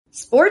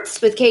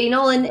Sports with Katie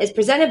Nolan is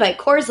presented by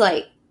Coors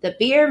Light, the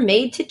beer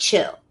made to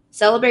chill.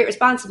 Celebrate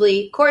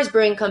responsibly. Coors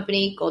Brewing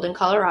Company, Golden,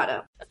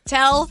 Colorado.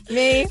 Tell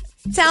me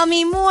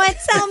more,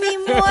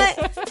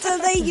 so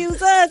they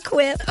use a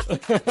quip.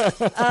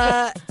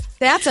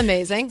 That's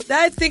amazing.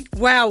 I think,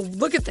 wow,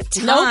 look at the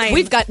time. Nope,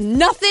 we've got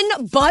nothing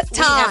but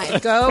time. We have to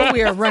go.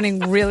 We are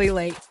running really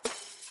late.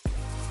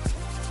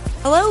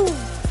 Hello.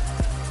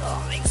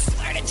 Oh, I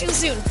started too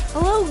soon.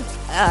 Hello.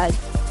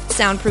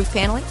 Soundproof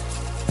paneling.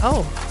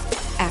 Oh.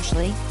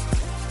 Ashley.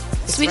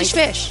 Swedish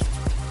fish.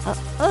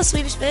 Oh,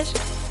 Swedish fish.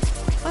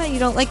 Oh, you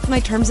don't like my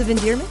terms of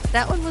endearment?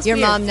 That one was Your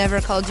weird. mom never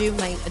called you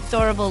my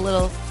adorable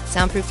little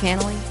soundproof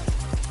paneling?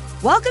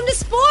 Welcome to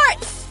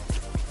sports!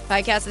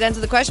 Podcast that ends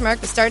with a question mark,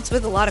 but starts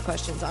with a lot of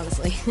questions,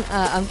 honestly.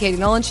 I'm Katie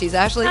Nolan. She's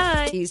Ashley.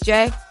 Hi. He's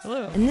Jay.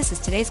 Hello. And this is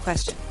today's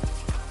question.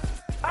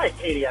 Hi,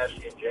 Katie,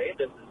 Ashley, and Jay.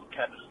 This is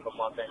Kevin from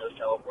Los Angeles,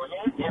 California.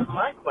 And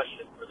my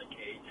question for the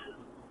cage is,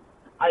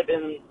 I've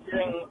been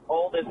hearing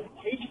all this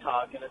cage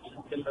talk, and it's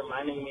just been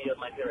reminding me of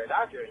my favorite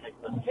actor,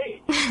 Nicolas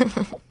Cage.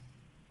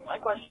 My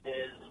question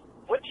is,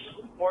 what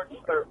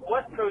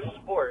pro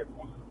sport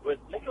would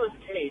Nicolas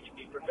Cage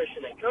be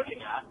proficient in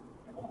coaching at,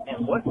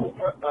 and what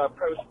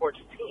pro sports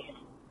team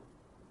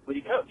would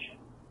he coach?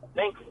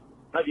 Thanks.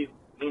 Love you.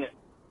 Mean it.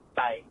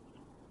 Bye.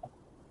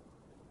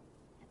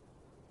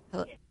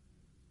 Hello.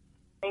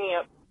 Hanging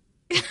up.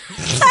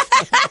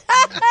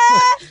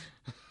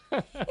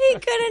 He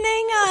couldn't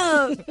hang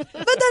up. But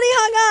then he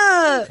hung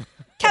up.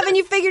 Kevin,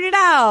 you figured it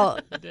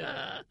out.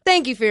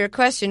 Thank you for your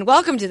question.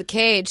 Welcome to the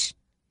cage.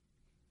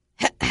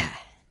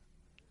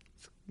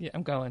 Yeah,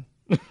 I'm going.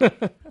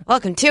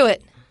 Welcome to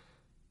it.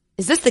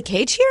 Is this the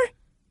cage here?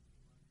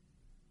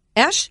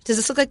 Ash, does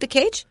this look like the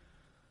cage?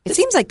 It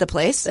seems like the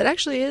place. That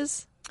actually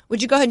is.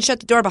 Would you go ahead and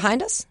shut the door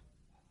behind us?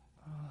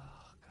 Oh,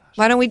 gosh.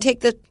 Why don't we take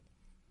the...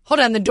 Hold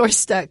on, the door's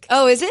stuck.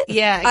 Oh, is it?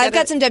 Yeah. I've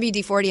got some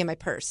WD-40 in my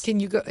purse. Can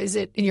you go? Is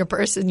it in your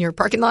purse, in your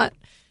parking lot,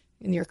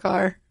 in your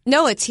car?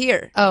 No, it's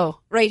here. Oh.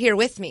 Right here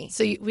with me.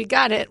 So we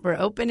got it. We're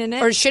opening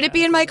it. Or should it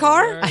be in my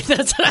car?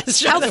 That's what I was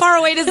trying How far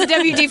away does the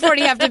WD-40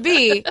 have to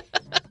be?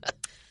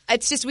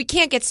 It's just we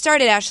can't get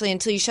started, Ashley,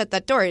 until you shut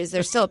that door. Is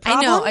there still a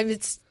problem? I know.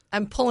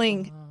 I'm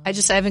pulling. I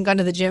haven't gone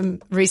to the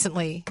gym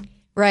recently.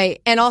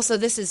 Right. And also,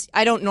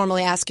 I don't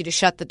normally ask you to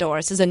shut the door.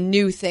 This is a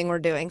new thing we're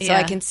doing. So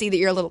I can see that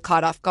you're a little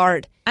caught off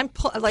guard. I'm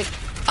got it.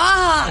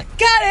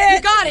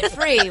 You got it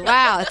free.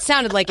 Wow. It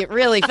sounded like it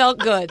really felt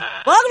good.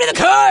 Welcome to the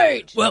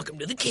cage. Welcome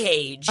to the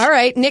cage. All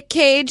right, Nick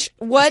Cage,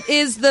 what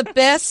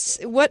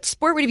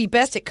sport would he be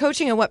best at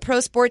coaching, and what pro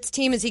sports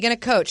team is he going to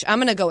coach? I'm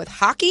going to go with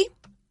hockey.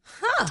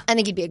 I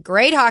think he'd be a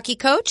great hockey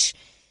coach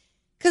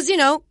because,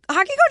 hockey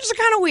coaches are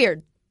kind of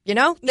weird.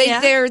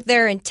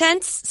 They're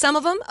intense, some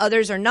of them,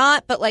 others are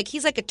not, but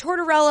he's like a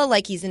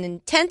Tortorella, he's an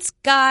intense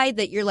guy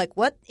that you're like,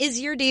 what is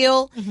your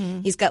deal?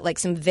 Mm-hmm. He's got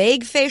some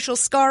vague facial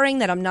scarring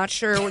that I'm not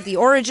sure what the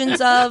origins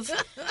of.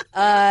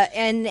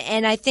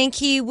 And I think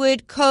he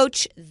would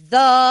coach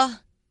the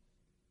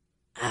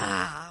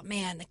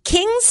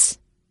Kings.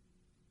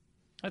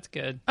 That's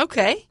good.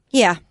 Okay.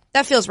 Yeah,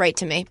 that feels right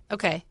to me.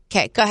 Okay,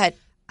 go ahead.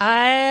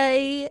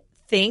 I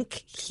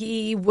think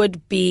he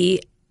would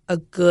be a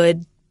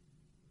good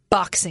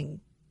boxing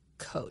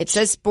coach. It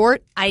says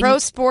sport, pro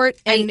sport,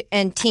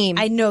 and team.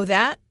 I know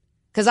that.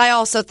 Because I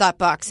also thought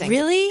boxing.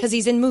 Really? Because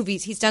he's in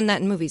movies. He's done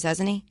that in movies,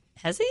 hasn't he?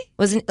 Has he?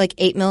 Wasn't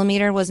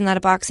 8mm? Wasn't that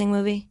a boxing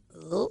movie?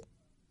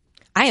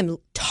 I am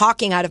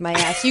talking out of my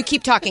ass. You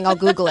keep talking. I'll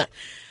Google it.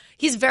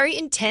 He's very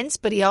intense,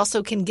 but he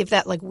also can give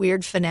that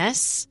weird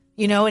finesse,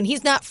 and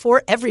he's not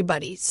for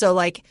everybody.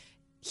 So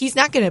he's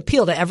not going to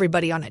appeal to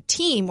everybody on a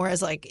team.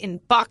 Whereas in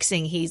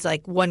boxing, he's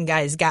one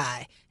guy's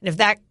guy. And if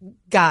that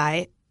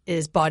guy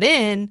is bought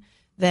in,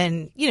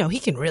 then, he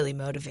can really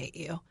motivate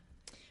you.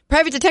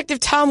 Private Detective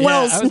Tom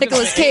Wells,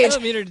 Nicolas Cage,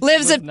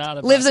 lives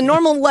a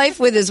normal life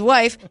with his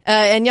wife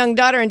and young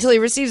daughter until he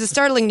receives a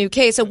startling new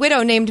case. A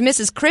widow named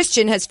Mrs.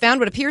 Christian has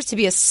found what appears to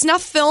be a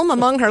snuff film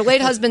among her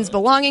late husband's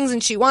belongings,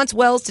 and she wants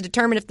Wells to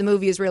determine if the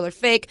movie is real or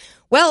fake.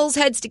 Wells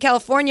heads to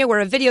California, where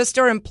a video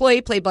store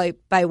employee, played by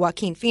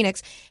Joaquin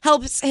Phoenix,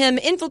 helps him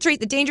infiltrate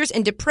the dangerous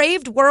and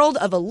depraved world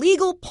of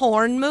illegal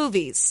porn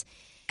movies.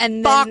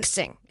 And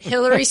boxing.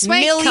 Hillary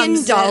Swank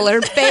 $1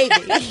 million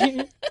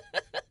baby.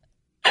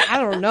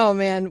 I don't know,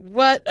 man.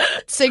 What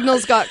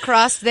signals got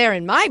crossed there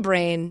in my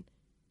brain?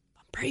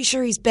 I'm pretty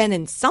sure he's been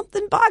in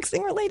something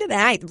boxing related.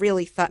 I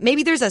really thought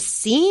maybe there's a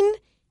scene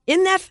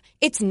in that.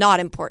 It's not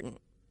important.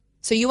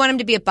 So you want him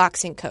to be a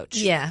boxing coach?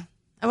 Yeah.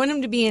 I want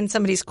him to be in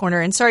somebody's corner.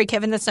 And sorry,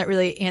 Kevin, that's not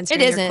really answering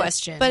your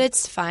question. But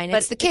it's fine.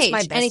 It's the cage.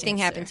 It's Anything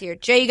answer. happens here.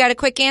 Jay, you got a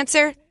quick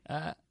answer?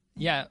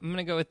 Yeah, I'm going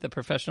to go with the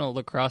professional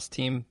lacrosse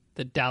team,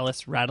 the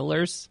Dallas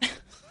Rattlers.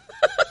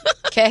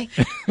 Okay.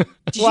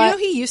 Did you know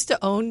he used to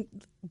own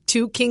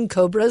 2 king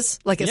cobras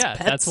as pets?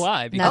 That's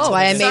why. That's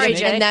why I made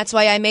him, and that's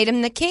why I made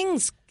him the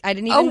Kings. I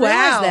didn't even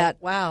realize that.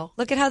 Wow.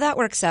 Look at how that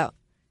works out.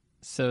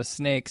 So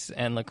snakes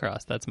and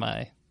lacrosse. That's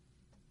my.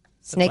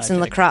 Snakes and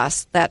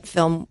Lacrosse, that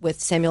film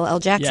with Samuel L.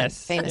 Jackson,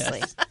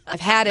 famously.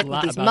 I've had it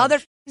with these mother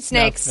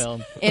snakes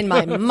in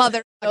my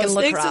mother lacrosse.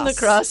 Snakes and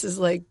Lacrosse is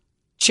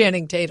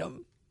Channing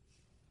Tatum.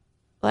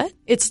 What?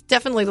 It's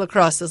definitely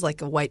lacrosse is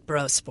like a white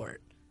bro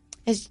sport.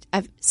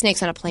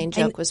 Snakes on a plane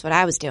joke was what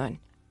I was doing.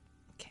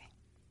 Okay.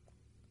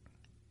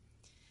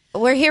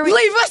 We're here.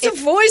 Leave us a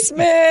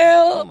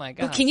voicemail. Oh, my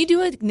God. Can you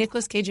do a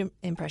Nicolas Cage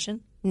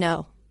impression?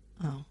 No.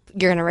 Oh.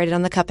 You're going to write it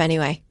on the cup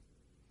anyway.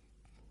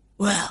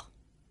 Well,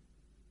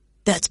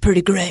 that's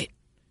pretty great.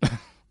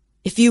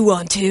 If you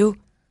want to,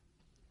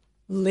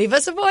 leave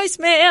us a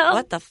voicemail.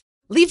 What the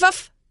Leave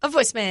us a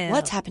voicemail.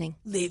 What's happening?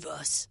 Leave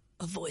us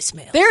a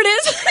voicemail. There it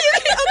is.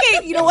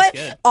 Okay, you know what?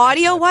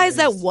 Audio-wise,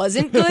 that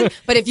wasn't good.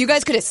 But if you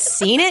guys could have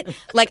seen it,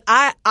 like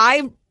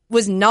I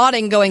was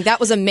nodding going, that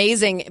was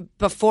amazing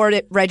before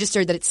it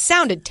registered that it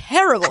sounded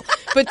terrible.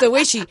 But the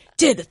way she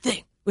did the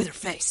thing with her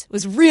face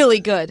was really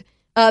good.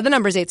 The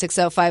number's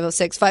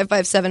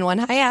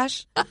 860-506-5571. Hi,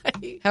 Ash.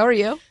 Hi. How are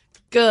you?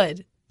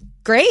 Good.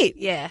 Great.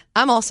 Yeah.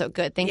 I'm also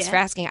good. Thanks Yeah. for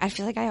asking. I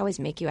feel like I always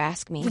make you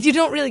ask me. You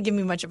don't really give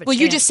me much of a Well,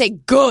 chance. you just say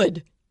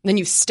good, then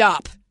you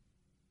stop.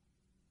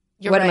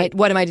 You're what right.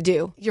 What am I to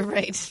do? You're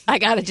right. I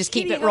gotta just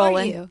keep Katie, it how are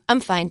rolling. you?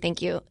 I'm fine,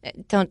 thank you.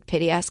 Don't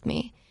pity ask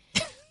me.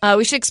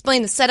 We should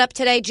explain the setup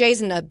today.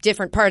 Jay's in a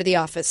different part of the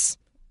office.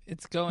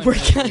 It's going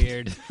really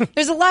weird.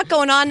 There's a lot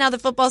going on now. The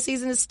football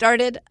season has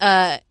started,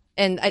 so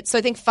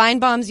I think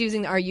Feinbaum's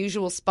using our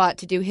usual spot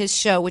to do his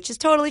show, which is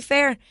totally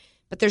fair.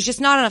 But there's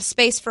just not enough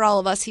space for all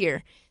of us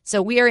here.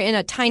 So we are in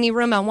a tiny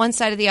room on one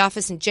side of the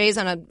office, and Jay's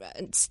on a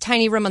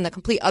tiny room on the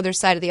complete other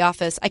side of the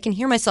office. I can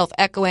hear myself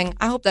echoing.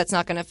 I hope that's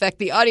not going to affect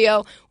the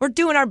audio. We're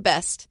doing our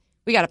best.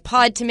 We got a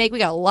pod to make. We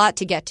got a lot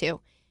to get to.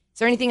 Is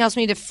there anything else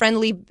we need to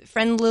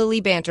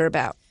friendlily banter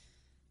about?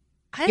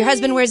 Your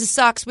husband wears his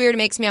socks weird. It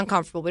makes me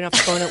uncomfortable. We don't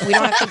have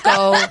to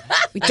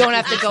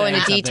go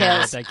into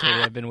details. That,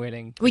 Katie, I've been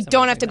waiting. We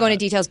don't have to go into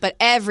details, but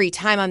every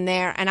time I'm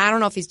there, and I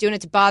don't know if he's doing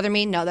it to bother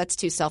me. No, that's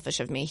too selfish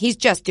of me. He's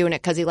just doing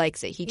it because he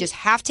likes it. He just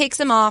half takes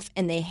them off,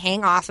 and they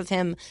hang off of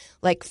him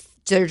like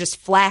they're just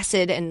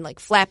flaccid and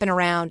like flapping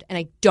around, and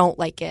I don't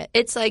like it.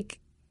 It's like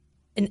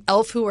an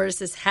elf who wears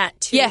his hat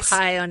too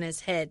high on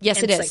his head. Yes,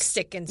 and it is. It's like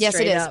sticking yes,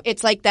 straight it is. up.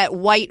 It's like that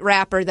white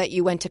rapper that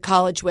you went to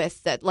college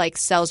with that like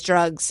sells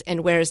drugs and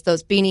wears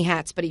those beanie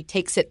hats, but he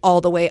takes it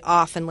all the way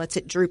off and lets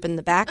it droop in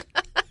the back.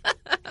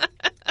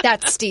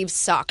 That's Steve's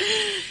sock.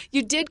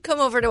 You did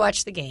come over to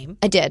watch the game,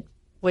 I did.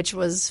 which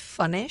was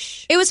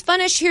funnish. It was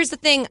funnish. Here's the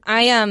thing.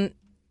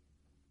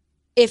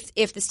 If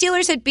the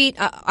Steelers had beat,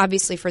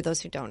 obviously for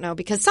those who don't know,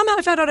 because somehow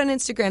I found out on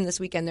Instagram this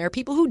weekend there are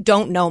people who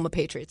don't know I'm a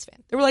Patriots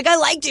fan. They were like, I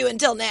liked you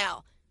until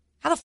now.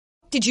 How the f***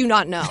 did you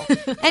not know?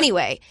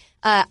 Anyway,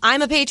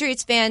 I'm a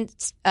Patriots fan.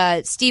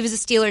 Steve is a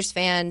Steelers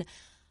fan.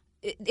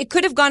 It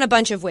could have gone a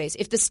bunch of ways.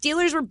 If the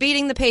Steelers were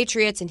beating the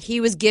Patriots and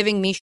he was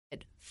giving me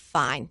shit,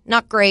 fine.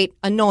 Not great,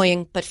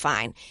 annoying, but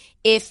fine.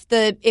 If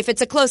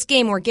it's a close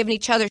game, we're giving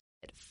each other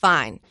shit,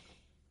 fine.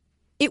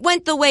 It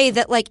went the way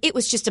that like it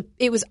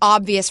was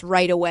obvious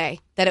right away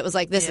that it was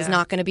like this is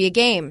not going to be a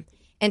game.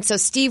 And so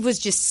Steve was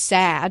just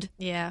sad.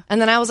 Yeah.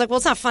 And then I was like, well,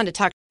 it's not fun to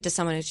talk to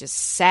someone who's just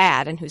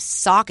sad and whose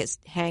sock is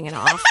hanging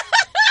off.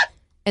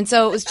 And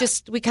so it was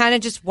just we kind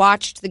of just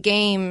watched the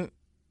game,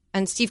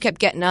 and Steve kept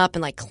getting up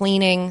and like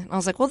cleaning. I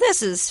was like, well,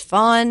 this is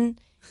fun.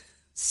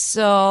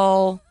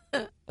 So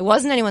it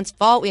wasn't anyone's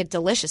fault. We had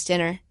delicious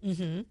dinner.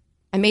 Mm-hmm.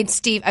 I made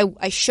Steve.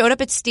 I showed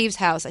up at Steve's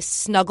house. I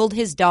snuggled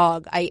his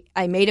dog.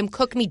 I made him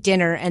cook me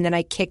dinner, and then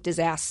I kicked his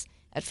ass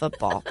at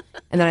football.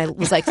 And then I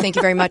was like, "Thank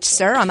you very much,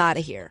 sir. I'm out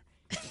of here."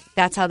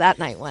 That's how that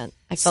night went.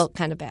 I felt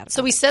kind of bad about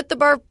So we set the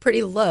bar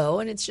pretty low,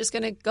 and it's just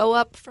going to go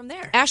up from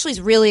there.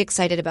 Ashley's really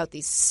excited about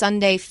these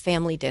Sunday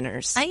family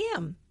dinners. I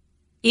am.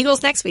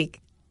 Eagles next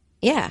week.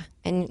 Yeah,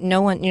 and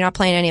you're not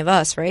playing any of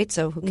us, right?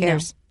 So who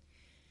cares?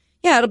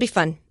 No. Yeah, it'll be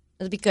fun.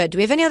 It'll be good. Do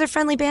we have any other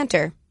friendly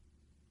banter?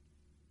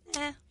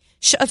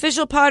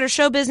 Official pod or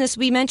show business.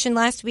 We mentioned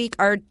last week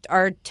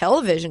our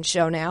television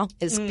show now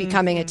is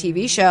becoming a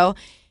TV show,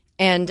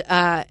 and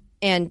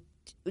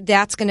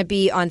that's going to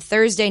be on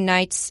Thursday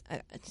nights.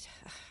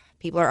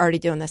 People are already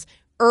doing this.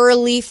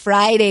 Early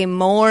Friday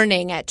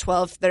morning at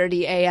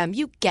 12:30 a.m.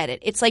 You get it.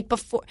 It's like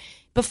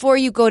before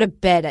you go to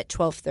bed at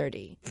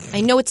 12:30.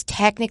 I know it's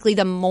technically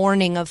the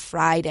morning of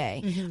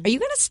Friday. Mm-hmm. Are you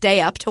going to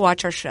stay up to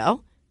watch our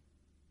show?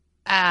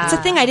 It's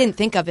a thing I didn't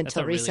think of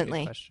until recently.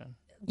 Really good question.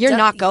 You're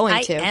not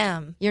going to. I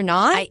am. You're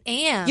not? I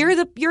am.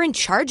 You're in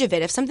charge of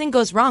it. If something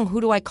goes wrong,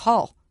 who do I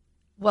call?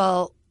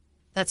 Well,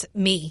 that's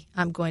me.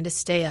 I'm going to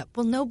stay up.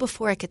 We'll know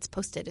before it gets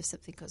posted if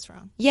something goes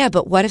wrong. Yeah,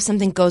 but what if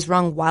something goes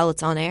wrong while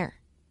it's on air?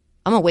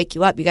 I'm going to wake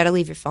you up. You got to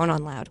leave your phone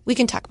on loud. We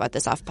can talk about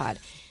this off pod.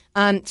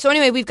 So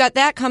anyway, we've got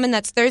that coming.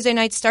 That's Thursday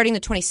night starting the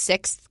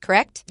 26th,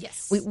 correct?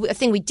 Yes. A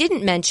thing we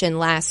didn't mention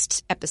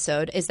last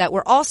episode is that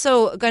we're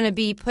also going to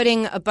be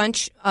putting a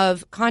bunch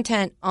of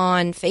content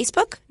on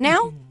Facebook now.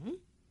 Mm-hmm.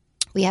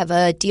 We have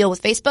a deal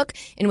with Facebook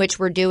in which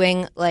we're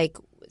doing like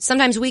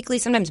sometimes weekly,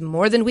 sometimes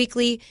more than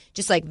weekly,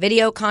 just like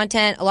video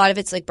content. A lot of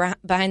it's like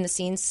behind the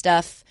scenes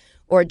stuff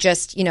or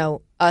just,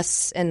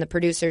 us and the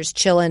producers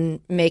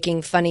chilling,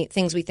 making funny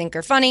things we think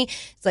are funny.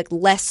 It's like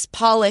less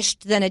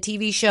polished than a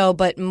TV show,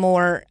 but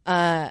more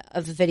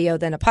of a video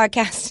than a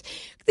podcast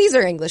These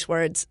are English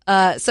words.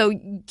 So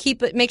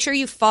keep it. Make sure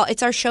you follow.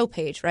 It's our show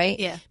page, right?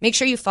 Yeah. Make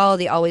sure you follow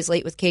the Always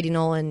Late with Katie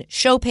Nolan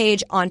show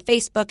page on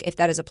Facebook if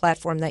that is a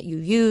platform that you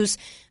use.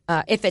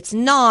 If it's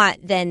not,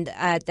 then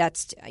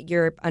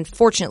you're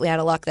unfortunately out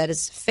of luck. That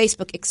is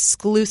Facebook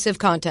exclusive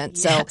content.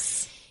 So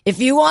if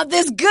you want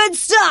this good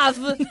stuff,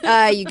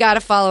 you got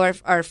to follow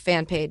our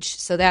fan page.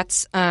 So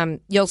that's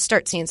you'll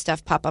start seeing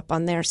stuff pop up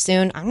on there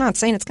soon. I'm not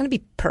saying it's going to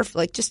be perfect.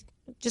 Like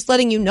just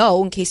letting you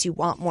know in case you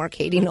want more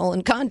Katie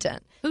Nolan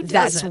content.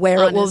 That's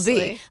where honestly. It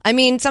will be. I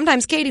mean,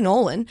 sometimes Katie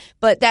Nolan,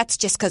 but that's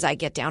just because I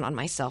get down on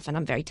myself and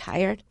I'm very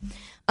tired.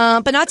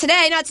 But not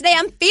today. Not today.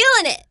 I'm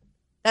feeling it.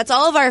 That's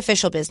all of our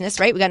official business,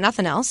 right? We got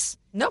nothing else.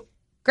 Nope.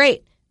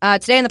 Great.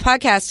 Today on the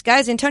podcast,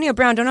 guys, Antonio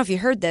Brown, don't know if you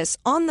heard this,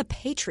 on the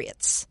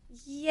Patriots.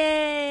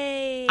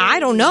 Yay. I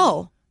don't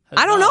know.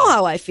 I don't know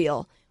how I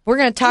feel. We're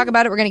going to talk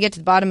about it. We're going to get to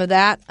the bottom of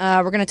that.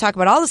 We're going to talk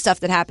about all the stuff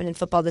that happened in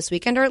football this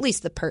weekend, or at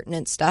least the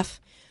pertinent stuff.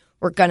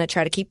 We're going to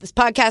try to keep this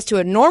podcast to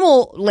a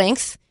normal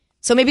length,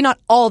 so maybe not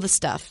all the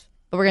stuff,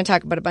 but we're going to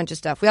talk about a bunch of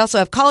stuff. We also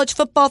have college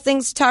football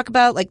things to talk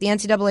about, like the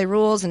NCAA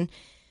rules, and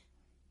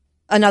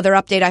another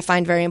update I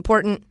find very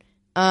important.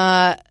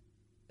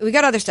 We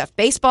got other stuff.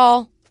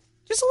 Baseball,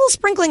 just a little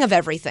sprinkling of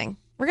everything.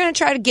 We're going to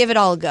try to give it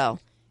all a go.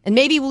 And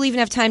maybe we'll even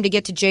have time to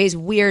get to Jay's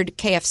weird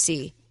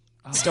KFC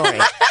story.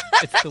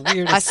 It's the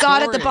weirdest I saw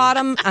it at the story.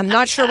 bottom. I'm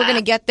not sure we're going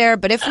to get there,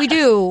 but if we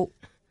do,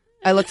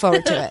 I look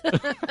forward to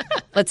it.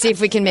 Let's see if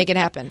we can make it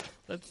happen.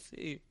 Let's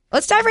see.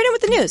 Let's dive right in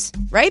with the news,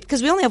 right?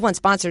 Because we only have one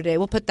sponsor today.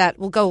 We'll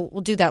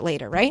do that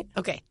later, right?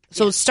 Okay.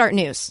 So Let's start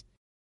news.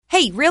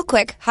 Hey, real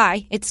quick.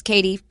 Hi, it's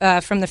Katie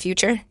from the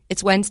future.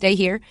 It's Wednesday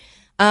here.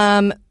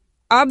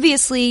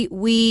 Obviously,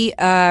 we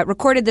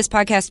recorded this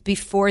podcast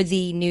before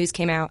the news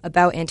came out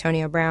about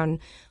Antonio Brown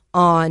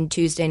on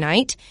Tuesday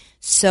night.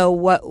 So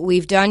what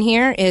we've done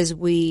here is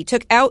we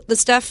took out the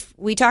stuff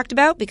we talked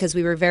about because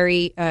we were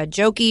very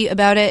jokey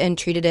about it and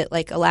treated it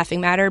like a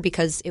laughing matter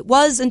because it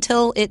was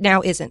until it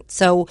now isn't.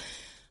 So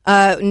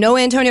no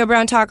Antonio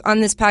Brown talk on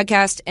this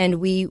podcast, and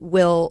we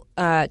will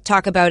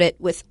talk about it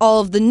with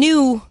all of the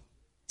new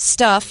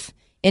stuff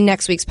in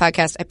next week's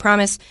podcast, I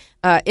promise.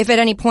 If at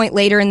any point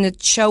later in the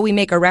show we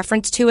make a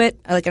reference to it,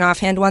 like an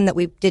offhand one that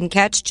we didn't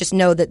catch, just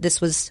know that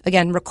this was,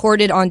 again,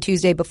 recorded on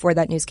Tuesday before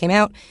that news came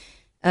out.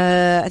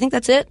 I think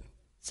that's it.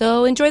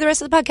 So enjoy the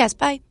rest of the podcast.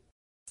 Bye.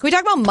 Can we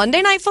talk about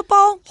Monday Night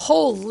Football?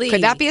 Holy.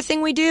 Could that be a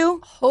thing we do?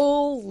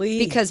 Holy.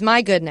 Because,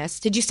 my goodness.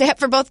 Did you stay up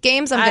for both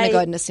games? I'm going to go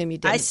ahead and assume you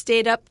did. I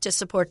stayed up to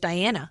support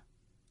Diana.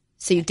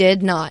 So you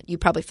did not. You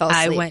probably fell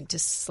asleep. I went to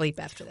sleep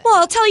after that. Well,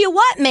 I'll tell you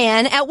what,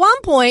 man. At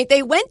one point,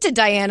 they went to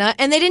Diana,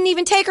 and they didn't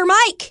even take her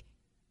mic.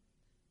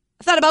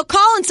 I thought about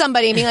calling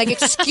somebody and being like,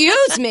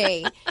 excuse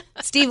me.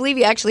 Steve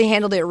Levy actually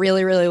handled it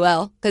really, really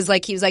well. Because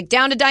he was like,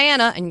 down to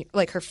Diana, and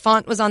like her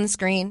font was on the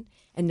screen,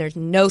 and there's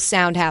no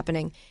sound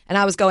happening. And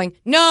I was going,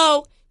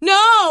 no.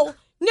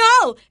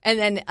 And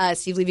then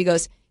Steve Levy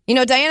goes,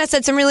 Diana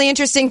said some really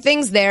interesting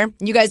things there.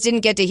 You guys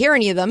didn't get to hear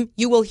any of them.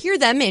 You will hear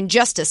them in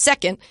just a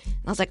second.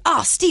 And I was like,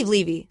 oh, Steve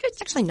Levy.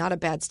 It's actually not a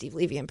bad Steve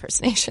Levy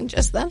impersonation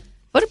just then.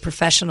 What a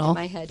professional. In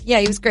my head.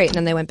 Yeah, he was great. And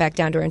then they went back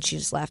down to her and she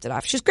just laughed it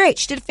off. She was great.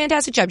 She did a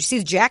fantastic job. Did you see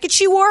the jacket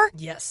she wore?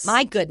 Yes.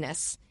 My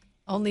goodness.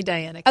 Only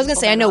Diana. I was going to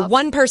say, I know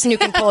one person who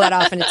can pull that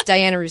off, and it's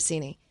Diana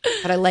Rossini.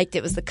 But I liked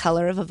it was the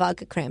color of a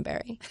vodka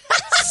cranberry.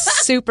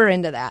 Super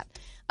into that.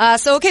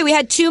 Okay, we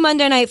had 2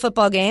 Monday Night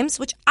Football games,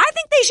 which I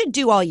think they should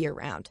do all year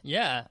round.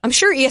 Yeah. I'm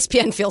sure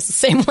ESPN feels the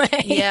same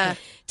way. Yeah.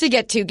 To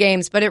get 2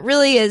 games, but it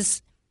really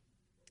is.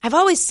 I've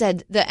always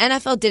said the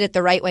NFL did it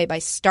the right way by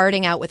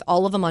starting out with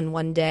all of them on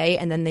one day,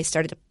 and then they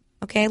started to,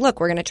 okay, look,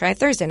 we're going to try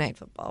Thursday Night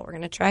Football. We're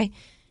going to try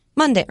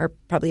Monday, or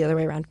probably the other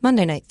way around,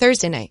 Monday night,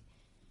 Thursday night.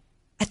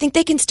 I think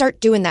they can start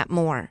doing that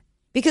more.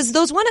 Because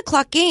those 1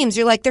 o'clock games,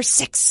 you're like, there's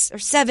 6 or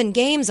 7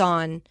 games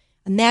on.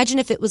 Imagine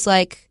if it was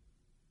like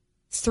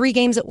 3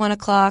 games at 1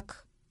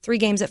 o'clock, 3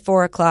 games at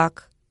 4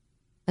 o'clock,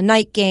 a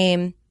night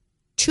game,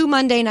 2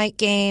 Monday night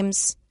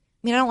games.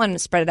 I mean, I don't want to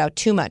spread it out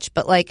too much,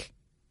 but I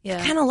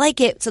kind of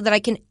like it so that I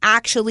can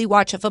actually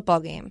watch a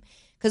football game.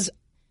 Because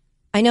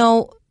I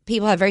know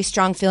people have very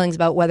strong feelings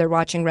about whether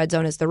watching Red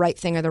Zone is the right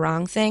thing or the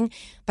wrong thing.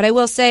 But I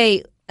will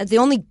say the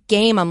only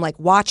game I'm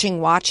watching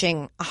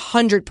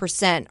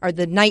 100% are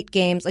the night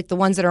games, like the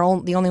ones that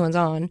are the only ones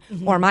on,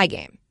 or my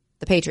game,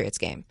 the Patriots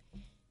game.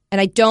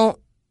 And I don't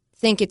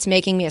think it's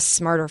making me a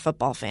smarter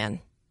football fan.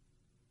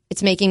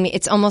 It's making me,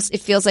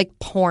 it feels like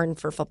porn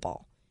for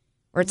football.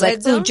 Where it's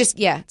Red Zone? just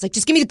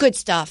give me the good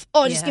stuff.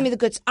 Oh, just give me the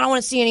good stuff. I don't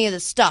want to see any of the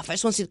stuff. I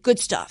just want to see the good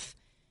stuff.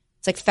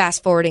 It's like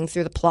fast forwarding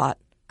through the plot.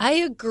 I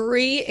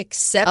agree,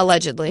 except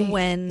Allegedly.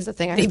 when It's the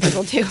thing I think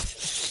people do.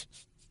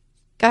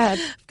 Go ahead.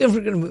 We're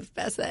going to move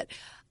past that.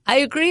 I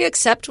agree,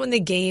 except when the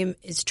game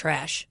is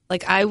trash.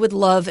 I would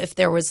love if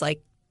there was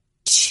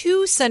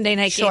 2 Sunday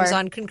night games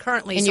on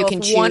concurrently. And so you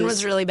can if one choose.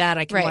 was really bad,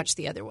 I can watch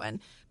the other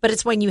one. But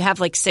it's when you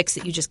have 6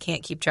 that you just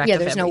can't keep track of. Yeah,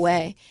 there's no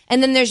way.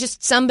 And then there's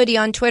just somebody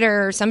on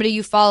Twitter or somebody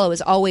you follow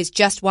is always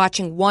just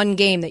watching one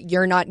game that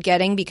you're not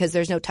getting because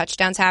there's no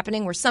touchdowns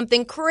happening, where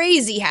something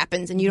crazy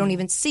happens and you don't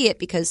even see it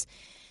because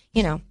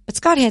But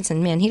Scott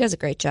Hansen, man, he does a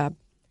great job.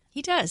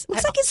 He does.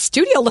 Looks like his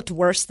studio looked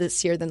worse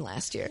this year than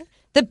last year.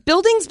 The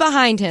buildings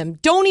behind him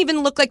don't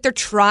even look like they're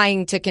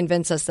trying to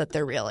convince us that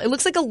they're real. It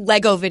looks like a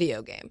Lego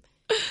video game.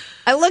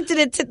 I looked at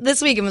it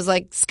this week and was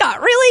like,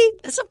 Scott, really?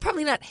 That's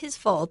probably not his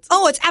fault.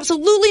 Oh, it's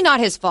absolutely not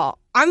his fault.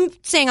 I'm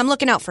saying I'm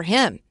looking out for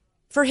him.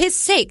 For his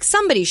sake,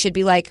 somebody should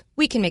be like,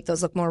 we can make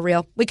those look more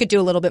real. We could do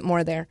a little bit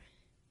more there.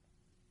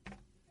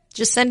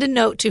 Just send a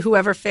note to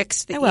whoever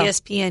fixed the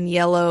ESPN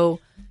yellow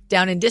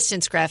down and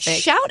distance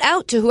graphic. Shout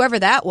out to whoever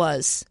that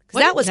was.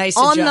 That was nice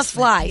on the adjustment.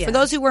 fly. Yeah. For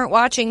those who weren't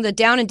watching the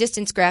down and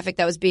distance graphic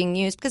that was being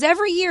used, because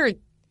every year,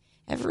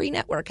 every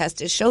network has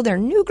to show their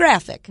new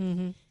graphic.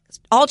 Mm-hmm.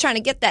 All trying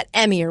to get that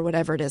Emmy or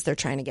whatever it is they're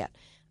trying to get.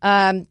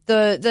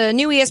 The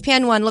new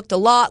ESPN one looked a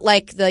lot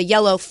like the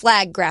yellow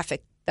flag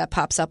graphic that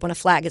pops up when a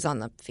flag is on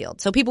the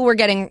field. So people were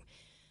getting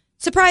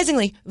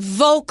surprisingly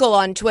vocal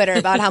on Twitter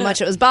about how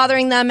much it was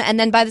bothering them, and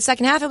then by the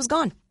second half, it was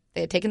gone.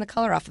 They had taken the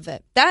color off of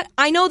it.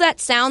 I know that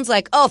sounds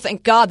like, oh,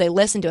 thank God they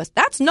listened to us.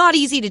 That's not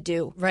easy to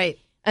do. Right.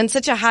 And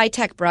such a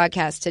high-tech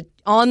broadcast to,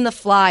 on the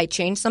fly,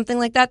 change something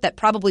like that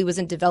probably was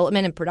in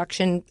development and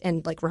production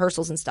and, like,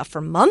 rehearsals and stuff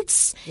for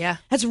months. Yeah.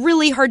 That's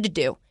really hard to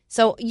do.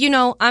 So,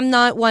 I'm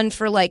not one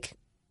for, like,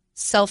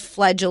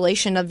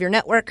 self-flagellation of your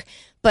network,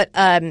 but,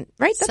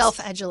 right?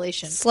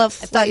 Self-adulation. I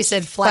thought you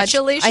said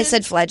flatulation. I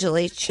said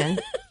flagellation.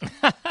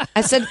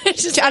 I said,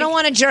 I don't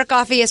want to jerk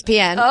off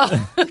ESPN.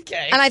 Oh,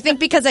 okay. And I think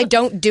because I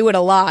don't do it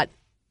a lot,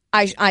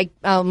 I'm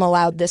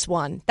allowed this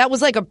one. That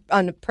was, like, a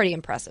pretty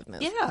impressive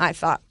move, I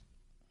thought.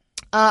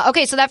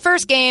 Okay, so that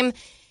first game,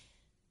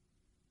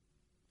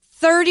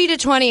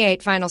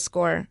 30-28 final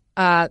score.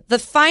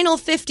 The final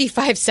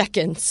 55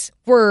 seconds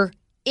were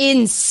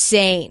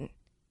insane.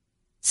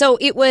 So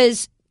it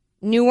was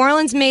New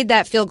Orleans made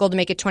that field goal to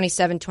make it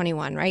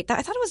 27-21, right?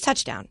 I thought it was a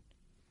touchdown.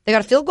 They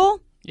got a field goal?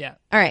 Yeah.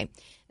 All right.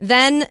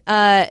 Then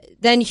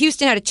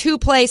Houston had a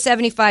 2-play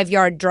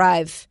 75-yard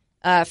drive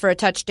for a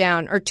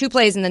touchdown, or 2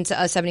 plays and then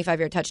a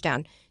 75-yard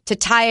touchdown to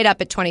tie it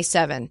up at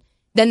 27.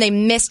 Then they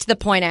missed the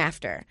point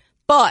after.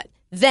 But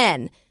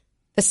then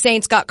the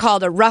Saints got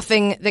called a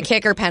roughing the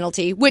kicker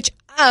penalty, which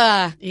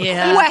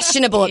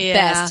questionable at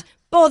best.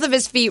 Both of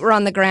his feet were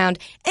on the ground.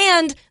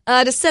 And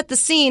to set the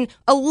scene,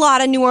 a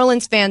lot of New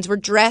Orleans fans were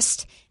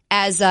dressed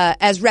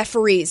as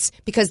referees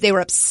because they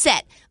were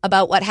upset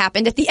about what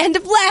happened at the end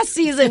of last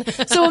season.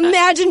 So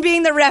imagine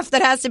being the ref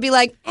that has to be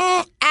like,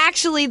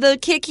 actually, the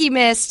kick he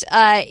missed,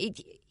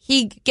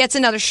 he gets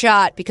another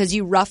shot because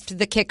you roughed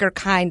the kicker,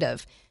 kind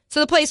of. So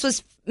the place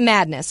was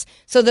madness.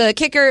 So the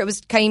kicker, it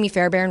was Kaimi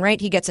Fairbairn,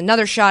 right? He gets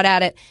another shot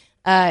at it.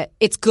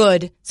 It's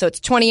good. So it's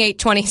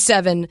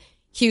 28-27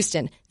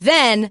 Houston.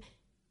 Then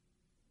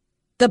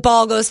the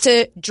ball goes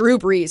to Drew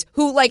Brees,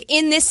 who, like,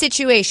 in this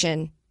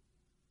situation,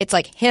 it's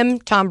like him,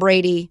 Tom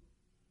Brady.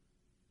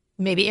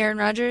 Maybe Aaron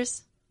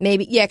Rodgers?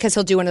 Maybe, yeah, because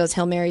he'll do one of those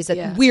Hail Marys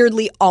that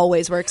weirdly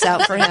always works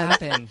out for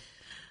him.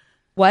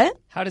 What?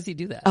 How does he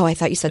do that? Oh, I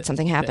thought you said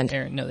something happened. The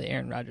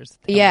Aaron Rodgers.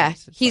 Yeah,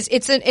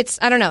 it's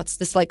I don't know. It's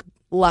this, like,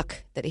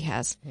 luck that he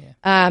has.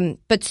 Yeah.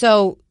 But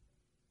so,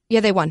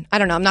 yeah, they won. I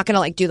don't know. I'm not going to,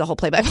 like, do the whole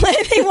play-by-play.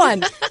 They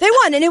won.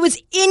 And it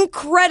was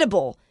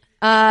incredible.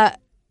 It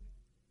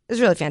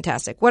was really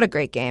fantastic. What a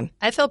great game.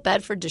 I felt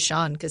bad for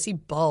Deshaun because he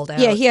balled out.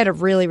 Yeah, he had a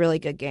really, really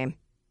good game.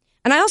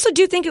 And I also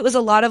do think it was a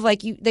lot of,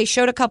 like, they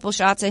showed a couple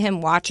shots of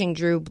him watching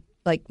Drew,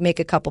 like, make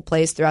a couple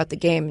plays throughout the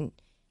game. And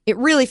it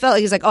really felt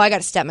like he was like, oh, I got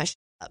to step my shit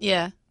up.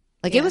 Yeah.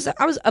 Like, I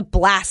was a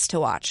blast to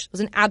watch. It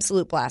was an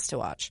absolute blast to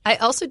watch. I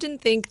also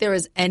didn't think there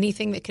was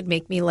anything that could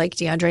make me like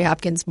DeAndre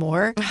Hopkins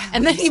more.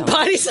 And then he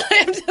body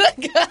slammed that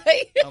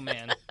guy. Oh,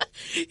 man.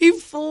 He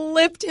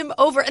flipped him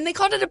over. And they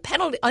called it a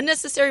penalty,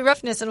 unnecessary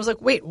roughness. And I was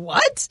like, wait,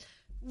 what?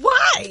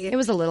 Why? It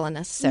was a little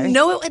unnecessary.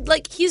 No,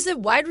 he's a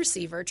wide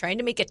receiver trying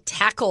to make a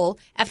tackle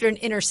after an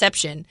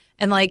interception.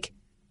 And, like,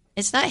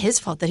 it's not his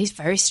fault that he's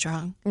very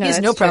strong. No, he has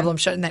that's no true. problem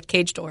shutting that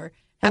cage door.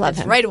 I love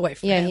Happens him. right away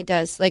from him. Yeah, he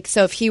does. Like,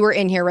 so if he were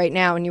in here right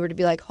now and you were to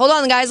be like, hold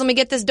on, guys, let me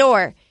get this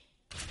door.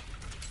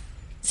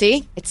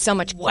 See? It's so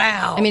much.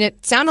 Wow. I mean,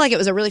 it sounded like it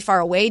was a really far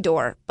away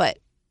door, but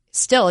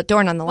still a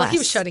door nonetheless. Well, he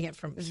was shutting it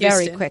from Houston.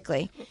 Very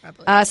quickly.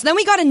 So then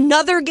we got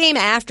another game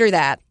after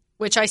that.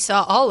 Which I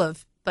saw all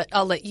of, but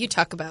I'll let you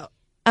talk about.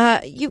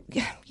 You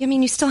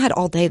still had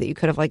all day that you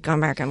could have, like, gone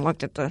back and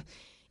looked at the.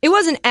 It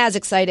wasn't as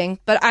exciting,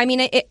 but I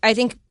mean, I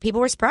think people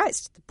were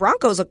surprised. The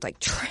Broncos looked like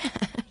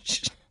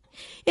trash.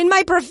 In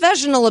my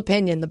professional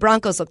opinion, the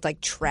Broncos looked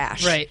like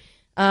trash. Right.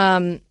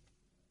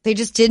 They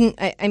just didn't.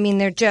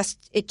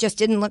 It just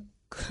didn't look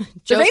good.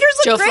 The Raiders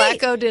looked Joe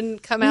great. Flacco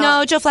didn't come out.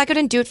 No, Joe Flacco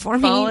didn't do it for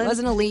me. Fallen. He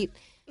wasn't elite.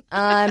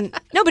 No,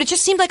 but it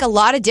just seemed like a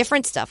lot of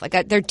different stuff.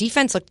 Like, their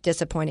defense looked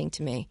disappointing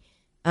to me.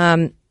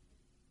 Good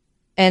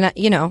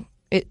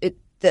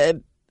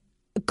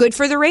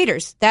for the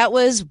Raiders. That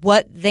was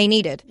what they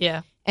needed.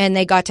 Yeah. And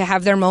they got to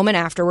have their moment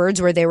afterwards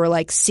where they were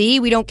like, see,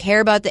 we don't care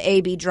about the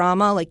AB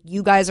drama. Like,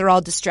 you guys are all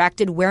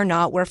distracted. We're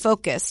not. We're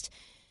focused.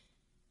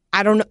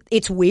 I don't know.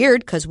 It's weird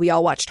because we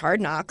all watched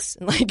Hard Knocks.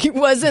 And, like, it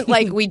wasn't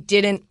like we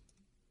didn't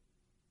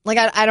Like,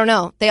 I don't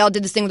know. They all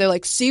did this thing where they're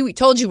like, see, we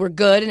told you we're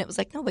good. And it was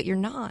like, no, but you're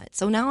not.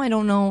 So now I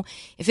don't know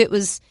if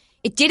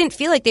it didn't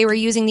feel like they were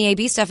using the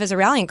AB stuff as a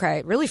rallying cry.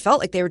 It really felt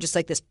like they were just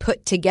like this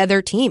put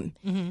together team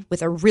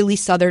with a really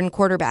Southern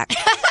quarterback.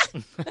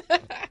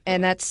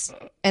 and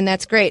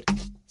that's great.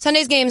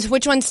 Sunday's games,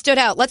 which one stood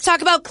out? Let's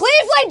talk about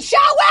Cleveland,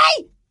 shall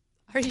we?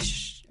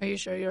 Are you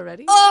sure you're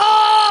ready?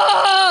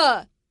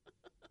 Oh!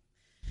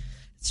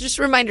 So just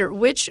a reminder,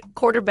 which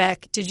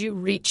quarterback did you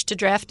reach to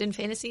draft in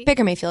fantasy?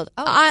 Baker Mayfield.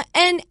 Oh.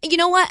 And you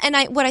know what?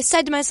 And what I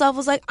said to myself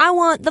was like, I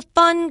want the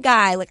fun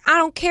guy. Like, I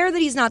don't care that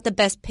he's not the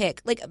best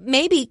pick. Like,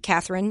 maybe,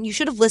 Catherine, you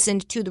should have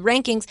listened to the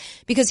rankings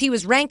because he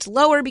was ranked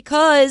lower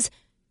because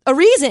a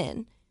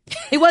reason.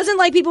 It wasn't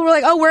like people were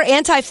like, oh, we're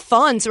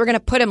anti-fun, so we're going to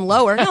put him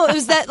lower. No, it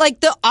was that, like,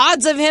 the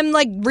odds of him,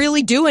 like,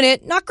 really doing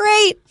it, not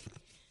great.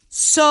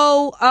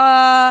 So,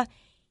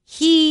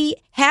 he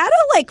had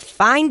a, like,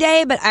 fine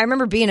day, but I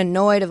remember being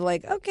annoyed of,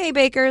 like, okay,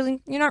 Baker,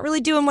 you're not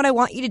really doing what I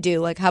want you to do.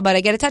 Like, how about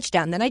I get a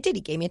touchdown? Then I did.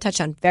 He gave me a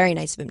touchdown. Very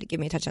nice of him to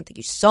give me a touchdown. Thank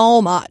you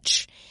so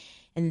much.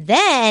 And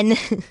then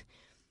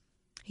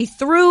he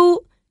threw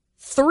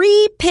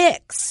 3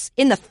 picks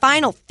in the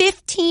final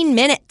 15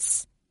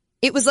 minutes.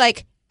 It was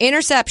like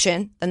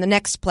interception, then the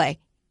next play,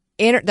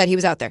 that he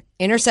was out there.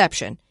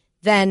 Interception.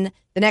 Then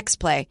the next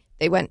play,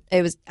 it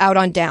was out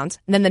on downs.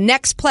 And then the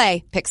next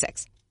play, pick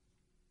 6.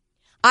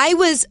 I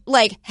was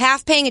like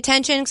half paying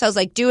attention because I was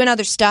like doing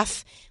other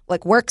stuff,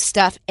 like work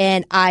stuff,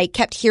 and I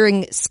kept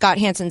hearing Scott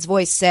Hansen's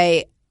voice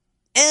say,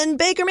 and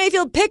Baker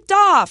Mayfield picked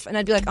off. And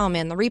I'd be like, oh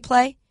man, the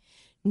replay?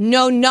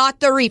 No,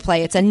 not the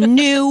replay. It's a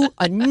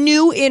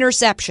new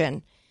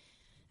interception.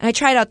 And I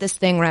tried out this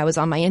thing where I was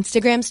on my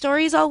Instagram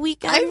stories all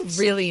weekend. I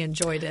really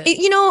enjoyed it.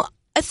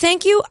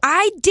 Thank you.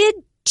 I did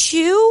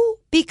too,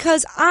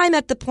 because I'm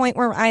at the point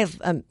where I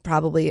have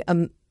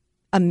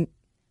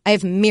I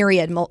have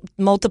myriad,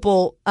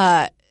 multiple,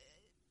 I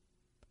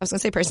was going to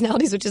say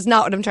personalities, which is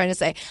not what I'm trying to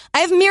say. I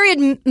have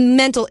myriad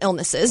mental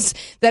illnesses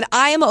that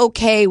I am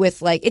okay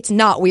with. Like, it's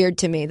not weird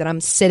to me that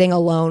I'm sitting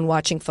alone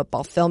watching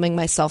football, filming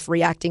myself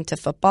reacting to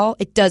football.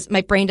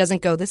 My brain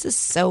doesn't go, this is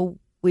so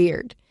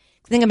weird.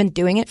 I think I've been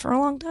doing it for a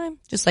long time,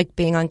 just like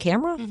being on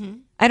camera. Mm-hmm.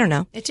 I don't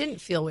know. It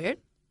didn't feel weird.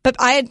 But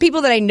I had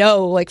people that I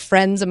know, like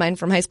friends of mine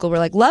from high school, were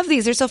like, love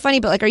these. They're so funny.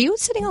 But like, are you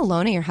sitting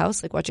alone at your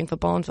house, like watching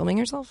football and filming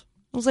yourself?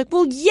 I was like,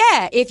 well,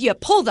 yeah, if you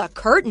pull the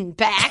curtain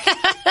back.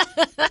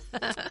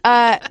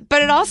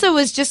 But it also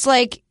was just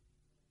like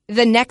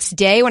the next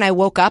day when I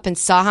woke up and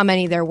saw how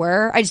many there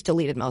were, I just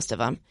deleted most of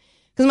them.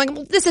 Because I'm like,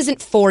 well, this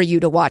isn't for you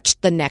to watch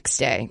the next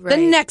day. Right.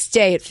 The next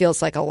day, it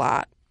feels like a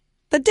lot.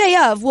 The day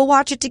of, we'll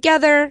watch it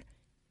together.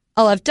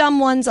 I'll have dumb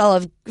ones. I'll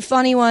have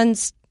funny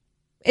ones.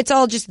 It's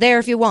all just there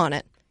if you want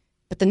it.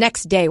 But the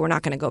next day, we're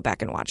not going to go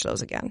back and watch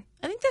those again.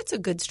 I think that's a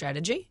good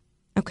strategy.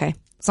 Okay.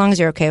 As long as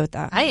you're okay with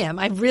that. I am.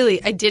 I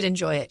did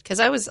enjoy it because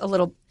I was a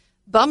little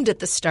bummed at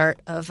the start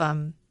of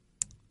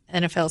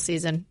NFL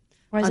season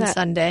on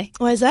Sunday.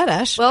 Why is that,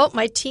 Ash? Well,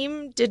 my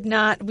team did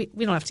not. We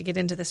don't have to get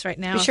into this right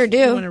now. We sure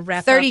do.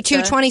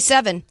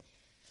 32-27.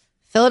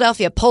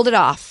 Philadelphia pulled it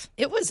off.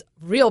 It was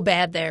real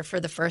bad there for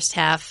the first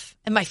half.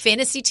 And my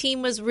fantasy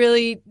team was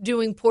really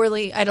doing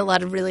poorly. I had a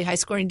lot of really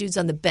high-scoring dudes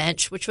on the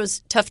bench, which was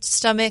tough to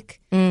stomach.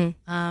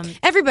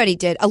 Everybody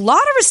did. A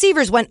lot of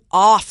receivers went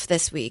off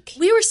this week.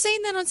 We were saying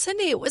that on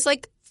Sunday. It was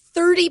like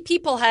 30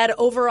 people had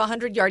over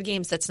 100-yard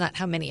games. That's not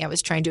how many I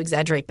was trying to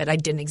exaggerate, but I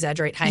didn't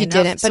exaggerate high enough.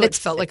 You didn't, but it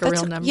felt like a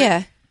real number.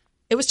 Yeah.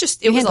 It was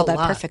just, it was handled a that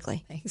lot.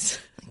 Perfectly. Thanks.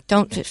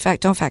 Don't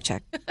fact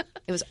check.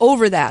 It was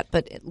over that,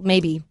 but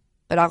maybe.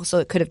 But also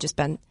it could have just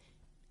been,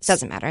 it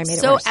doesn't matter. I made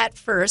it worse. So at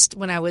first,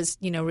 when I was,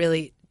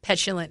 really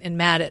petulant and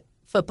mad at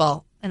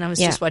football, and I was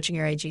just watching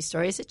your IG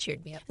stories, it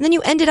cheered me up. And then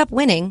you ended up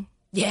winning.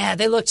 Yeah,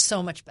 they looked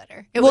so much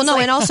better.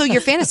 And also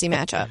your fantasy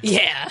matchup.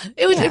 Yeah.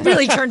 It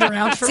really turned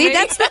around for me. See,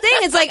 that's the thing.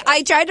 It's like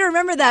I tried to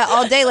remember that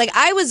all day. Like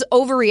I was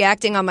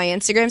overreacting on my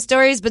Instagram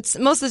stories, but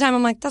most of the time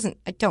I'm like,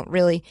 I don't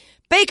really.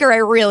 Baker I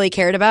really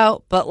cared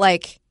about, but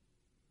like,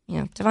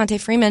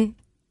 Devontae Freeman,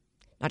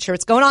 not sure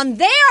what's going on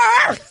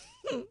there.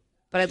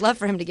 But I'd love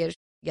for him to get it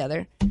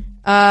together.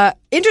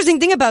 Interesting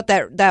thing about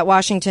that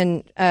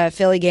Washington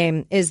Philly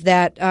game is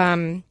that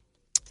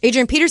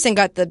Adrian Peterson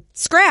got the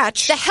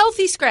scratch. The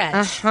healthy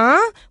scratch.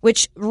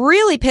 Which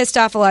really pissed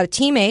off a lot of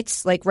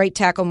teammates. Like right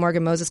tackle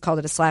Morgan Moses called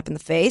it a slap in the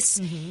face.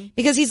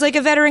 Because he's like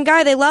a veteran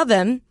guy. They love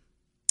him.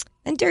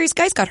 And Darius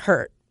Geis got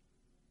hurt.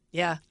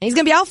 Yeah. And he's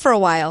going to be out for a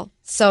while.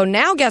 So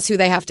now guess who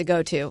they have to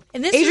go to?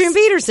 And this Adrian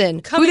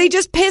Peterson, who they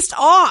just pissed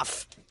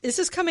off. This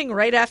is coming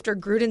right after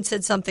Gruden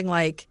said something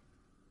like,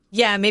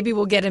 yeah, maybe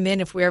we'll get him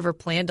in if we ever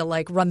plan to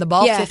like run the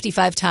ball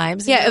 55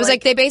 times. Yeah, it was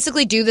like they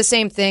basically do the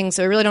same thing,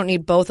 so we really don't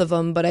need both of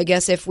them. But I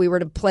guess if we were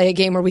to play a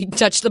game where we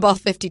touch the ball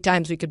 50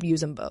 times, we could use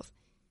them both.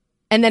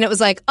 And then it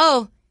was like,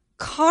 oh,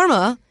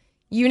 karma,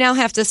 you now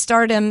have to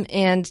start him.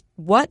 And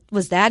what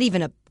was that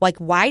even?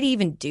 Why'd he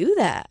even do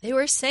that? They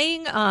were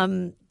saying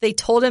they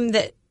told him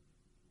that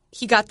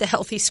he got the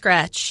healthy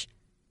scratch.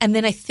 And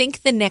then I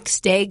think the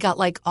next day got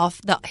like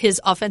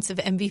his offensive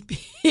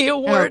MVP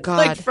award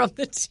like from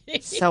the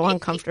team. So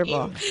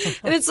uncomfortable.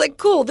 And it's like,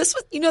 cool. This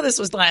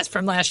was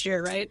last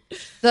year, right?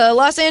 The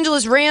Los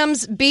Angeles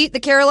Rams beat the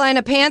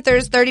Carolina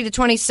Panthers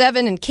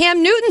 30-27, and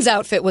Cam Newton's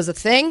outfit was a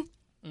thing.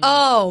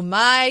 Oh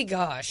my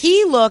gosh.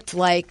 He looked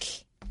like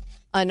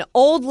an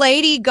old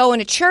lady going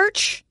to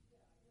church.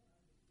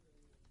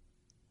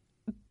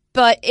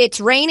 But it's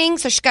raining,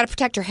 so she's got to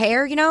protect her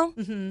hair, you know?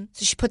 Mm-hmm.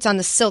 So she puts on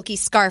the silky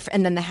scarf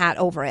and then the hat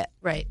over it.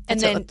 Right.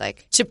 That's and then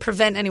like. To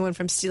prevent anyone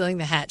from stealing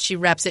the hat, she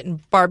wraps it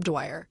in barbed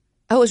wire.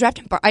 Oh, it was wrapped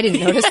in I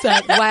didn't notice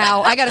that.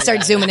 Wow. I got to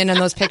start zooming in on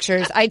those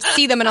pictures. I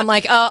see them and I'm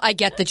like, oh, I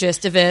get the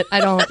gist of it. I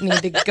don't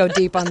need to go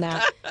deep on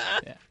that.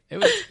 Yeah.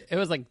 It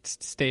was like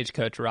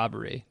stagecoach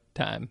robbery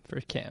time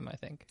for Cam, I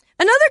think.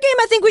 Another game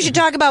I think we should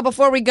talk about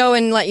before we go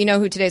and let you know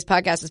who today's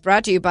podcast is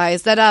brought to you by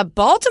is that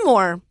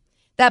Baltimore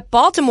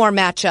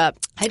matchup.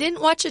 I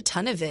didn't watch a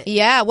ton of it.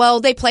 Yeah, well,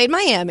 they played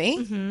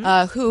Miami,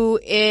 who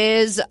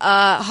is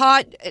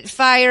hot,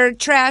 fire,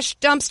 trash,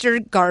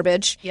 dumpster,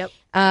 garbage. Yep.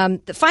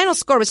 The final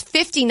score was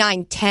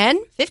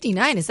 59-10.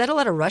 59? Is that a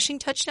lot of rushing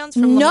touchdowns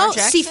from Lamar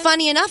Jackson? No, see,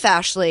 funny enough,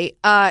 Ashley,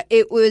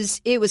 it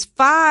was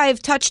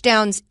 5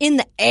 touchdowns in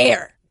the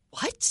air.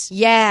 What?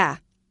 Yeah.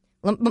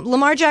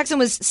 Lamar Jackson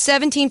was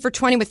 17 for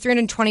 20 with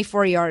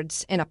 324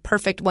 yards and a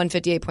perfect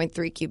 158.3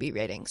 QB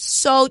rating.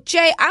 So,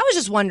 Jay, I was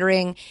just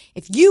wondering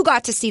if you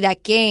got to see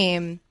that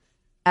game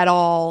at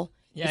all.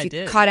 Yeah, if I you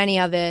did. caught any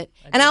of it.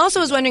 And I also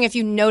was wondering if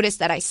you noticed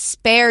that I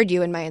spared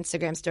you in my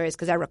Instagram stories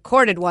because I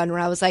recorded one where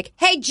I was like,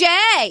 hey,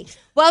 Jay,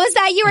 what was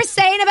that you were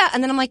saying about?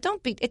 And then I'm like,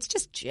 it's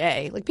just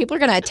Jay. Like, people are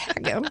going to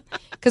attack him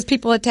because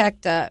people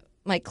attacked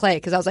Mike Clay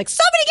because I was like,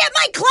 somebody get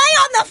Mike Clay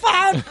on the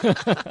phone.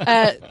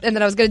 And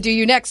then I was going to do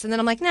you next. And then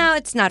I'm like, no,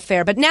 it's not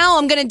fair. But now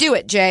I'm going to do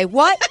it, Jay.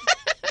 What?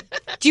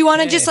 Do you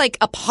want to just like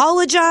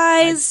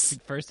apologize?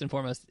 First and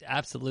foremost,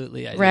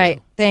 absolutely. I right.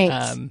 do.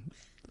 Thanks.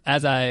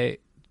 As I,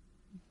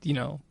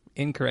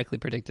 incorrectly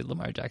predicted,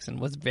 Lamar Jackson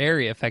was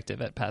very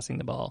effective at passing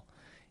the ball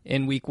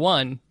in week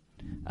 1.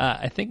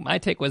 I think my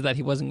take was that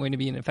he wasn't going to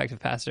be an effective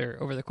passer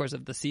over the course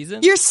of the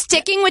season. You're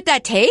sticking with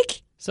that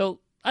take?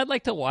 So I'd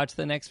like to watch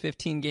the next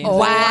 15 games.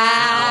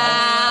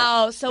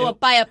 Wow. So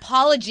by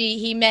apology,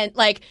 he meant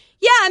like,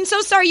 yeah, I'm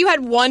so sorry you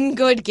had one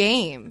good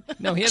game.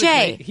 No, he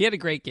had a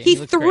great game. He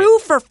threw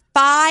for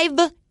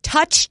 5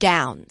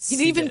 touchdowns. He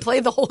didn't even play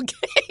the whole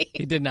game.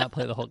 He did not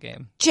play the whole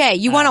game. Jay,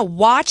 you want to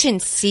watch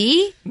and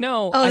see?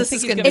 No, I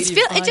think he's going to be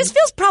fun. It just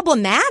feels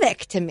problematic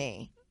to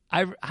me.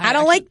 I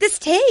don't like this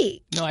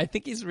take. No, I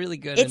think he's really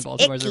good, and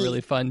Baltimore's a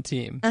really fun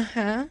team.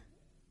 Uh-huh.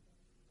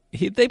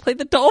 They played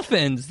the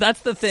Dolphins.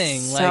 That's the thing.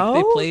 So? Like,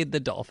 they played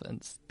the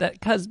Dolphins.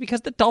 Because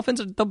the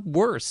Dolphins are the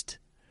worst.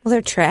 Well,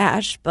 they're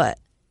trash, but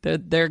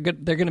they're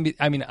good. They're going to be.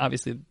 I mean,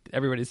 obviously,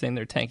 everybody's saying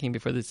they're tanking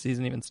before the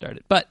season even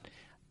started. But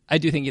I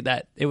do think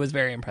that it was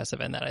very impressive,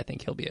 and that I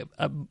think he'll be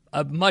a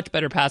much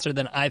better passer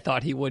than I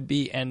thought he would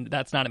be, and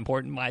that's not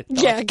important.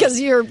 Because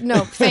you're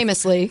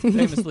famously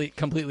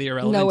completely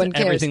irrelevant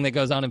to everything that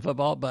goes on in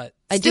football. But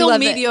still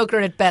mediocre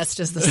at best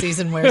as the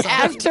season wears on.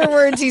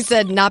 Afterwards, he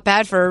said, "Not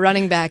bad for a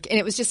running back," and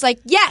it was just like,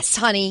 "Yes,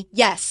 honey,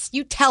 yes."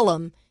 You tell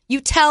him.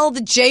 You tell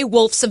the Jay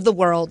Wolfs of the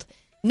world,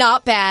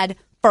 not bad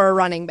for a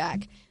running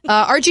back.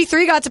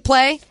 RG3 got to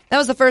play. That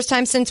was the first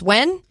time since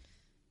when?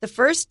 The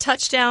first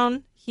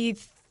touchdown he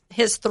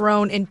has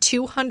thrown in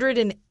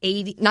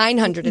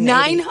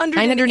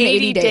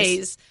 980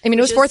 days. I mean,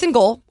 it was 4th and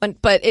goal,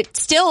 but it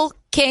still,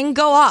 King,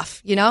 go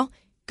off,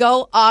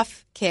 Go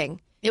off, King.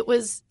 It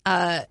was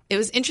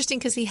interesting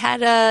because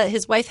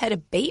his wife had a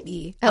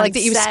baby. I like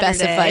that you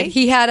specified.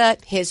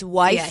 His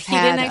wife had a baby. He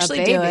didn't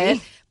actually do it,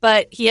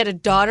 but he had a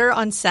daughter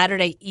on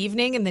Saturday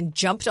evening and then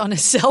jumped on a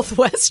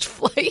Southwest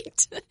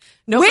flight.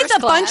 With a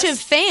bunch of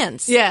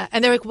fans. Yeah.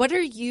 And they're like, what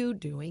are you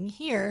doing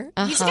here?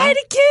 He's like, I had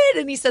a kid.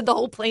 And he said the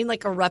whole plane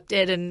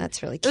erupted. And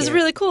that's really cute. It was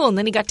really cool. And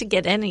then he got to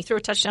get in and he threw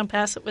a touchdown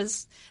pass.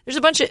 There's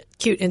a bunch of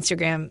cute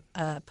Instagram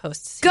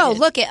posts.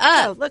 Look it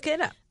up. Look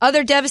it up.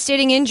 Other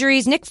devastating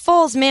injuries. Nick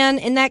Foles, man,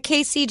 in that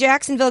KC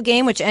Jacksonville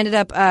game, which ended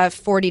up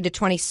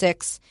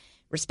 40-26,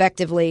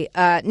 respectively.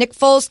 Nick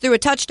Foles threw a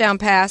touchdown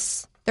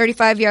pass,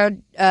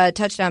 35-yard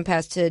touchdown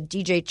pass to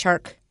DJ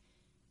Chark.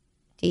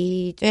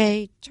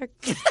 And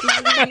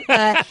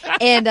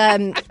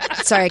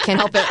sorry, I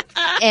can't help it.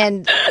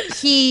 And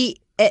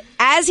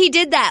as he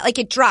did that, like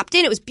it dropped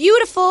in, it was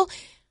beautiful.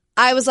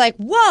 I was like,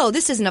 whoa,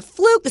 this isn't a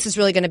fluke. This is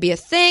really going to be a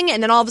thing.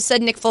 And then all of a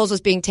sudden, Nick Foles was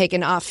being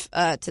taken off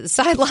to the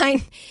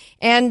sideline,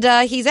 and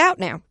he's out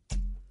now.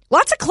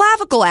 Lots of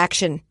clavicle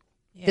action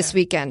this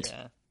weekend.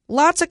 Yeah.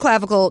 Lots of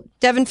clavicle.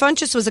 Devin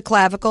Funchess was a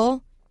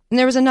clavicle, and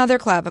there was another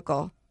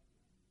clavicle.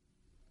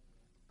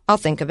 I'll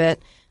think of it.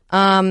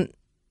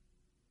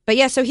 But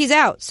yeah, so he's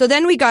out. So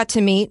then we got to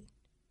meet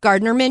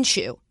Gardner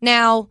Minshew.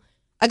 Now,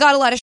 I got a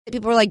lot of shit.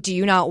 People were like, do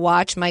you not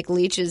watch Mike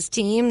Leach's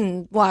team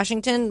in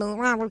Washington?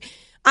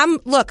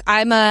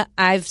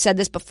 I've said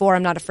this before.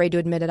 I'm not afraid to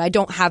admit it. I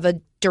don't have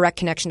a direct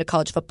connection to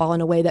college football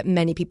in a way that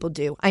many people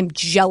do. I'm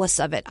jealous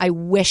of it. I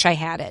wish I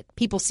had it.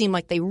 People seem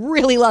like they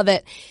really love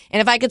it.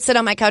 And if I could sit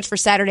on my couch for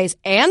Saturdays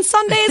and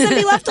Sundays and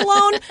be left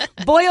alone,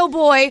 boy, oh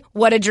boy,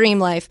 what a dream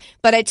life.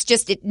 But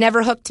it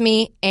never hooked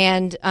me.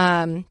 And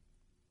now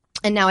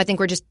I think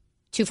we're just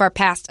too far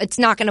past. It's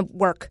not going to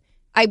work.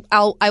 I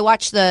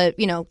watch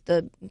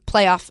the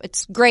playoff.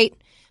 It's great,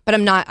 but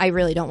I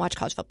really don't watch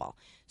college football.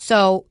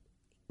 So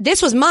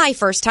this was my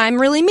first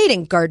time really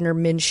meeting Gardner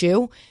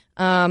Minshew.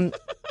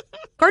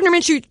 Gardner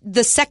Minshew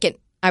the second,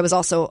 I was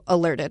also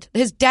alerted.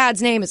 His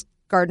dad's name is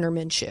Gardner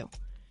Minshew.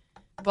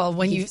 Well,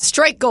 when you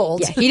strike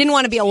gold. Yeah, he didn't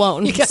want to be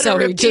alone, so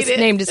he just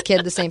named his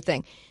kid the same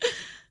thing.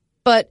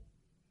 But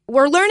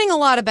we're learning a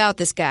lot about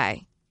this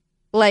guy.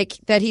 Like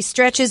that he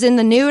stretches in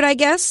the nude, I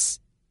guess.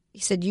 He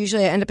said,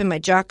 usually I end up in my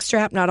jock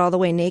strap, not all the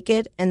way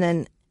naked. And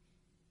then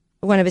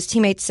one of his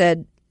teammates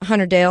said,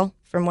 Hunter Dale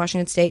from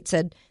Washington State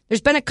said,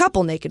 there's been a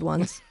couple naked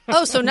ones.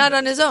 Oh, so not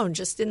on his own,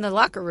 just in the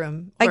locker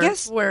room. I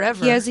guess.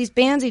 Wherever. He has these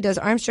bands, he does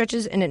arm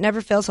stretches, and it never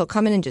fails. He'll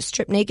come in and just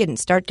strip naked and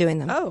start doing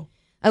them. Oh.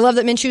 I love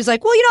that Minshew's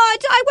like, well,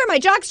 I wear my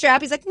jock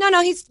strap. He's like,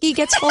 no, he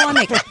gets full on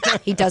naked.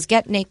 He does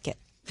get naked.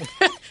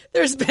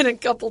 There's been a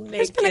couple nakeds.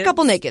 There's been a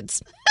couple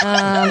nakeds.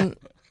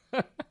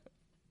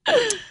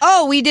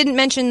 We didn't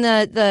mention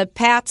the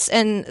Pats,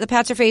 and the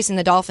Pats are facing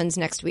the Dolphins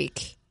next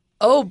week.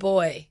 Oh,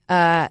 boy.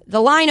 The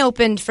line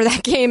opened for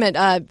that game at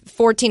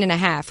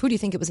 14.5. Who do you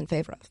think it was in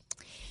favor of?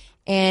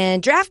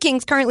 And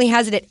DraftKings currently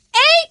has it at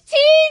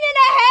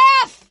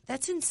 18.5.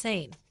 That's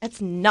insane. That's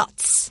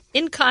nuts.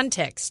 In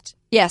context.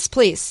 Yes,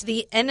 please.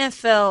 The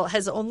NFL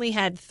has only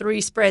had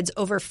 3 spreads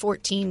over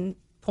 14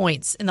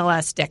 points in the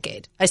last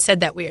decade. I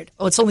said that weird.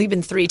 Oh, it's only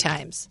been 3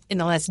 times in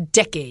the last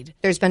decade.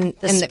 There's been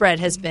the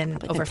spread has been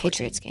over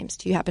Patriots games.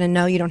 Do you happen to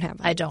know? You don't have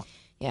them. I don't.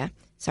 Yeah.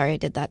 Sorry, I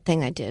did that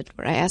thing I did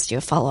where I asked you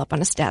a follow-up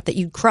on a stat that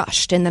you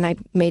crushed, and then I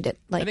made it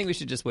like... I think we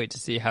should just wait to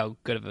see how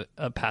good of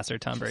a passer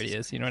Tom Brady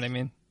is. You know what I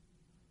mean?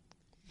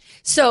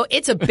 So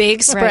it's a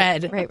big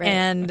spread. Right.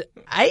 And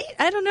I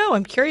don't know.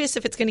 I'm curious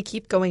if it's going to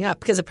keep going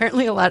up because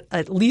apparently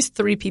at least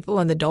 3 people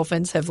on the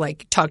Dolphins have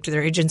talked to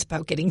their agents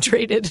about getting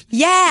traded.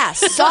 Yeah,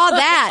 saw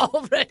that.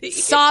 Already.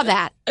 Saw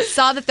that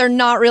they're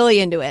not really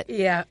into it.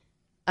 Yeah.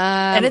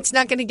 And it's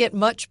not going to get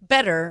much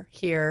better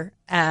here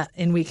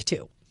in week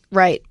 2.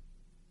 Right.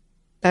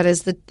 That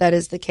is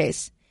the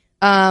case.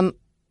 I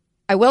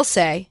will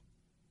say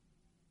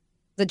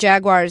the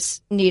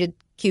Jaguars needed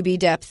QB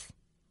depth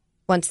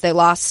once they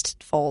lost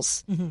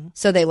Foles. Mm-hmm.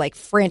 So they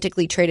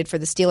frantically traded for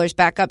the Steelers'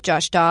 backup,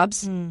 Josh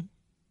Dobbs, who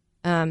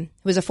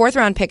was a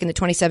 4th-round pick in the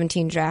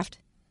 2017 draft.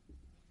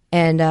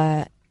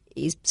 And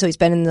he's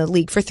been in the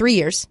league for 3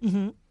 years.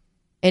 Mm-hmm.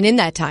 And in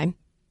that time,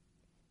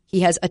 he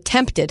has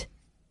attempted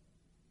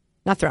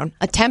 12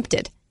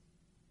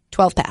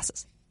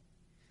 passes.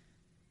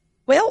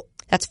 Well,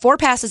 that's 4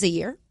 passes a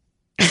year.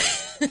 He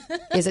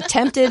has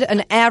attempted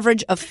an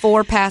average of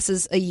 4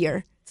 passes a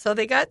year. So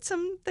they got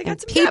some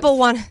people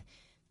want.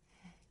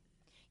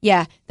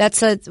 Yeah,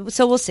 so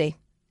we'll see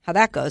how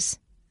that goes.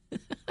 We'll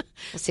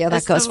see how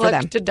that goes for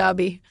them. To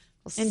Dobby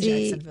in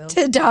Jacksonville.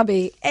 To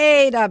Dobby.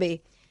 Hey,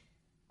 Dobby.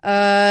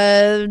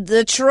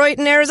 Detroit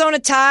and Arizona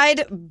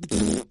tied.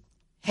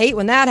 Hate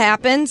when that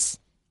happens.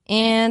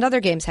 And other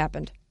games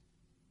happened.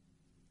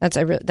 That's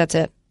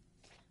it.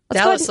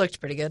 Dallas looked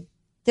pretty good.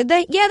 Did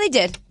they? Yeah, they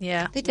did.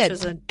 Yeah, they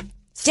did.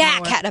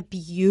 Dak had a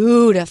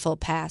beautiful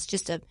pass,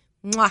 just a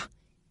mwah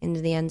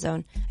into the end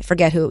zone. I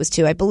forget who it was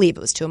to. I believe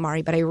it was to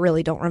Amari, but I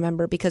really don't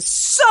remember because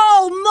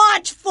so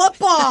much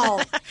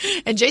football.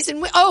 And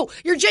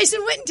your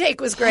Jason Witten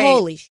take was great.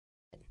 Holy shit.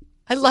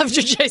 I loved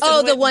your Jason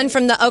Witten. The one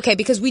from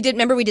because we did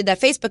that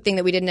Facebook thing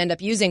that we didn't end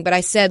up using, but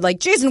I said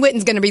Jason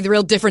Witten's going to be the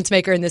real difference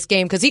maker in this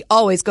game because he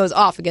always goes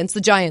off against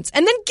the Giants.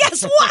 And then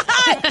guess what?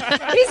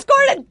 He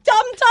scored a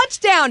dumb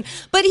touchdown.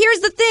 But here's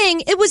the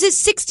thing. It was his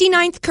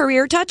 69th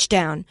career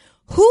touchdown.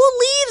 Who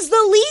leaves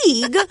the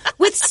league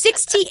with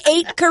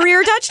 68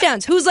 career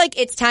touchdowns? Who's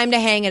it's time to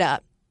hang it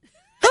up?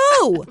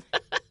 Who?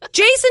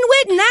 Jason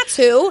Witten, that's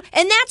who.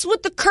 And that's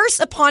what the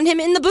curse upon him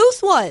in the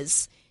booth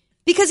was.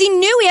 Because he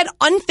knew he had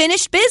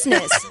unfinished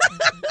business.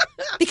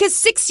 Because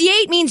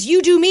 68 means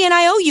you do me and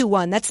I owe you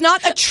one. That's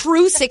not a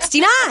true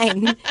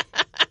 69.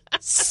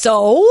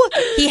 So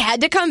he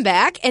had to come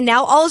back, and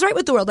now all is right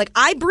with the world.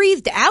 I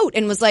breathed out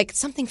and was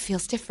something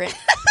feels different.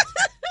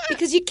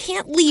 Because you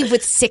can't leave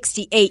with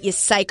 68, you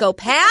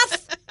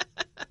psychopath.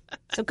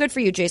 So good for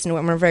you, Jason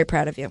Witten. We're very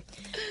proud of you.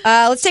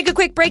 Let's take a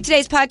quick break.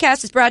 Today's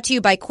podcast is brought to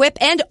you by Quip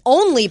and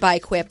only by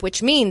Quip,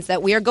 which means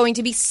that we are going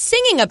to be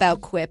singing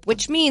about Quip,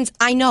 which means,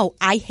 I know,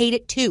 I hate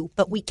it too,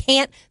 but we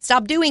can't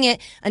stop doing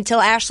it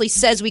until Ashley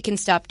says we can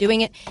stop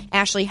doing it.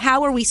 Ashley,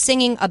 how are we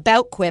singing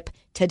about Quip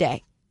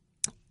today?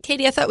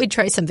 Katie, I thought we'd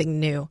try something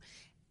new.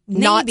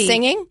 Not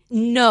singing?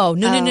 No.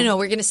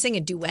 We're going to sing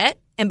a duet.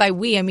 And by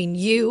we, I mean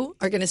you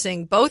are going to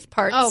sing both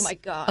parts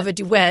of a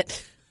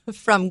duet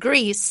from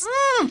Greece.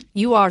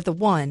 You are the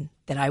one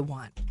that I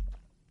want.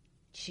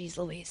 Jeez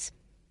Louise.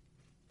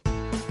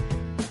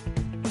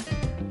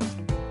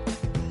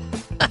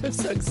 I'm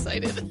so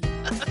excited.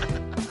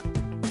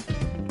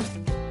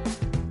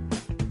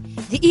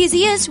 The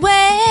easiest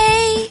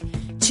way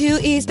to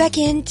ease back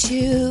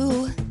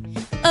into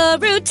a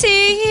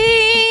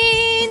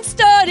routine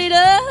started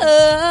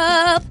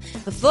up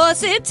before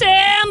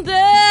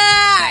September,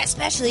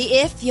 especially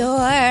if you're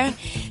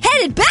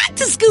headed back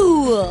to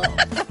school.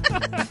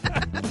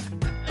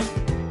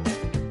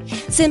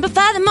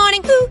 Simplify the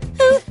morning,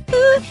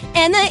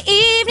 and the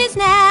evenings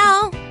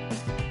now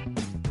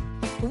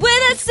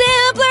with a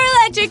simpler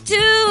electric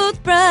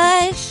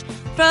toothbrush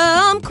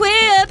from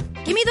Quip.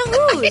 Give me the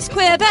who's.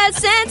 Quip has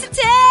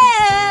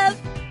sensitive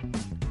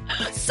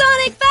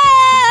sonic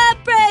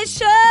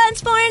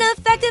vibrations for an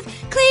effective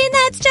clean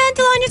that's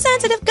gentle on your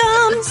sensitive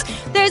gums.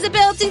 There's a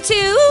built-in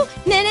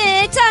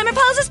 2-minute timer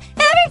pulses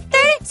every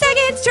 30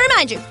 seconds to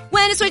remind you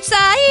when to switch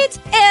sides,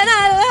 and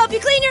I'll help you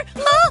clean your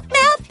whole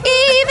mouth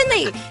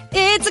evenly.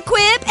 It's a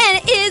Quip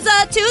and it is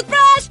a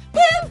toothbrush.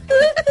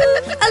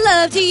 Woo-hoo-hoo. I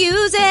love to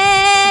use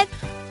it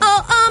all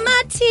on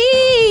my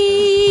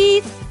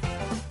teeth.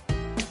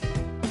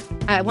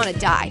 I want to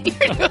die.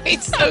 You're doing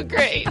so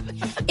great.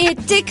 It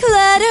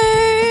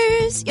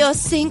declutters your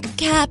sink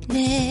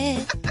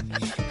cabinet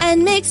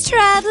and makes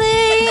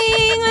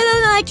traveling with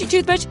an electric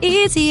toothbrush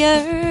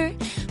easier.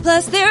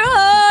 Plus, there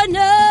are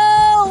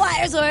no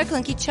wires or a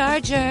clunky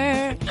charger.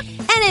 And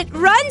it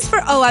runs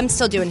for... Oh, I'm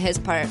still doing his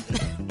part.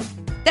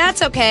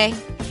 That's okay.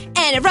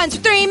 And it runs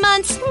for 3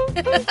 months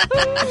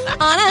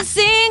on a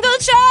single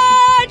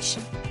charge.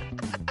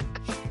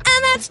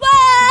 And that's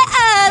why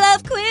I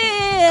love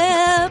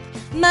Quip.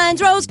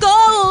 Mine's rose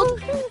gold.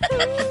 And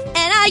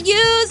I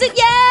use it,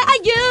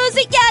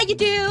 yeah, you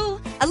do.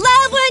 I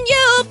love when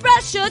you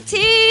brush your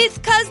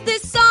teeth, 'cause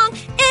this song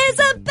is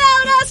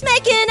about us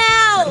making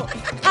out.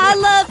 I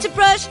love to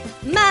brush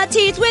my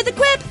teeth with a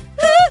Quip.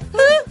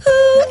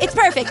 Hoo-hoo-hoo. It's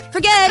perfect for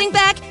getting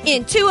back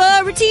into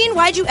a routine.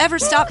 Why'd you ever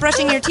stop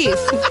brushing your teeth?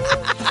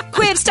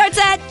 Quip starts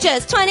at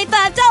just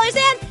 $25,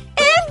 and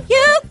if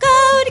you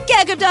go to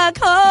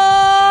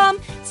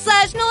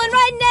getquip.com/Nolan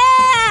right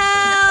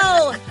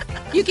now,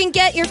 you can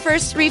get your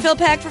first refill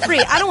pack for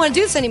free. I don't want to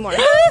do this anymore.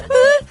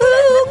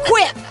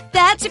 Quip,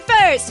 that's your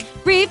first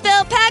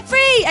refill pack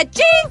free at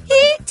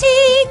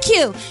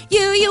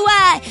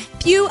GTQUUI.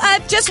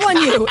 Just one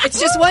U. It's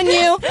just one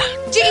U.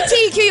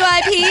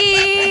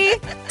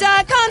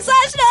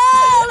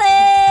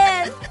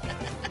 GTQUIP.com/Nolan.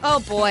 Oh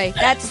boy,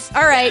 that's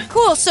all right.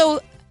 Cool.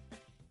 So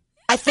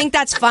I think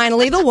that's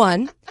finally the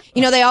one.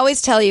 You know, they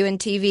always tell you in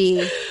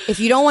TV, if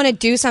you don't want to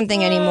do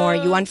something anymore,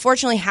 you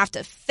unfortunately have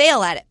to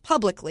fail at it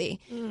publicly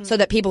so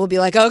that people will be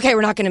like, okay,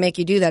 we're not going to make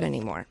you do that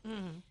anymore.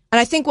 And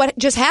I think what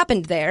just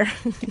happened there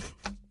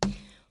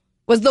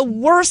was the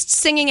worst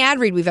singing ad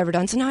read we've ever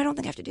done. So now I don't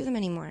think I have to do them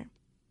anymore.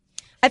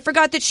 I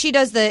forgot that she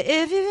does the,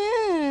 if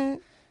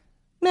you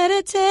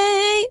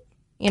meditate.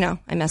 You know,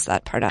 I messed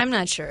that part up. I'm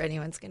not sure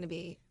anyone's going to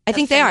be. I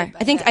think they are.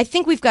 I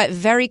think we've got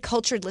very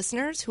cultured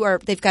listeners who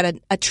they've got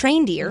a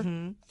trained ear.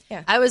 Mm-hmm.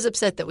 Yeah. I was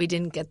upset that we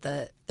didn't get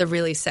the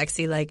really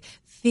sexy, like,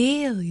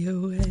 feel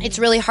your way. It's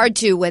really hard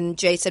to when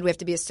Jay said we have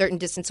to be a certain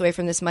distance away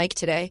from this mic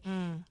today.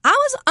 Can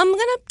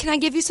I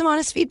give you some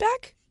honest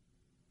feedback?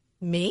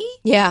 Me?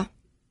 Yeah.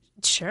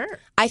 Sure.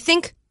 I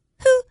think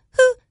who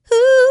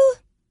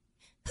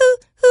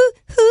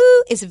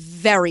is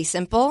very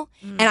simple.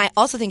 And I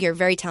also think you're a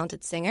very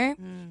talented singer.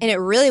 And it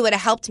really would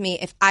have helped me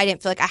if I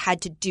didn't feel like I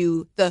had to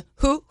do the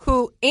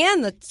who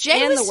and the Jay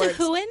and was the words.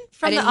 whoing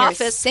from I the didn't hear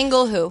office. a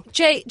single who.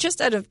 Jay,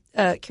 just out of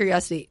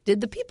curiosity,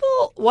 did the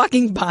people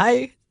walking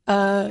by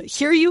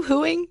hear you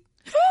hooing?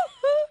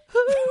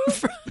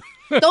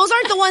 Those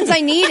aren't the ones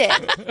I needed.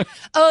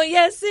 Oh,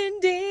 yes,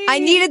 indeed. I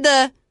needed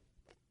the...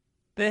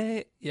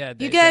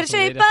 You gotta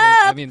shape up.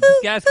 I mean,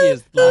 Gatsky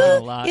is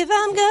laughing a lot. If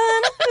I'm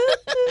gonna...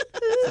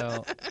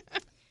 So,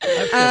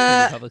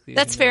 I feel publicly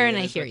that's fair, and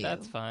I humiliated, hear but you.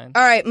 That's fine.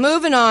 All right,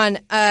 moving on.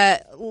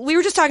 We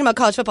were just talking about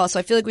college football, so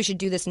I feel like we should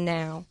do this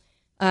now.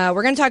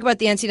 We're going to talk about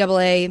the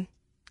NCAA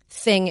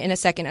thing in a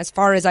second, as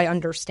far as I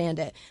understand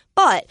it.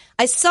 But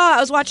I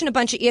was watching a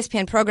bunch of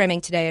ESPN programming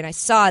today, and I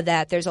saw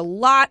that there's a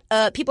lot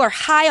of people are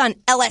high on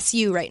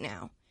LSU right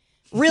now.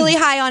 Really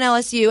high on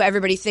LSU.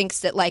 Everybody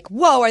thinks that, like,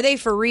 whoa, are they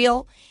for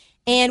real?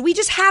 And we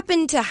just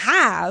happen to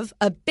have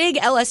a big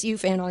LSU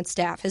fan on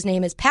staff. His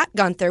name is Pat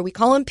Gunther. We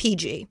call him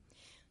PG.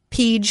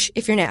 Peach,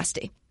 if you're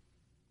nasty.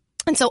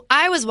 And so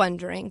I was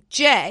wondering,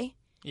 Jay,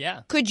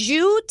 could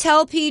you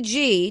tell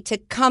PG to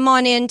come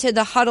on into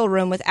the huddle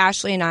room with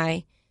Ashley and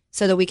I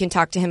so that we can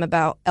talk to him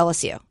about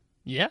LSU?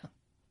 Yeah.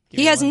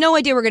 He has no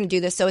idea we're going to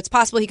do this, so it's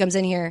possible he comes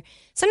in here.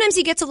 Sometimes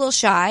he gets a little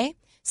shy.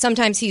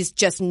 Sometimes he's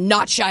just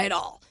not shy at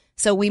all.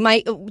 So we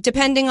might,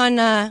 depending on,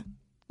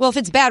 well, if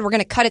it's bad, we're going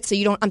to cut it so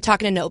I'm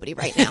talking to nobody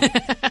right now.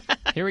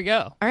 Here we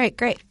go. All right,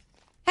 great.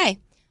 Hey,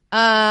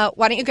 why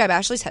don't you grab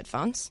Ashley's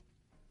headphones?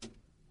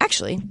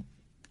 Actually,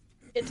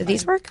 did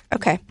these work?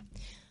 Okay.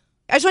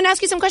 I just want to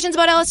ask you some questions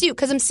about LSU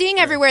because I'm seeing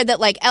everywhere that,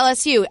 like,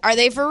 LSU, are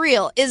they for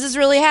real? Is this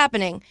really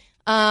happening?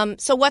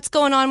 So what's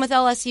going on with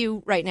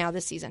LSU right now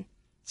this season?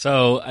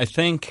 So I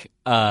think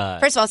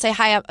First of all, say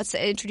hi.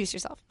 Introduce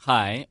yourself.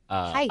 hi.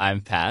 Hi.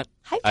 I'm Pat.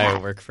 Hi, Pat. I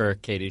work for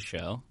Katie's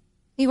show.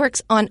 We work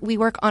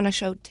on a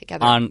show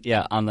together. On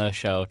the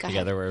show Go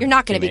together. ahead. We're You're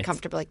not going to be teammates.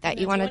 comfortable like that.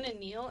 You want wanna to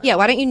kneel? Yeah,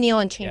 why don't you kneel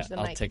and change the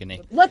I'll mic? take a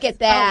knee. Look at Oh,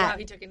 that. wow,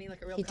 he took a knee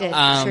like a real He did.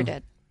 college. Sure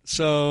did.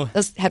 So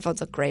Those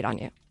headphones look great on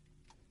you.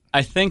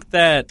 I think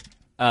that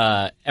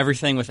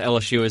everything with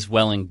LSU is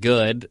well and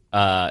good,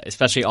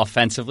 especially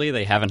offensively.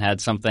 They haven't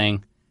had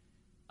something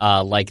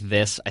like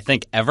this, I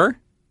think, ever.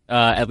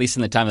 At least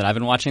in the time that I've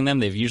been watching them,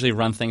 they've usually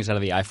run things out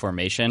of the I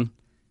formation,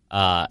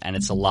 and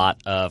it's a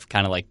lot of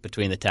kind of like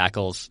between the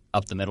tackles,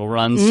 up the middle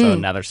runs. So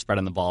now they're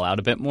spreading the ball out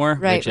a bit more,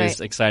 which is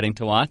exciting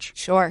to watch.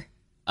 Sure.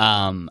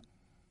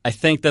 I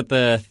think that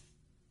the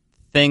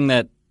thing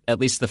that at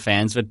least the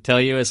fans would tell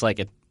you is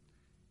like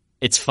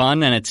it's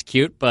fun and it's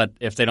cute, but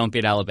if they don't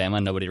beat Alabama,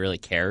 nobody really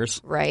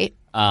cares. Right.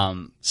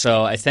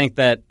 So I think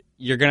that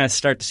you're going to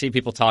start to see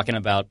people talking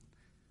about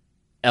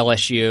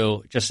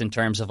LSU just in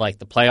terms of like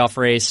the playoff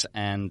race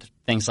and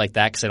things like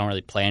that because they don't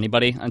really play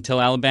anybody until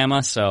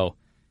Alabama. So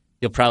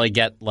you'll probably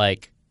get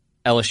like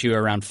LSU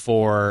around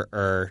 4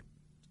 or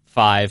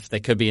 5. They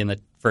could be in the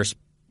first,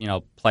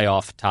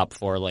 playoff top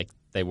 4 like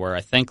they were,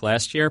 I think,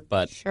 last year.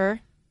 But Sure.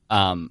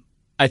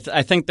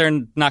 I think they're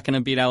not going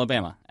to beat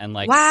Alabama. And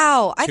like,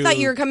 Wow. I thought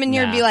you were coming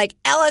here to be Nah. like,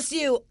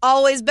 LSU,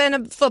 always been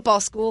a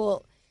football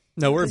school.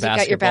 no, we're a 'Cause you've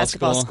got your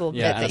basketball basketball school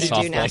yeah, bit and that a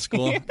you do now. softball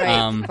school.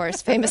 Right, of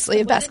course.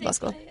 Famously a basketball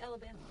school.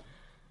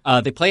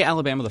 They play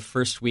Alabama the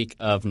first week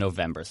of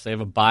November. So they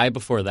have a bye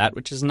before that,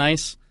 which is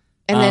nice.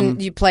 And then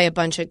you play a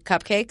bunch of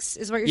cupcakes,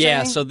 is what you're saying?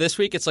 Yeah, so this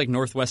week it's like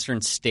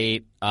Northwestern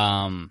State.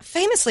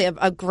 Famously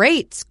a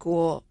great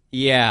school.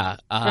 Yeah.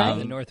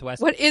 the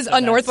Northwest. What is of a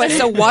that Northwest? state.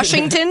 So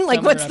Washington? Like,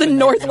 Somewhere what's up the in that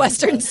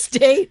Northwestern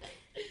state?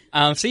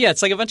 So yeah,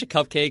 it's like a bunch of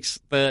cupcakes.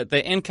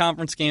 The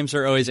in-conference games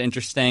are always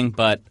interesting,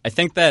 but I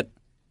think that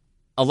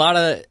a lot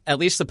of, at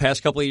least the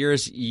past couple of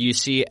years, you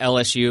see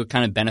LSU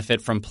kind of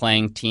benefit from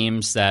playing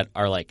teams that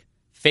are like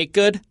fake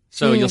good.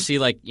 So you'll see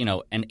like,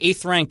 an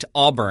 8th-ranked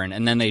Auburn,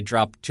 and then they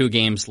drop 2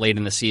 games late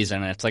in the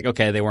season, and it's like,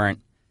 okay, they weren't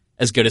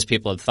as good as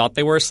people had thought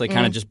they were, so they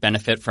kind of just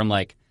benefit from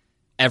like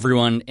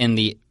everyone in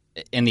the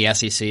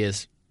SEC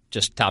is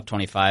just top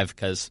 25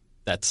 because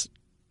that's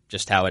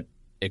just how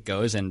it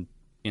goes, and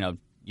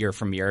year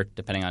from year,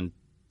 depending on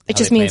It how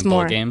just they play means in bowl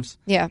more. games.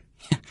 Yeah.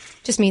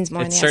 Just means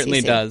more in It the certainly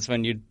SEC. does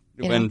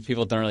when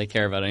people don't really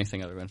care about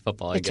anything other than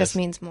football. I It guess. just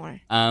means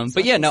more.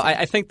 But yeah, no,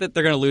 I think that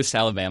they're going to lose to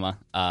Alabama.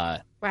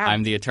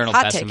 I'm the eternal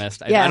Hot take.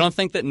 pessimist. Yeah. I don't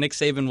think that Nick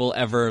Saban will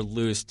ever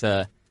lose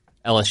to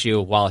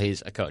LSU while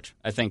he's a coach.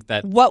 I think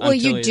that. What will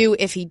until you he- do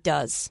if he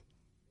does?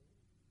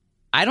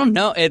 I don't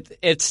know.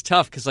 It's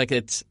tough because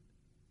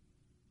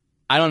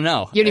I don't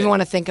know. You don't even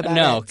want to think about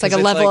No, it. It's like 'cause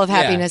a it's level like- of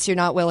happiness you're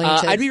not willing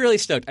to. I'd be really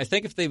stoked. I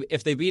think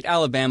if they beat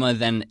Alabama,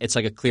 then it's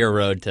like a clear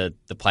road to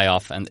the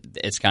playoff, and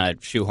it's kind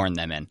of shoehorn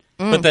them in.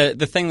 But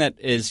the thing that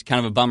is kind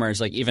of a bummer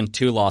is like even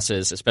 2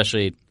 losses,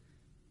 especially,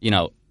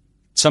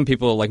 some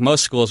people like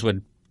most schools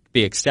would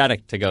be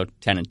ecstatic to go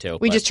 10-2.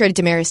 We but- just traded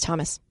Demaryius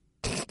Thomas.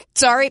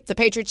 Sorry, the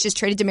Patriots just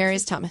traded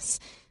Demaryius Thomas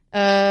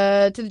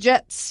to the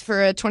Jets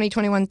for a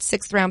 2021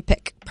 6th-round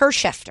pick per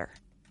Schefter.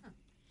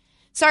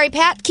 Sorry,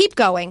 Pat. Keep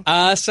going.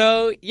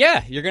 So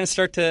yeah, you're going to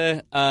start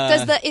to.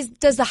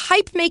 Does the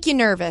hype make you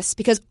nervous?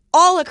 Because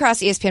all across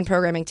ESPN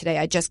programming today,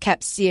 I just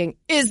kept seeing,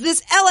 is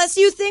this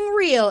LSU thing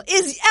real?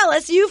 Is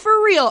LSU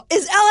for real?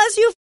 Is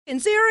LSU f***ing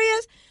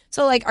serious?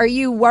 So, like, are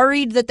you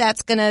worried that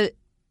that's going to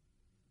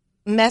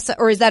mess up,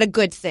 or is that a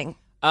good thing?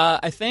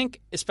 I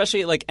think,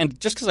 especially like, and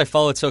just because I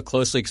follow it so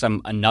closely, because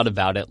I'm a nut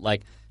about it.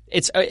 Like,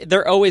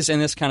 they're always in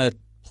this kind of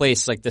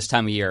place like this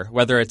time of year,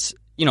 whether it's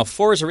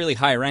 4 is a really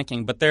high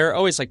ranking, but they're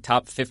always like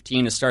top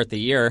 15 to start the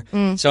year.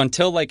 So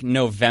until like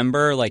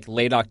November, like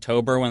late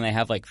October, when they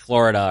have like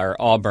Florida or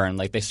Auburn,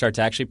 like they start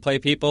to actually play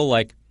people,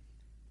 like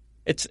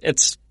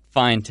it's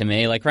fine to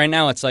me. Like right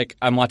now, it's like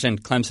I'm watching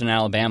Clemson and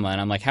Alabama, and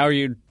I'm like, how do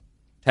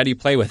you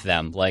play with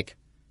them? Like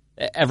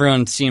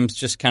everyone seems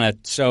just kind of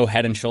so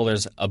head and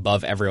shoulders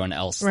above everyone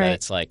else Right. that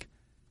it's like,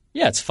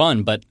 yeah, it's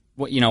fun, but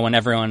when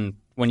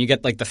you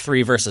get like the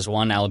 3 versus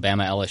 1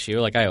 Alabama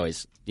LSU, like I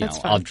always, That's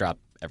fun. I'll drop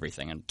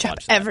everything and Drop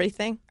watch that.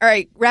 everything. All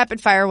right,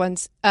 rapid fire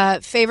ones.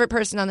 Favorite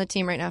person on the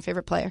team right now?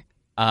 Favorite player?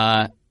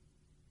 I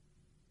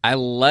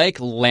like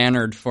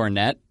Leonard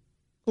Fournette.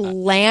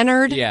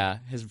 Leonard. Yeah,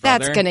 his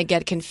brother. That's gonna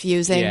get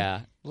confusing.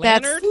 Yeah.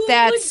 Leonard?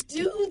 That's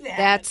do that?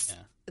 that's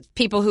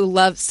people who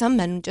love. Some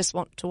men just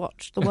want to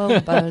watch the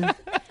world burn.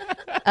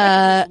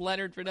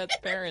 Leonard Fournette's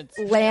parents.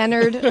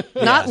 Leonard,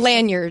 not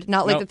lanyard,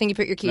 not like Nope. the thing you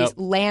put your keys. Nope.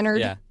 Leonard.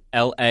 Yeah.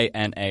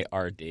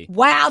 Lanard.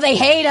 Wow, they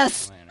hate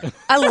us.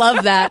 I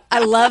love that. I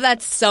love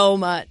that so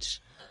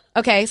much.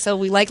 Okay, so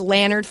we like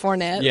Leonard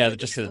Fournette. Yeah,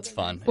 just because it's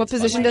fun. What It's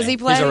fun position to does me. he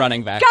play? He's a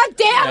running back. God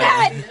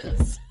damn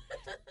it!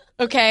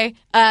 Okay.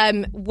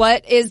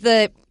 What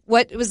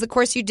was the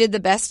course you did the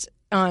best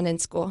on in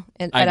school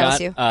at I got,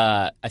 LSU?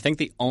 I think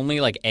the only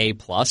like A+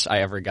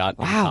 I ever got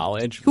in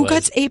college Who was,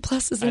 gets A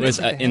pluses in was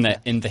it?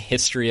 in the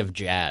history of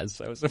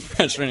jazz. I was a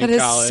freshman That in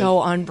is college. so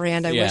on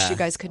brand. I wish Yeah. you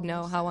guys could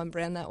know how on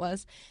brand that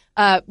was.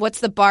 What's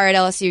the bar at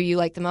LSU you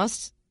like the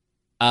most?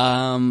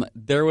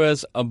 There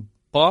was a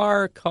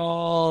bar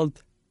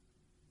called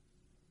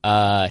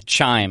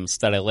Chimes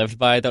that I lived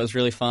by that was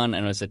really fun,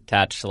 and it was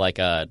attached to like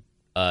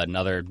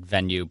another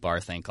venue bar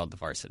thing called the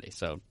Varsity.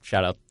 So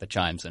shout out the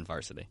Chimes and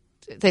Varsity.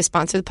 They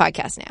sponsor the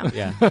podcast now.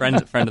 Yeah,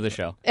 friend of the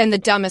show. And the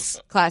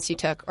dumbest class you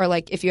took, or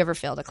like if you ever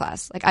failed a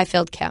class. Like I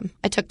failed chem.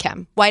 I took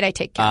chem. Why'd I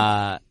take chem?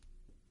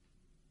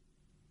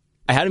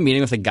 I had a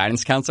meeting with a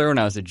guidance counselor when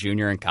I was a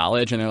junior in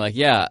college, and they're like,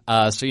 yeah,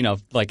 so,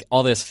 like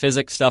all this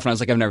physics stuff. And I was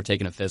like, I've never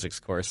taken a physics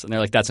course. And they're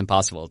like, that's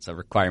impossible. It's a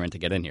requirement to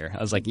get in here. I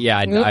was like, yeah,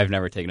 I've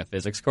never taken a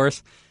physics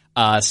course.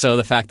 So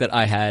the fact that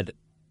I had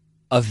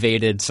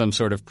evaded some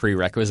sort of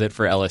prerequisite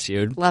for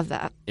LSU. Love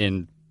that.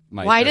 In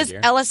my Why third does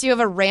year. LSU have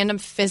a random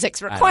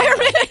physics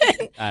requirement?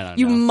 I don't know.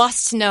 You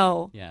must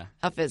know Yeah.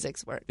 how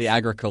physics works. The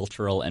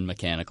Agricultural and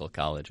Mechanical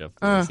College of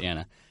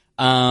Louisiana.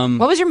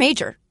 What was your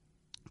major?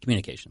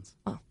 Communications.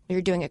 Oh,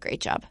 you're doing a great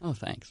job. Oh,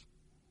 thanks.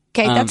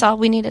 Okay, that's all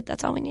we needed.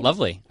 That's all we needed.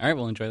 Lovely. All right,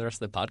 we'll enjoy the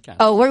rest of the podcast.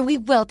 Oh, we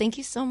will. Thank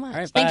you so much. All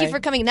right, Thank you bye. for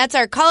coming. That's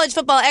our college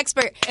football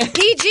expert,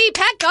 PG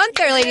Pat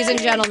Gunther, ladies and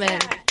gentlemen.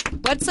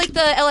 What's like the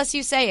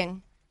LSU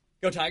saying?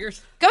 Go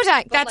Tigers. Go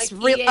Tigers. That's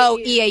like real. EAU. Oh,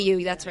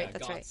 EAU. That's right.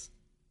 That's right.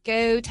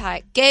 Go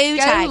Tigers. Go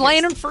Tigers.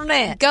 Leonard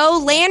Fournette.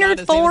 Go Leonard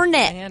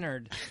Fournette.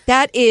 Leonard.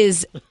 That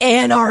is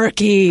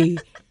anarchy.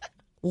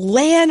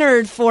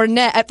 Leonard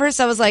Fournette. At first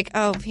I was like,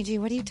 oh, PG,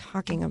 what are you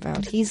talking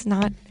about? He's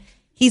not.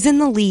 He's in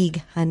the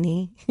league,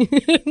 honey.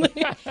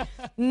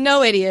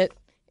 No, idiot.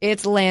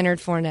 It's Leonard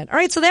Fournette. All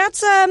right, so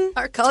that's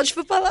Our college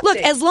football update. look,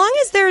 as long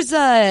as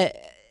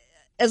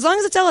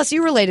it's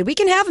LSU related, we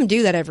can have him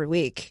do that every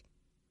week.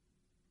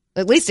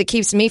 At least it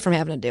keeps me from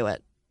having to do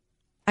it.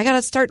 I got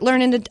to start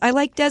learning I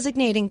like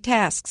designating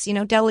tasks.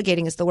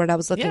 Delegating is the word I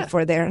was looking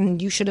for there.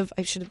 And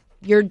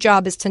your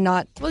job is to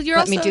not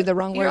let me do the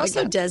wrong word You're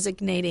also again.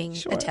 designating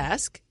a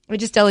task. I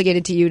just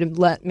delegated to you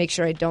to make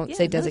sure I don't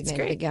say that's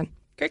designated great. again.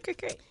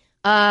 Great.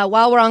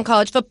 While we're on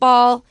college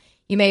football,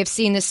 you may have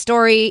seen this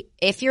story.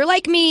 If you're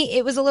like me,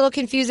 it was a little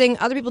confusing.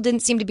 Other people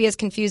didn't seem to be as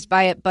confused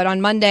by it. But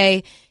on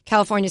Monday,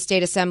 California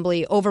State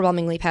Assembly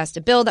overwhelmingly passed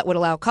a bill that would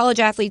allow college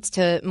athletes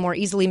to more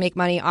easily make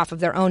money off of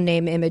their own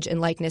name, image,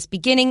 and likeness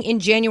beginning in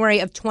January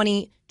of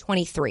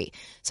 2023.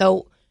 So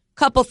a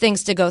couple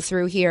things to go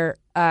through here.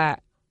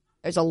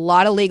 There's a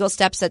lot of legal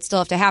steps that still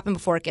have to happen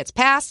before it gets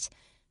passed.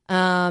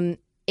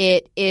 This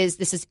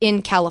is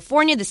in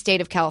California, the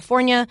state of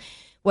California.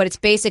 What it's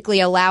basically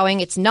allowing,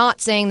 it's not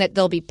saying that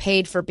they'll be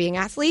paid for being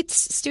athletes,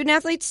 student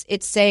athletes.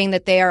 It's saying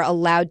that they are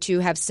allowed to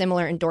have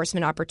similar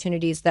endorsement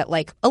opportunities that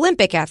like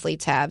Olympic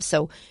athletes have.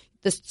 So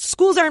the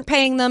schools aren't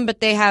paying them, but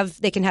they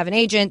can have an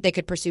agent. They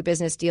could pursue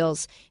business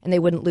deals and they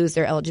wouldn't lose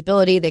their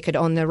eligibility. They could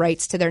own the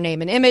rights to their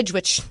name and image,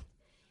 which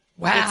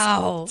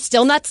it's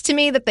still nuts to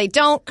me that they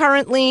don't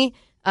currently.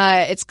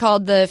 It's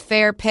called the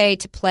Fair Pay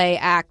to Play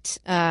Act.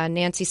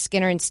 Nancy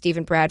Skinner and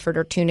Stephen Bradford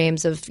are two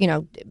names of,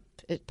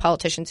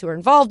 politicians who are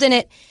involved in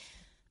it.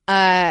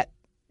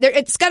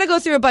 It's got to go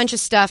through a bunch of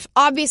stuff.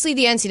 Obviously,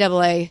 the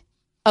NCAA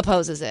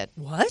opposes it.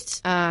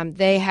 What?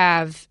 They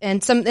have,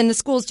 and the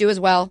schools do as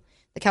well.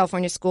 The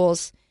California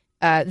schools.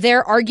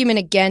 Their argument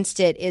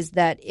against it is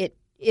that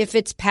if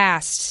it's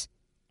passed,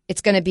 it's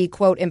going to be,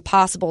 quote,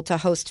 impossible to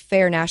host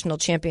fair national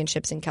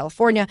championships in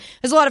California.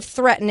 There's a lot of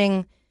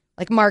threatening.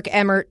 Like Mark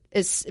Emmert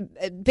is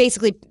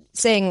basically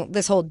saying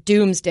this whole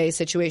doomsday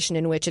situation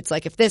in which it's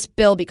like if this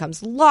bill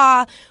becomes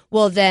law,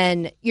 well,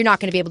 then you're not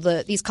going to be able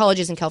to – these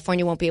colleges in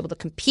California won't be able to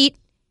compete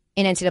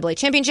in NCAA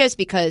championships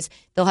because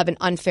they'll have an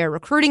unfair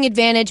recruiting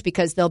advantage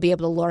because they'll be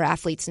able to lure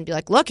athletes and be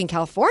like, look, in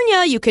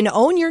California, you can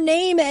own your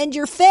name and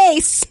your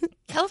face.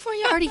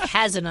 California already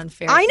has an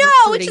unfair I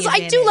know. Which recruiting is, I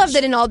do advantage. love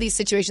that in all these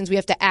situations we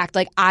have to act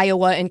like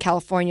Iowa and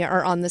California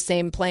are on the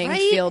same playing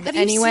field Have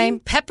anyway. You seen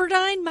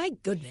Pepperdine? My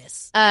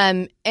goodness.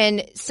 And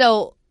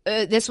so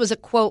this was a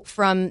quote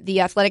from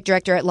the athletic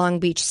director at Long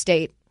Beach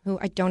State, who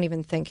I don't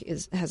even think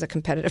has a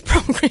competitive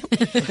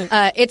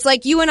program. It's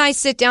like you and I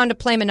sit down to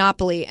play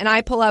Monopoly, and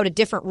I pull out a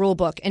different rule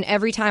book, and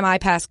every time I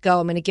pass go,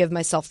 I'm going to give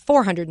myself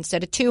 400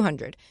 instead of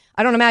 200.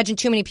 I don't imagine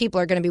too many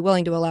people are going to be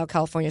willing to allow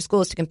California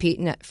schools to compete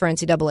for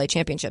NCAA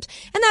championships.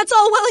 And that's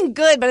all well and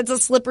good, but it's a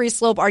slippery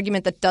slope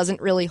argument that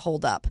doesn't really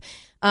hold up.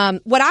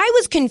 What I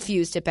was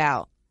confused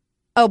about,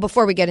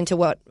 before we get into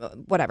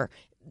whatever,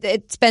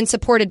 it's been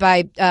supported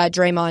by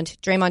Draymond.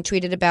 Draymond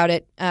tweeted about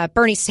it.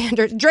 Bernie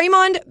Sanders, and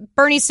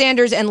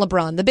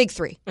LeBron, the big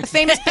three, the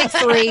famous big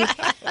three.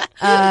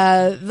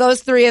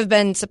 Those three have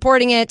been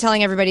supporting it,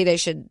 telling everybody they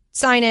should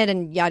sign it,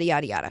 and yada,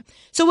 yada, yada.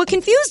 So what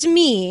confused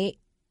me,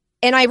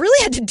 and I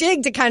really had to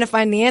dig to kind of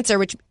find the answer,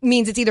 which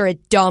means it's either a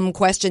dumb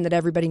question that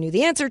everybody knew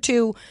the answer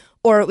to,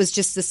 or it was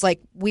just this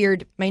like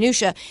weird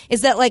minutia,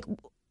 is that like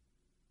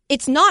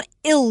it's not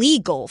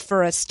illegal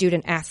for a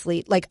student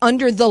athlete, like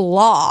under the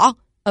law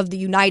of the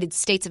United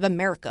States of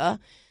America,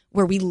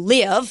 where we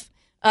live,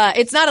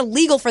 it's not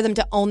illegal for them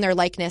to own their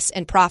likeness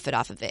and profit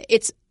off of it.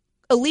 It's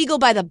illegal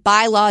by the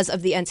bylaws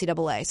of the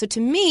NCAA. So to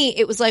me,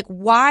 it was like,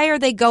 why are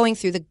they going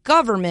through the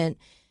government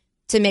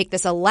to make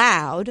this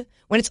allowed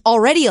when it's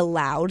already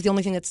allowed. The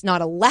only thing that's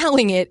not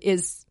allowing it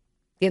is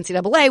the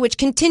NCAA, which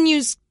can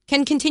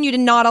continue to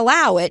not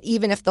allow it,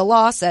 even if the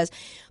law says.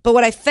 But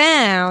what I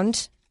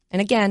found,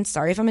 and again,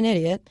 sorry if I'm an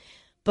idiot,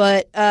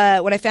 but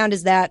what I found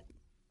is that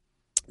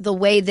the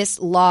way this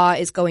law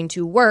is going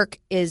to work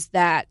is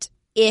that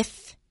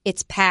if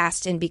it's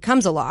passed and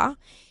becomes a law,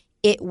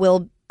 it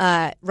will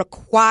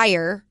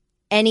require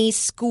any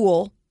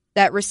school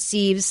that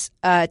receives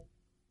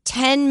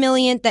 $10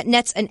 million, that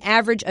nets an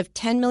average of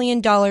 $10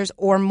 million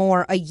or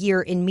more a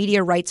year in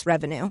media rights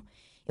revenue.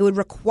 It would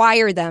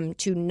require them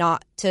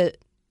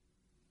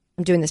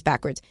I'm doing this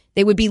backwards.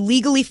 They would be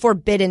legally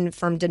forbidden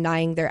from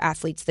denying their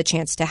athletes the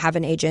chance to have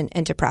an agent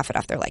and to profit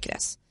off their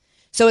likeness.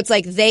 So it's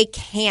like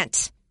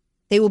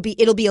it'll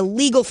be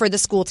illegal for the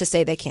school to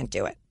say they can't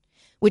do it,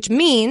 which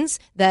means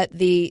that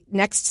the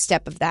next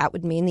step of that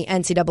would mean the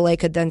NCAA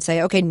could then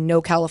say, okay,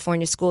 no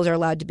California schools are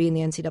allowed to be in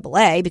the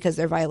NCAA because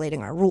they're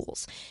violating our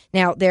rules.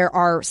 Now, there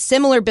are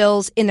similar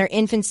bills in their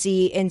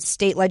infancy in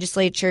state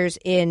legislatures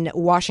in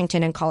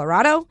Washington and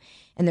Colorado,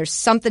 and there's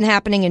something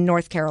happening in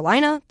North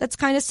Carolina that's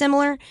kind of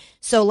similar.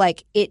 So,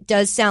 like, it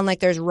does sound like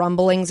there's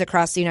rumblings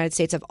across the United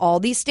States of all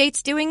these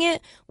states doing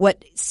it.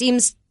 What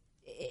seems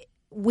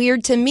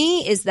weird to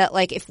me is that,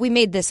 like, if we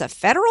made this a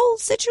federal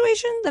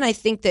situation, then I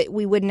think that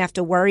we wouldn't have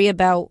to worry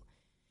about,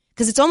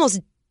 because it's almost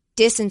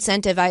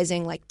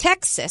disincentivizing, like,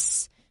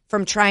 Texas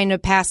from trying to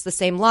pass the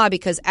same law,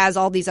 because as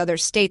all these other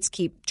states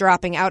keep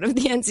dropping out of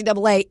the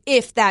NCAA,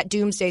 if that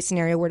doomsday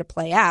scenario were to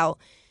play out,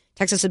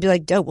 Texas would be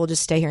like, dope, we'll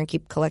just stay here and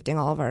keep collecting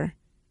all of our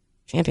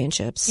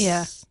championships.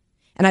 Yeah.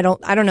 And I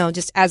don't know,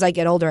 just as I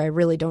get older, I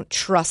really don't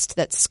trust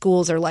that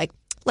schools are like,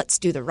 let's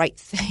do the right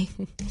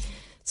thing.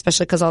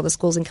 Especially because all the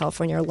schools in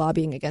California are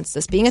lobbying against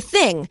this being a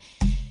thing.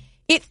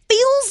 It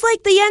feels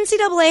like the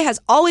NCAA has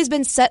always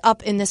been set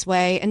up in this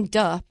way, and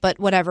but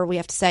whatever, we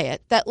have to say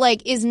it, that,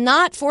 like, is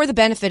not for the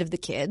benefit of the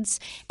kids.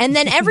 And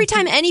then every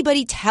time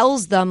anybody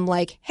tells them,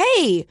 like,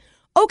 hey,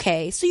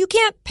 okay, so you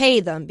can't pay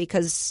them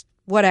because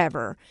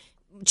whatever.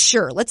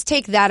 Sure, let's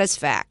take that as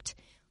fact.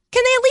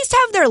 Can they at least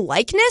have their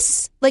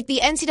likeness? Like, the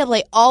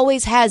NCAA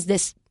always has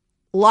this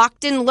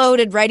locked and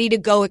loaded, ready to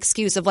go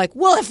excuse of like,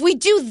 well, if we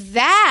do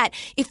that,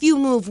 if you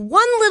move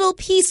one little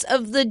piece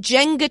of the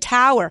Jenga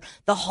tower,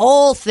 the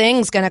whole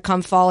thing's going to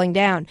come falling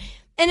down.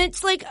 And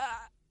it's like,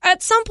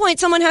 at some point,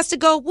 someone has to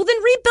go, well,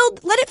 then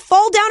rebuild, let it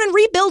fall down and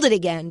rebuild it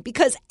again,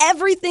 because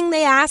everything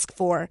they ask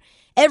for,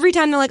 every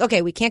time they're like,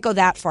 okay, we can't go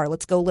that far,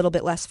 let's go a little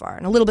bit less far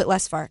and a little bit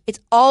less far. It's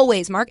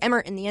always, Mark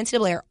Emmert and the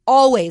NCAA are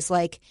always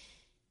like,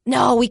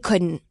 no, we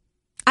couldn't.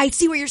 I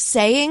see what you're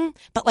saying,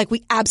 but, like,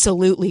 we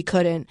absolutely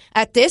couldn't.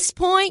 At this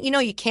point,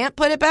 you can't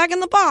put it back in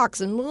the box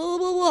and blah,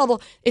 blah, blah, blah.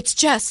 It's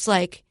just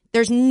like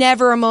there's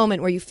never a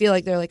moment where you feel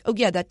like they're like, oh,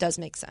 yeah, that does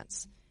make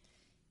sense.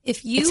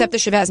 Except the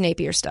Shabazz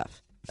Napier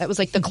stuff. That was,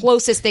 like, the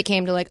closest they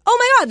came to, like, oh,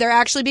 my God, they're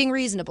actually being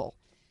reasonable.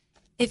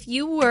 If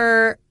you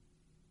were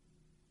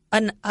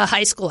a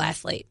high school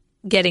athlete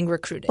getting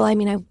recruited. Well, I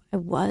mean, I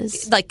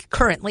was. Like,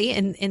 currently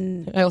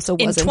in I also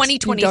wasn't. In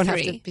 2023. You don't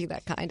have to be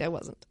that kind. I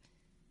wasn't.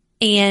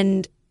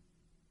 And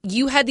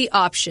you had the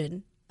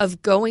option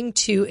of going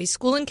to a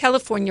school in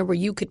California where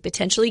you could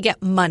potentially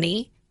get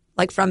money,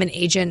 like from an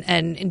agent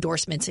and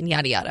endorsements and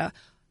yada, yada,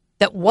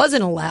 that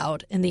wasn't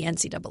allowed in the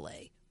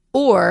NCAA,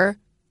 or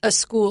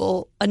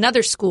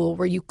another school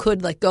where you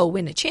could, like, go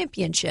win a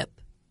championship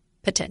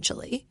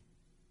potentially.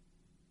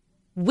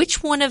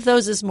 Which one of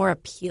those is more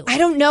appealing? I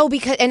don't know,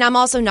 and I'm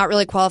also not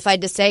really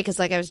qualified to say, because,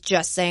 like I was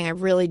just saying, I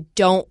really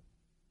don't.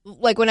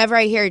 Like, whenever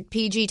I hear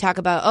PG talk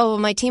about, oh,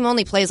 my team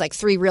only plays like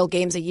 3 real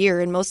games a year,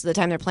 and most of the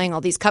time they're playing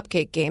all these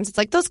cupcake games. It's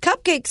like those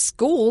cupcake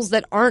schools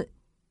that aren't,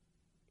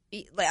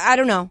 I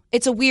don't know.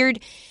 It's a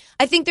weird,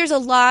 I think there's a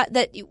lot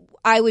that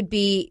I would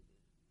be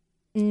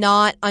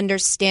not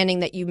understanding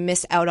that you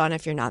miss out on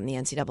if you're not in the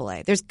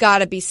NCAA. There's got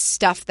to be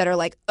stuff that are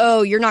like,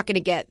 oh, you're not going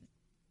to get,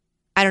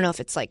 I don't know if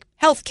it's like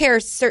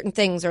healthcare, certain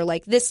things, or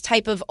like this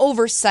type of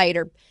oversight,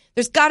 or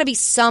there's got to be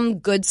some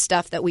good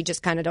stuff that we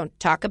just kind of don't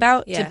talk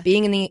about to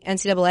being in the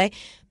NCAA.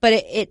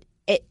 But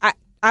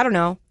I don't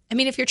know. I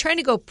mean, if you're trying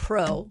to go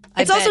pro,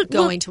 it's also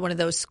going to one of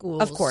those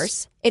schools. Of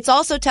course. It's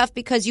also tough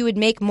because you would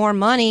make more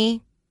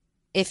money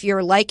if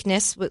your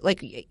likeness,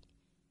 like,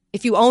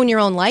 if you own your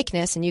own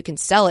likeness and you can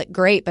sell it,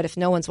 great. But if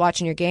no one's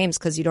watching your games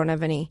because you don't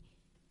have any,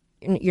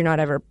 you're not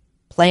ever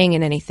playing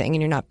in anything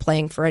and you're not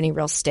playing for any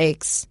real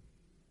stakes.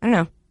 I don't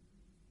know.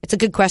 It's a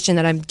good question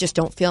that I just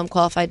don't feel I'm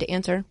qualified to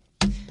answer.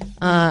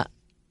 But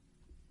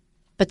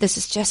this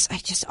is just, I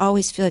just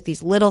always feel like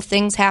these little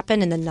things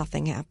happen and then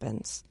nothing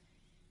happens.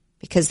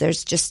 Because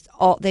there's just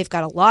they've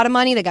got a lot of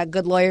money, they got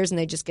good lawyers, and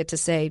they just get to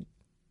say,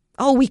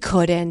 oh, we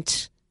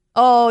couldn't.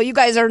 Oh, you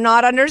guys are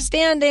not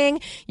understanding.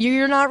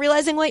 You're not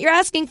realizing what you're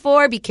asking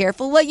for. Be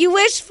careful what you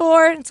wish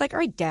for. It's like, all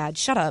right, Dad,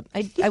 shut up.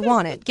 I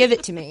want it. Give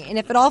it to me. And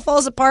if it all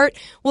falls apart,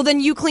 well, then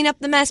you clean up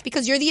the mess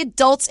because you're the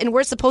adults and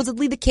we're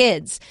supposedly the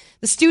kids.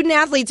 The student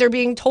athletes are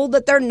being told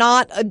that they're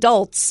not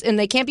adults and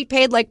they can't be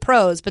paid like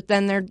pros, but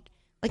then they're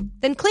like,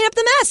 then clean up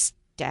the mess,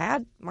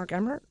 Dad, Mark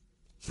Emmert.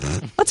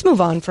 Let's move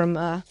on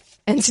from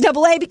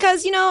NCAA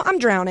because, I'm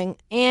drowning.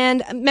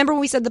 And remember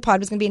when we said the pod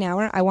was going to be an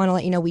hour? I want to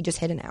let you know we just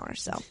hit an hour.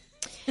 So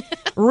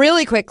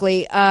really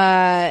quickly,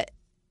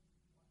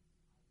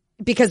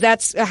 because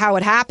that's how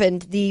it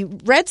happened, the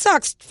Red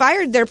Sox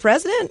fired their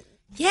president.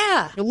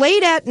 Yeah.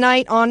 Late at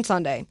night on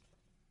Sunday.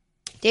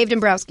 Dave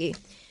Dombrowski,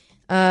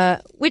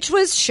 which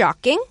was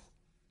shocking.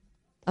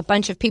 A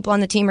bunch of people on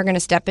the team are going to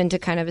step in to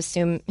kind of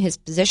assume his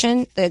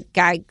position. The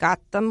guy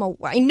got them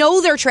away. I know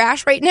they're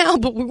trash right now,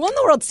 but we won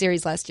the World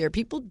Series last year.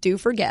 People do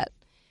forget.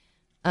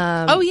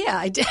 Oh, yeah,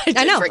 I did.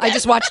 I know. Forget. I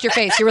just watched your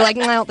face. You were like,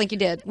 no, I don't think you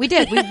did. We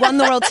did. We won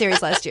the World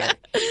Series last year.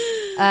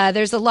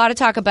 There's a lot of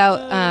talk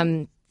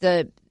about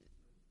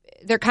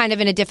they're kind of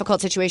in a difficult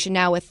situation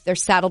now they're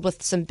saddled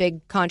with some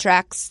big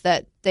contracts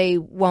that they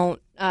won't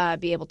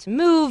be able to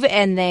move,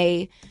 and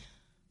they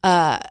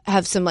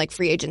have some like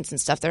free agents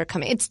and stuff that are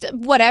coming. It's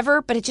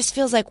whatever, but it just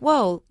feels like,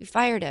 whoa, you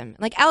fired him.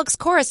 Like Alex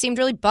Cora seemed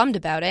really bummed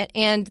about it,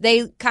 and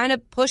they kind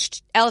of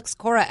pushed Alex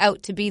Cora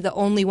out to be the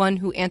only one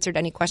who answered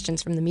any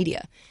questions from the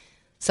media.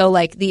 So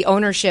like the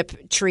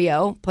ownership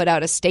trio put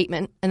out a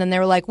statement, and then they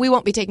were like, we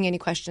won't be taking any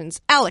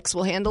questions. Alex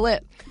will handle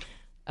it.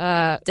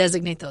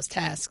 Designate those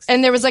tasks.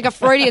 And there was like a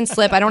Freudian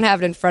slip. I don't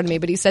have it in front of me,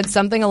 but he said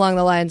something along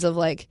the lines of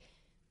like,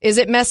 is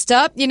it messed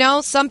up?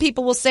 Some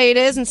people will say it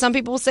is and some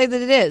people will say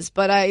that it is.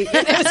 But it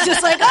was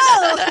just like,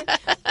 oh,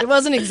 it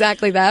wasn't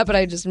exactly that. But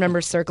I just remember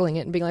circling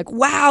it and being like,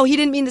 wow, he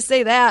didn't mean to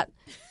say that.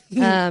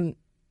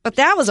 But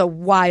that was a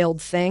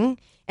wild thing.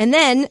 And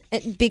then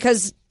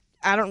because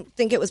I don't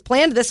think it was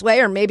planned this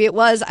way, or maybe it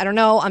was, I don't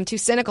know. I'm too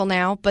cynical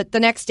now. But the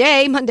next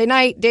day, Monday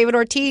night, David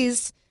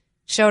Ortiz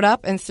showed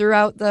up and threw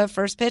out the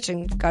first pitch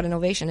and got an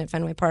ovation at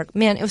Fenway Park.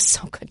 Man, it was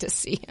so good to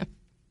see him.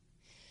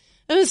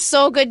 It was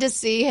so good to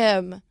see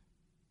him.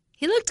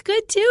 He looked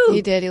good, too.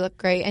 He did. He looked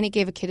great. And he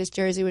gave a kid his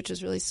jersey, which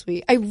was really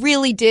sweet. I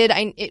really did.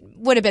 It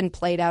would have been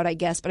played out, I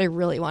guess, but I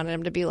really wanted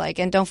him to be like,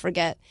 and don't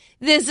forget,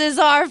 this is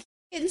our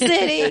f***ing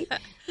city.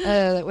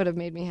 That would have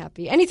made me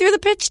happy. And he threw the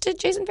pitch to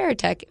Jason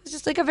Varitek. It was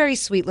just like a very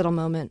sweet little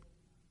moment.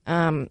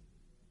 That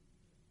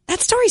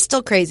story's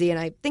still crazy, and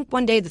I think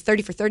one day the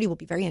 30 for 30 will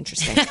be very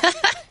interesting.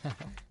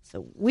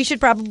 So we should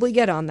probably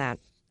get on that.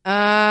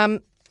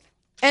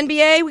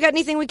 NBA, we got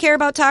anything we care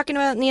about talking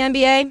about in the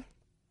NBA?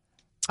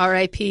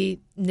 R.I.P.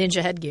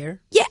 Ninja headgear.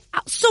 Yeah,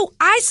 so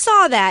I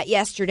saw that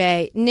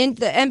yesterday. The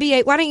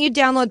NBA, why don't you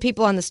download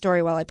people on the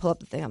story while I pull up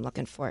the thing I'm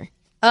looking for?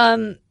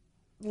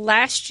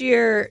 Last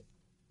year,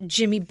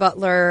 Jimmy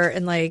Butler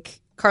and like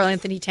Karl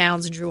Anthony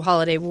Towns and Drew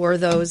Holiday wore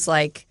those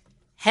like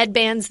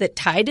headbands that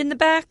tied in the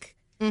back.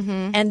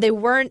 Mm-hmm. And they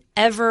weren't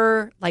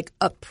ever like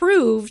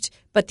approved,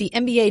 but the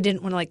NBA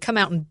didn't want to like come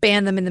out and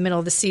ban them in the middle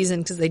of the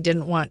season because they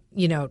didn't want,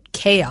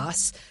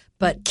 chaos.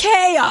 But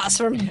chaos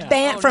from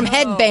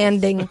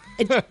headbanding.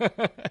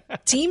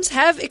 Teams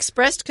have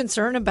expressed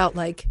concern about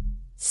like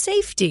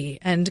safety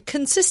and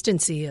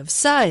consistency of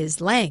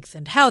size, length,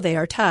 and how they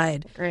are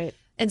tied. Great.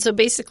 And so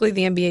basically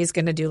the NBA is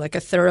going to do like a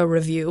thorough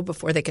review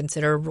before they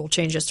consider rule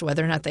changes to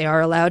whether or not they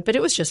are allowed. But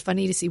it was just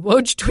funny to see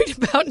Woj tweet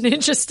about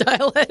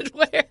ninja-style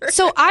headwear.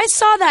 So I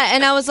saw that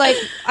and I was like,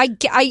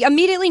 I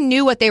immediately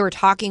knew what they were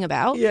talking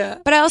about. Yeah.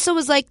 But I also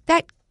was like,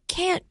 that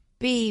can't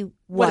be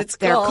what it's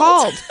they're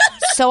called.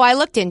 So I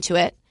looked into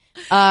it.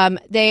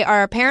 They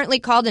are apparently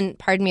called, and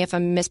pardon me if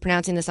I'm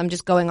mispronouncing this, I'm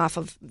just going off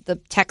of the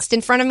text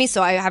in front of me,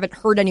 so I haven't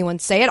heard anyone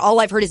say it. All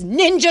I've heard is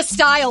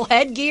ninja-style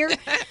headgear.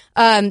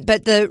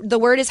 But the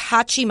word is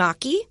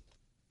hachimaki.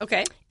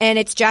 Okay. And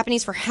it's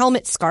Japanese for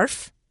helmet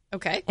scarf.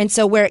 Okay. And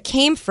so where it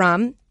came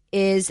from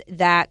is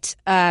that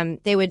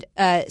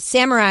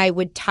samurai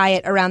would tie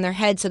it around their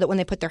head so that when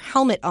they put their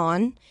helmet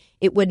on,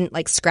 it wouldn't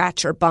like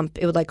scratch or bump.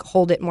 It would like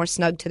hold it more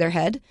snug to their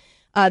head.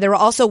 There were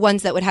also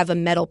ones that would have a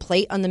metal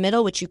plate on the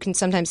middle, which you can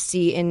sometimes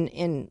see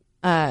in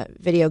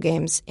video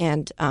games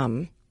and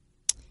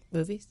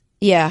movies.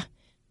 Yeah,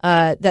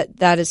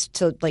 that is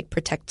to like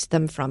protect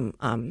them from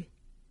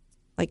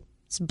like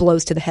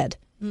blows to the head.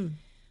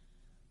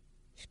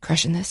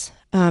 Crushing this.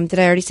 Did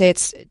I already say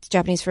it's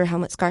Japanese for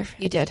helmet scarf?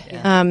 You did.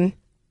 Yeah.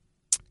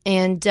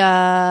 And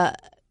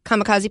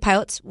kamikaze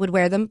pilots would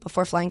wear them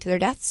before flying to their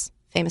deaths,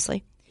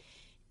 famously.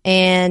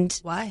 And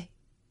why?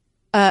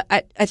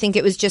 I think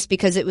it was just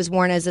because it was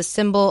worn as a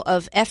symbol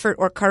of effort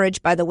or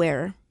courage by the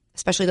wearer,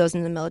 especially those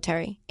in the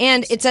military.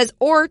 And it says,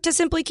 or to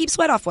simply keep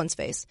sweat off one's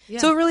face. Yeah.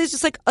 So it really is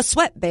just like a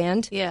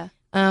sweatband. Yeah.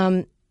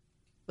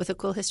 With a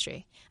cool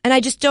history. And I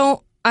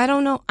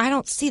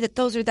don't see that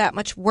those are that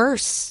much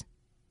worse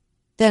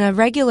than a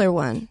regular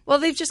one. Well,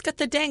 they've just got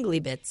the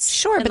dangly bits.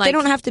 Sure, but they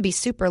don't have to be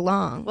super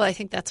long. Well, I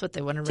think that's what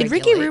they want to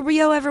regulate. Did Ricky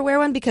Rubio ever wear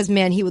one? Because,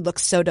 man, he would look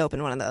so dope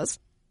in one of those.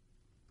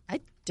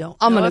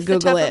 I'm going to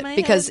Google it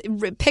because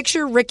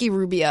picture Ricky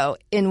Rubio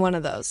in one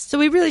of those. So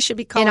we really should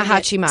be calling in a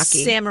hachimaki.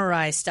 It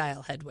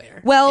samurai-style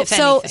headwear. Well,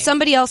 so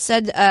somebody else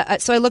said,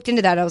 so I looked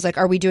into that. I was like,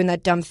 are we doing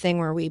that dumb thing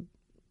where we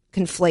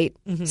conflate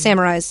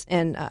samurais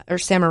and or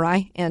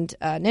samurai and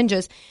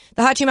ninjas?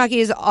 The hachimaki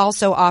is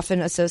also often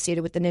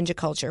associated with the ninja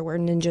culture, where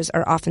ninjas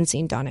are often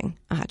seen donning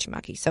a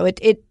hachimaki. So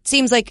it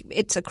seems like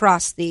it's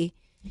across the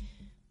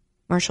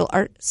martial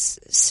arts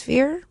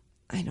sphere.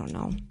 I don't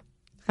know.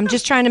 I'm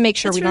just trying to make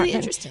sure That's really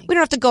interesting. we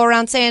don't have to go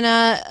around saying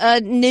a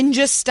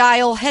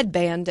ninja-style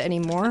headband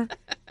anymore.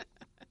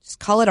 Just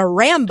call it a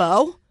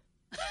Rambo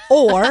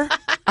or a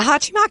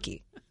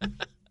Hachimaki.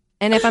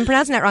 And if I'm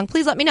pronouncing that wrong,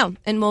 please let me know,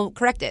 and we'll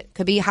correct it.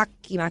 Could be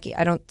Hakimaki.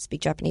 I don't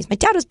speak Japanese. My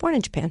dad was born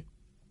in Japan.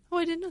 Oh,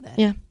 I didn't know that.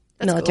 Yeah.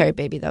 That's Military cool.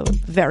 baby, though.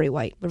 Very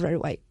white. We're very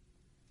white.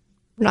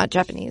 We're not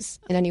Japanese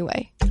in any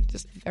way.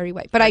 Just very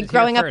white. But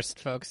growing up... first,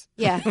 folks.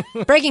 Yeah.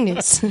 Breaking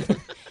news.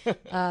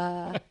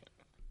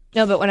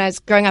 No, but when I was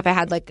growing up, I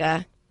had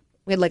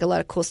we had a lot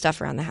of cool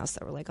stuff around the house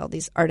that were like all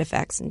these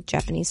artifacts and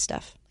Japanese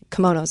stuff.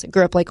 Kimonos. I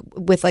grew up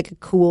with a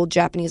cool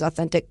Japanese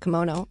authentic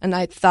kimono. And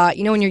I thought,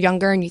 when you're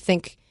younger and you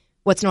think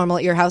what's normal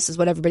at your house is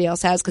what everybody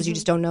else has because you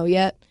just don't know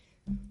yet.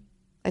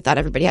 I thought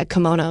everybody had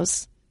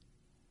kimonos.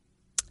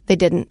 They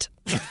didn't.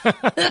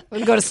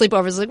 We'd go to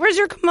sleepovers like, where's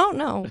your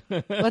kimono?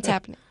 What's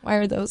happening? Why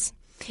are those?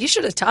 You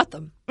should have taught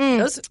them.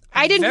 Those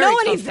I didn't very know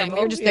anything.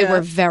 comfortable.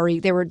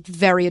 They were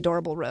very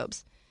adorable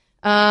robes.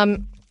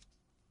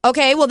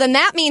 Okay, well then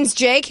that means,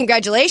 Jay,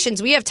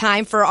 congratulations. We have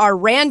time for our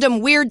random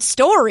weird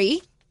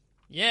story.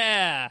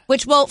 Yeah.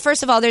 Which, well,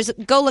 first of all,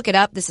 go look it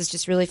up. This is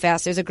just really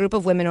fast. There's a group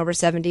of women over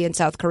 70 in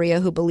South Korea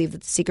who believe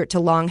that the secret to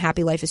long,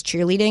 happy life is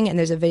cheerleading, and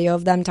there's a video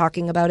of them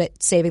talking about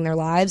it saving their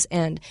lives,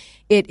 and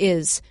it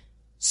is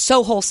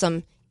so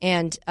wholesome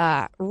and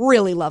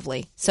really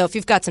lovely. So if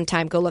you've got some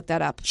time, go look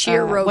that up.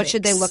 Cheer-robics. What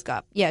should they look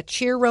up? Yeah,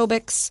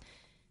 cheer-robics.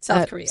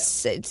 South Korea.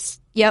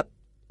 Yep.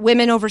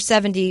 Women over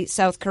 70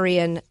 South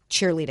Korean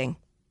cheerleading.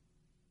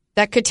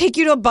 That could take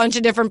you to a bunch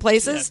of different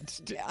places.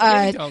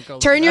 Maybe don't go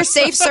Turn look your that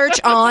safe search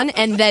on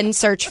and then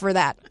search for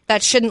that.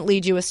 That shouldn't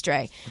lead you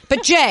astray.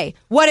 But Jay,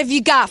 what have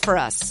you got for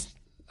us?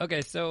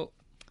 Okay, so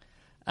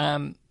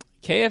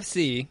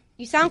KFC.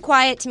 You sound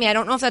quiet to me. I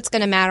don't know if that's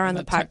going to matter on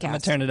the podcast. I'm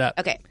going to turn it up.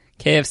 Okay.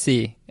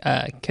 KFC,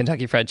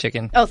 Kentucky Fried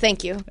Chicken, Oh,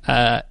 thank you.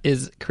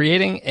 is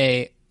creating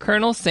a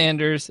Colonel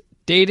Sanders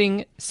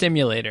dating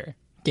simulator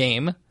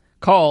game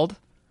called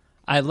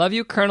I Love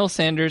You, Colonel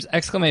Sanders! !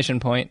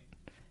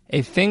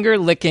 A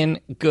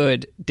finger-licking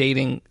good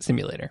dating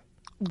simulator.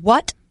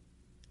 What?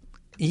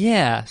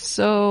 Yeah,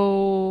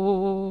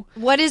 so...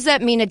 What does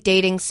that mean, a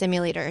dating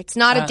simulator? It's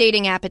not a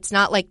dating app. It's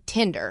not like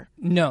Tinder.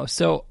 No,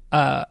 so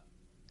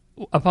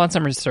upon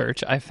some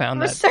research, I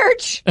found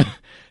Research? that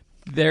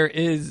there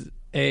is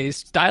a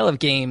style of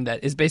game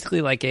that is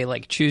basically like a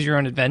choose your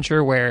own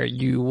adventure where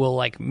you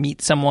will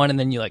meet someone and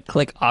then you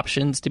click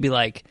options to be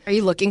like... Are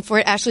you looking for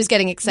it? Ashley's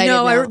getting excited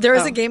No, now. there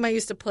was a game I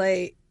used to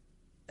play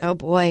Oh,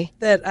 boy.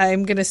 that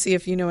I'm going to see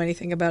if you know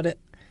anything about it.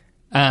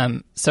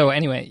 So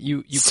anyway,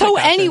 you So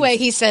click anyway,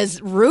 options. he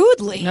says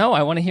rudely. No,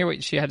 I want to hear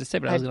what she had to say,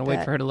 but I was going to wait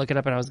bet. for her to look it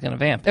up and I was going to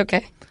vamp.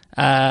 Okay.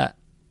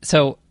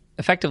 So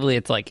effectively,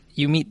 it's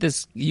you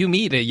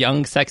meet a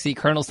young, sexy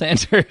Colonel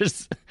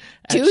Sanders.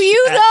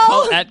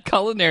 At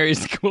culinary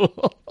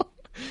school?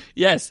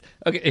 Yes.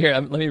 Okay. Here,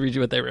 let me read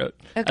you what they wrote.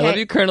 Okay. I love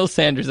you, Colonel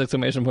Sanders! ! A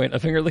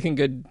finger-looking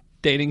good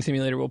dating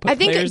simulator will put. I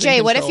think, players Jay,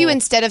 in what if you, control.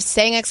 instead of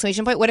saying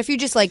exclamation point, what if you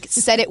just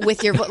said it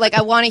with your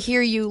I want to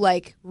hear you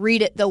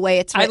read it the way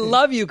it's I written.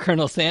 love you,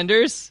 Colonel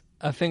Sanders!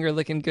 A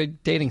finger-licking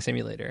good dating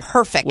simulator.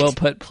 Perfect. Will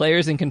put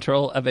players in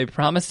control of a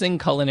promising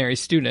culinary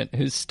student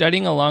who's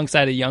studying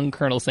alongside a young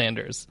Colonel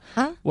Sanders.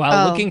 Huh?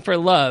 While Oh. looking for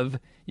love,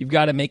 you've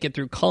got to make it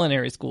through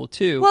culinary school,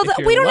 too. Well, If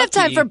you're we don't have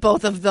time lucky, for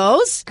both of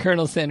those.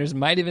 Colonel Sanders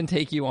might even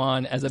take you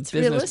on as a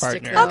business realistic,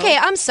 partner. though. Okay,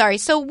 I'm sorry.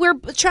 So we're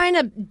trying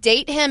to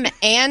date him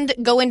and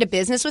go into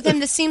business with him.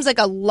 This seems like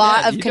a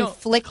lot Yeah, of you don't-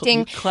 conflicting.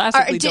 you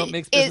classically don't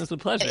mix business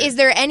with pleasure. Is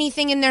there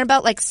anything in there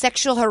about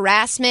sexual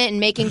harassment and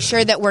making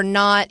sure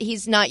that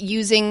he's not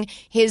using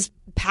his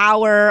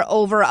power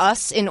over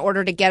us in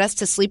order to get us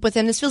to sleep with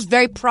him? This feels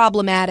very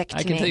problematic to me.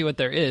 I can tell you what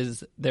there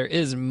is. There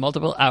is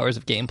multiple hours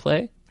of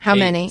gameplay. How a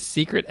many?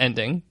 Secret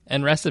ending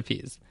and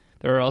recipes.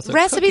 There are also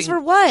Recipes for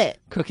what?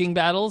 cooking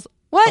battles.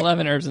 What?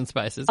 11 herbs and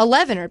spices.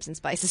 11 herbs and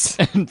spices.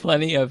 And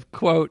plenty of,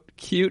 quote,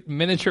 cute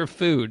miniature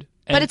food.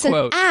 But end it's an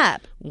quote.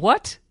 app.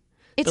 What?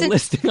 It's the an-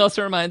 listing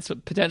also reminds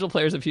potential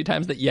players a few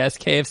times that, yes,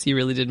 KFC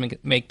really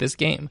did make this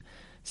game.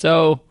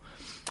 So,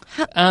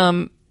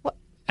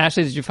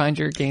 Ashley, did you find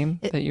your game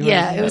that you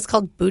Yeah, were it was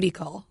called Booty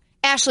Call.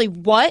 Ashley,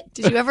 what?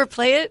 Did you ever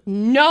play it?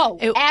 No.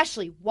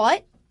 Ashley,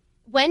 what?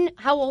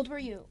 How old were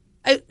you?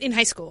 In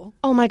high school.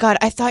 Oh my God!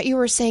 I thought you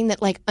were saying that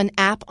an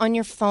app on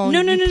your phone.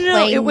 No. you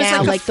play It was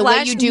now, like a the way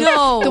flash- you do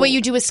No. the way you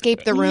do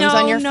escape the rooms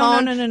on your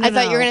phone. No, I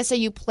thought you were no. gonna say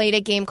you played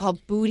a game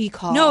called Booty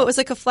Call. No, it was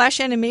like a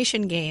flash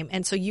animation game,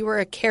 and so you were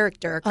a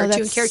character, a cartoon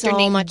that's character so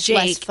named much Jake,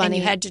 less funny. and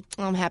you had to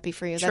I'm happy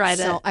for you. try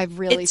That's to. so, I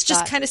really. It just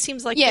thought- kind of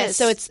seems like yeah. this,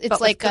 So it's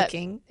but like with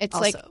cooking. It's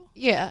also.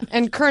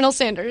 and Colonel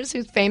Sanders,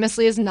 who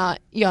famously is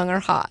not young or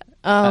hot.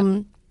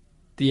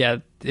 Yeah,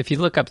 if you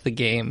look up the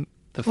game,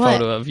 the What?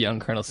 photo of young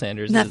Colonel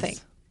Sanders Nothing.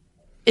 is...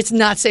 It's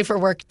not safe for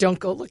work. Don't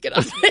go look it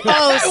up.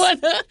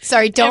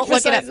 Sorry, don't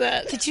look it up. emphasize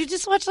that. Did you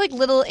just watch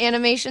little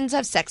animations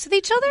have sex with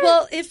each other?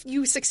 Well, if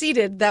you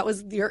succeeded, that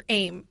was your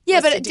aim. yeah,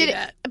 was but to it do did.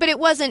 that. But it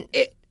wasn't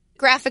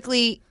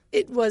graphically.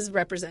 It was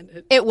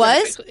represented. It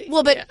was? graphically.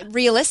 Well, but Yeah.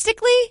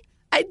 realistically?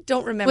 I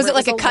don't remember. Was it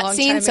like a long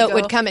cutscene? time So it ago.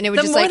 would come and it would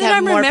The just more like that have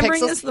I'm more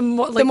remembering pixels. this, the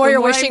more you're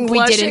I'm wishing we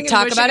blushing didn't and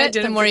talk wishing about I it. The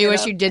didn't more bring you it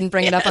wish up. you didn't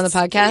bring it up on the Yes,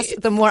 podcast. please.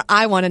 The more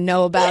I want to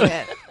know about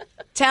it.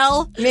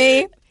 Tell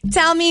me.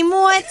 Tell me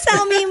more.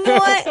 Tell me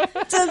more.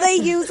 So they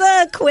use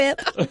a quip.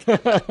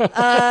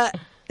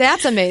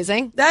 That's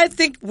amazing. I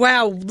think,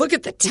 wow, look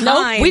at the time.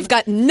 Nope, we've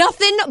got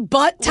nothing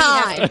but We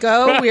have time. to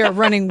go. We are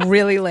running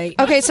really late.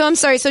 Okay, so I'm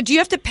sorry. So do you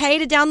have to pay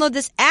to download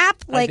this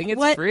app? I think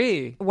it's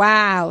free.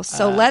 Wow.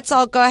 So let's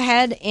all go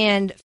ahead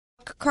and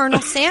fuck Colonel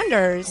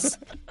Sanders.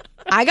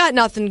 I got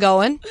nothing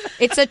going.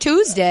 It's a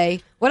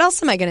Tuesday. What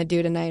else am I going to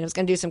do tonight? I was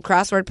going to do some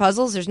crossword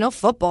puzzles. There's no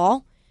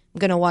football. I'm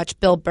going to watch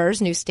Bill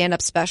Burr's new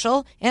stand-up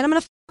special, and I'm going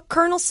to fuck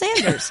Colonel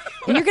Sanders.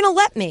 And you're going to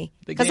let me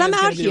because I'm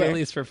out Be here.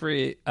 released for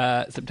free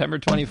September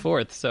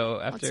 24th. So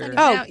after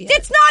out yet.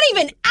 It's not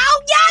even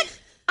out yet.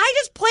 I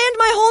just planned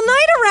my whole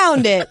night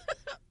around it.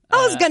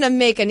 I was going to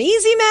make an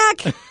Easy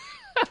Mac.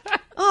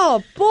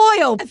 Oh boy,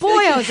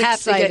 I was have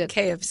excited. to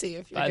get KFC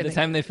if you're by gonna the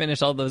time they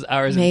finish all those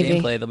hours Maybe.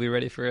 of gameplay, they'll be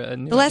ready for a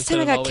new The last time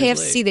I episode of got Always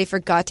KFC, Late. they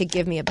forgot to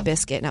give me a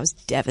biscuit, and I was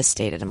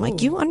devastated. I'm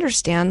like, you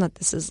understand that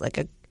this is like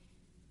a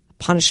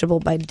punishable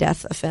by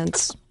death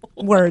offense?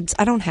 Words.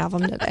 I don't have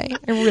them today.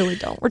 I really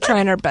don't. We're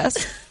trying our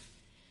best.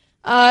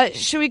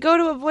 Should we go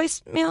to a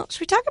voicemail? Should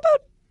we talk about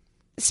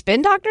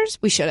spin doctors?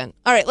 We shouldn't.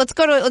 All right, let's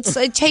go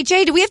to. Hey,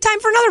 Jay, do we have time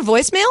for another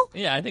voicemail?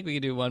 Yeah, I think we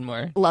could do one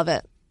more. Love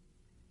it.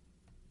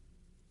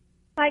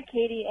 Hi,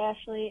 Katie,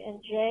 Ashley,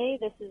 and Jay.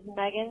 This is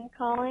Megan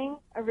calling,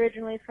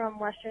 originally from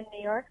Western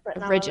New York, but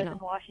now I live in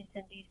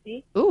Washington,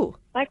 D.C. Ooh.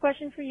 My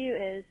question for you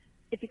is,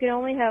 if you could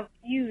only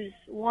use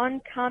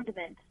one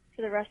condiment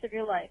for the rest of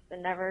your life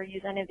and never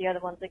use any of the other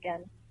ones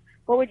again,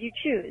 what would you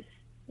choose?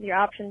 Your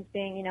options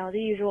being, the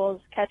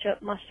usuals,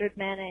 ketchup, mustard,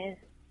 mayonnaise,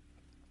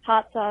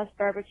 hot sauce,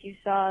 barbecue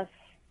sauce,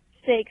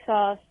 steak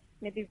sauce,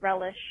 maybe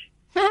relish.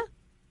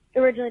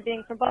 Originally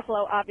being from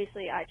Buffalo,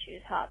 obviously I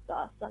choose hot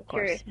sauce, so I'm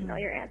curious to know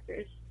your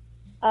answers.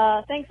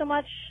 Thanks so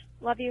much.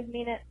 Love you.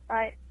 Mean it.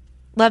 Bye.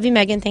 Love you,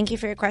 Megan. Thank you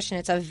for your question.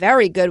 It's a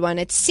very good one.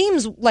 It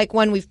seems like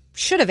one we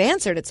should have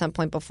answered at some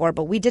point before,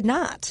 but we did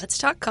not. Let's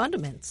talk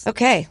condiments.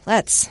 Okay,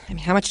 let's.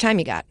 How much time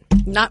you got?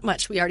 Not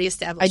much. We already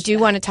established. I do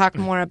want to talk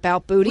more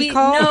about booty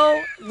call.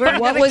 No,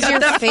 What was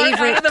your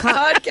favorite?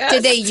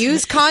 Did they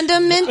use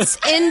condiments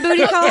in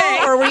booty call,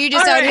 or were you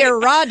just out here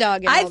raw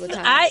dogging all the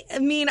time? I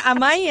mean,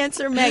 my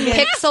answer, Megan,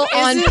 Pixel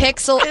on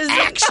pixel is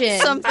action.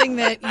 Something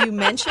that you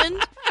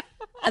mentioned.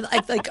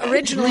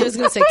 Originally I was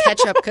going to say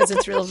ketchup because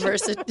it's real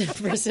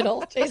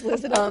versatile.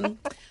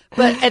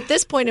 But at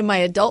this point in my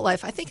adult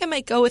life, I think I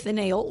might go with an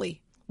aioli.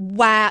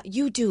 Wow,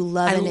 you do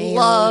love an aioli. I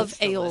love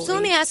aioli. So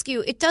let me ask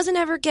you, it doesn't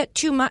ever get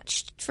too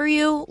much for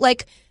you?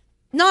 Like,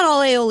 not all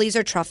aiolis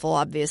are truffle,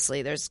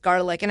 obviously. There's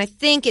garlic. And I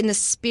think in the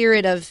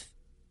spirit of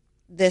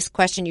this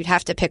question, you'd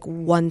have to pick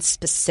one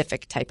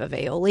specific type of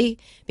aioli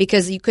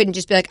because you couldn't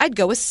just be like, I'd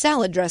go with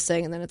salad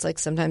dressing. And then it's like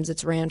sometimes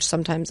it's ranch,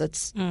 sometimes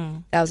it's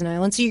Thousand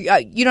Island. So you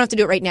don't have to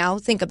do it right now.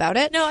 Think about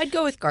it. No, I'd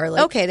go with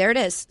garlic. Okay, there it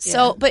is. Yeah.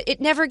 So, but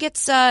it never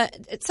gets,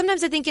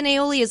 sometimes I think an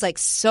aioli is like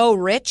so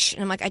rich.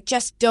 And I'm like, I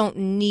just don't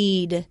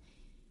need,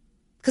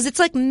 because it's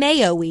like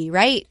mayo-y,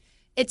 right?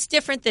 It's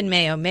different than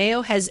mayo.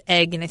 Mayo has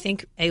egg, and I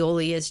think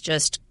aioli is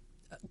just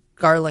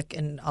garlic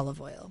and olive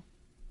oil.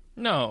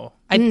 No.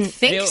 I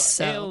think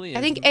so. Aioli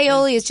I think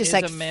aioli is just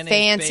like a mayonnaise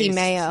fancy based-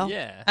 mayo.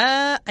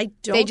 Yeah. I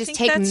don't They just think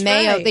take that's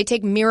mayo. right. They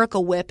take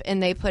Miracle Whip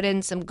and they put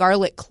in some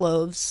garlic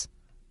cloves,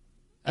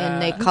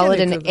 and they I'm call it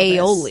gonna an Google this.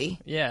 aioli.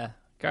 Yeah.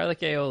 Garlic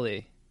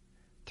aioli.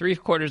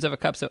 3/4 of a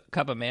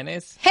cup of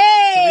mayonnaise.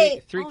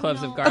 Hey! Three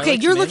cloves of garlic. Okay,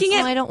 you're minced, looking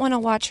Oh, I don't want to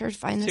watch her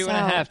find this 2.5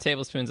 out.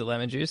 tablespoons of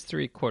lemon juice.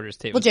 3/4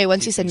 tablespoons. Well, Jay,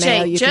 once you said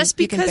mayo, Jay, you just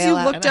can, you can because bail you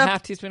out. looked and a up-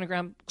 half teaspoon of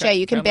ground. Jay,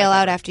 you can ground bail black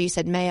out pepper. after you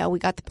said mayo. We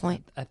got the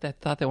point. I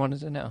thought they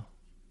wanted to know.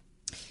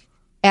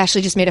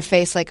 Ashley just made a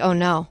face like, oh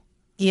no.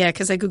 Yeah,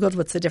 because I Googled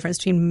what's the difference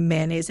between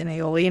mayonnaise and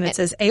aioli, and it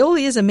says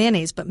aioli is a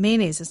mayonnaise, but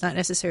mayonnaise is not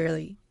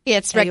necessarily Yeah,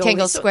 it's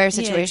rectangle aioli. So- square yeah,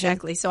 situation.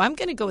 exactly. So I'm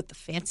going to go with the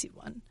fancy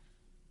one.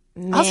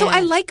 Man. Also,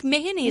 I like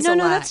mayonnaise no, a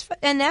no, lot. that's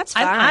fine.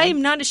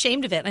 I'm not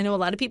ashamed of it. I know a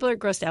lot of people are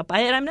grossed out by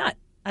it. I'm not.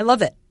 I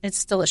love it.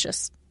 It's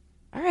delicious.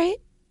 All right.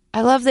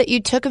 I love that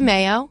you took a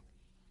mayo.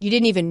 You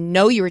didn't even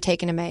know you were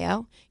taking a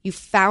mayo. You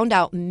found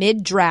out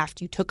mid-draft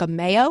you took a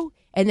mayo,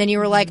 and then you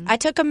were like, I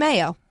took a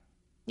mayo.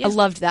 Yeah. I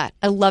loved that.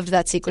 I loved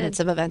that sequence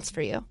of events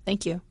for you.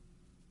 Thank you.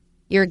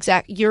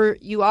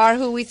 You are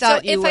who we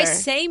thought So you if were. I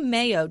say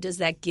mayo, does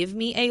that give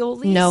me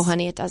aioli? No,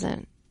 honey, it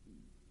doesn't.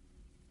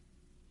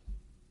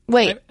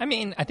 Wait. I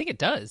mean, I think it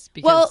does.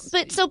 Because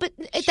Well, but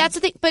that's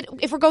the thing. But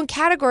if we're going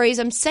categories,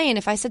 I'm saying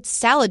if I said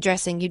salad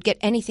dressing, you'd get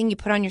anything you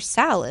put on your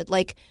salad,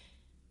 like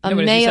a no,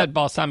 but if mayo. you said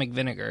balsamic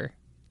vinegar,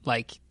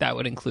 like that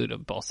would include a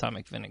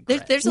balsamic vinegar.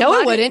 There's a No,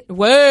 lot it wouldn't.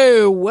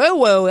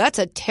 Whoa! That's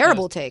a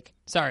terrible take.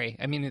 Sorry,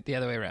 I mean it the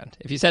other way around.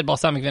 If you said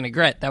balsamic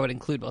vinaigrette, that would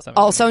include balsamic.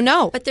 Also,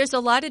 no. But there's a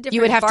lot of different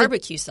You would have to-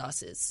 barbecue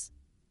sauces.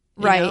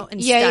 you Right. know, and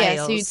Yeah.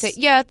 styles. So you'd say,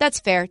 yeah, that's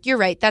fair. You're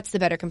right. That's the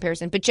better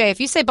comparison. But Jay, if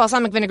you say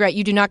balsamic vinaigrette,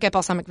 you do not get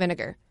balsamic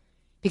vinegar.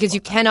 because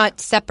you cannot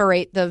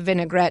separate the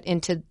vinaigrette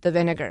into the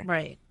vinegar.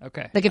 Right.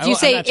 Okay. Like if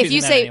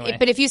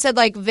you said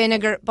like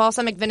vinegar,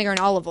 balsamic vinegar and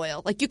olive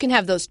oil, like you can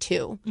have those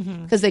too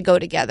because they go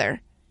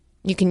together.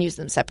 You can use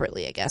them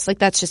separately, I guess. Like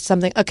that's just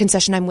a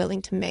concession I'm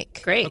willing to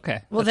make. Great.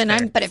 Okay. Well, then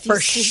I'm for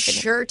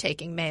sure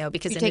taking mayo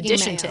because in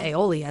addition to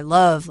aioli, I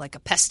love like a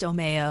pesto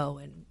mayo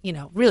and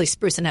really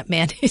sprucing up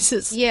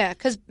mayonnaise. Yeah,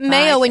 because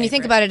mayo, when you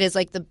think about it, is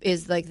like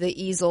the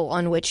easel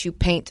on which you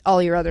paint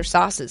all your other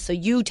sauces. So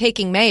you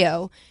taking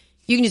mayo,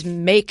 you can just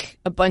make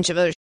a bunch of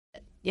other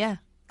shit. Yeah.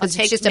 Because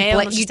it's just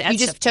you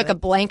just took a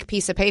blank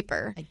piece of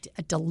paper.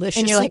 A delicious,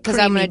 and you're like, because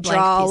I'm going to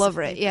draw all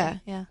over it. Yeah.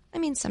 I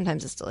mean,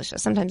 sometimes it's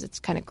delicious. Sometimes it's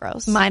kind of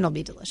gross. Mine will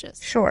be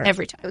delicious. Sure.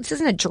 Every time. This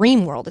isn't a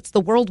dream world. It's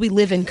the world we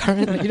live in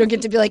currently. You don't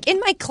get to be like, in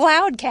my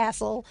cloud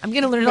castle. I'm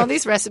going to learn all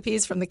these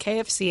recipes from the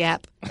KFC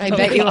app. I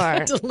bet you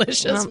are.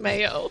 Delicious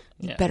mayo.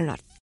 You better not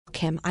f***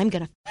 him. I'm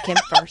going to f*** him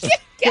first.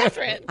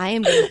 Catherine. I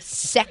am going to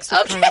sex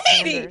with Colonel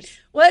Sanders.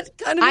 What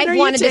condiment are you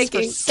wanted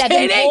taking? this for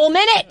 7 whole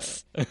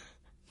minutes.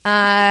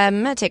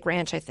 I'm going to take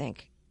ranch, I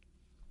think.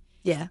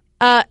 Yeah,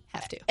 have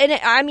to. And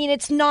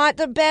it's not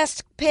the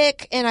best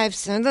pick, and I've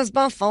said this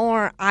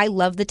before. I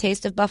love the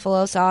taste of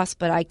buffalo sauce,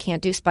 but I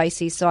can't do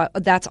spicy, so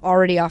that's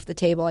already off the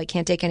table. I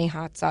can't take any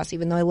hot sauce,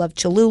 even though I love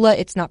Cholula.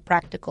 It's not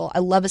practical. I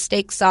love a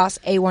steak sauce.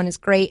 A1 is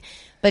great,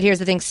 but here's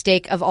the thing.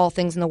 Steak, of all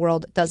things in the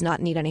world, does not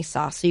need any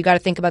sauce. So you got to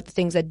think about the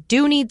things that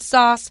do need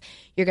sauce.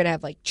 You're going to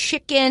have, like,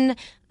 chicken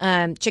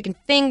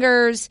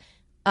fingers.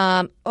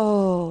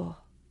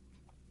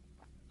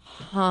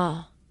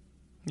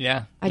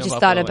 Yeah. I just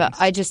thought about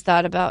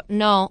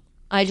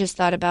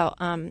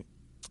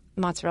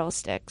mozzarella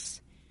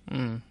sticks.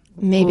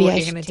 Maybe I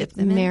should dip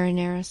them in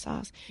marinara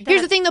sauce.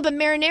 Here's the thing, though, but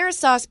marinara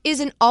sauce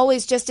isn't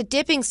always just a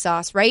dipping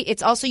sauce, right?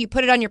 It's also you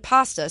put it on your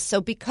pasta. So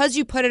because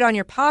you put it on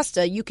your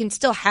pasta, you can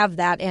still have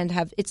that and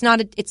have it's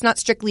not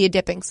strictly a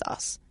dipping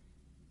sauce.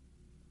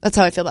 That's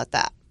how I feel about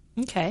that.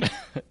 Okay.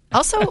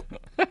 Also,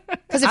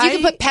 because if you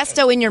can put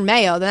pesto in your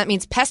mayo, then that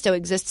means pesto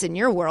exists in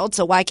your world.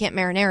 So why can't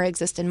marinara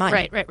exist in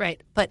mine?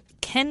 Right. But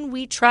can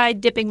we try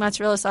dipping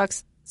mozzarella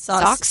sauce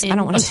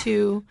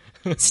into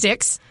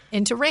sticks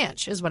into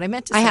ranch? Is what I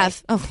meant to say. I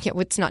have. Oh yeah,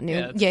 it's not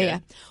new. Yeah.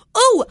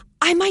 Oh,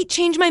 I might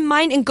change my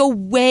mind and go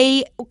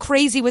way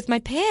crazy with my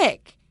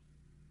pick.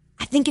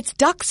 I think it's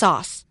duck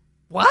sauce.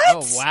 What?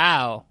 Oh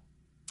wow.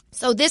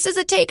 So this is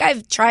a take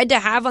I've tried to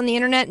have on the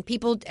internet, and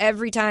people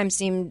every time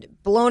seemed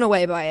blown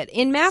away by it.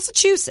 In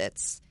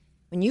Massachusetts,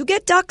 when you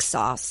get duck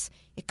sauce,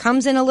 it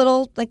comes in a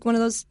little, like one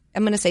of those,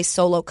 I'm going to say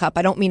Solo cup.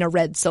 I don't mean a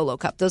red Solo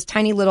cup. Those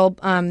tiny little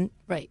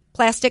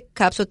plastic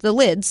cups with the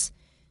lids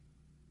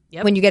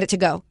when you get it to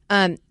go.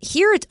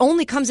 Here it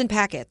only comes in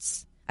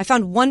packets. I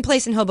found one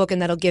place in Hoboken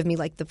that'll give me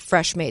like the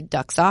fresh-made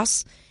duck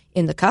sauce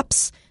in the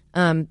cups.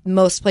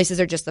 Most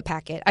places are just the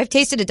packet. I've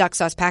tasted a duck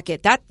sauce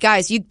packet. That,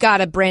 guys, you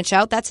gotta branch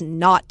out. That's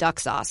not duck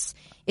sauce.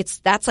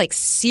 That's like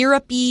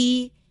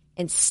syrupy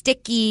and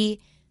sticky.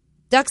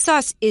 Duck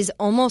sauce is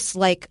almost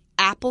like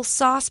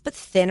applesauce, but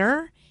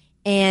thinner.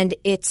 And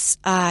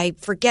I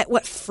forget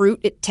what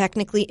fruit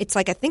it's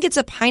like, I think it's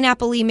a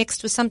pineapple-y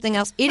mixed with something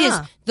else. It is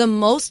the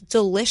most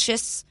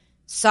delicious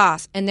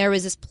sauce. And there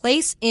was this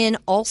place in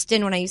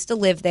Alston when I used to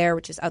live there,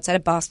 which is outside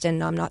of Boston.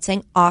 No, I'm not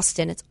saying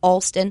Austin. It's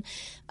Alston.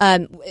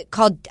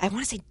 Called, I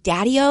want to say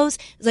Daddy-O's.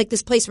 It was like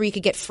this place where you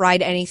could get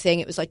fried anything.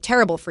 It was like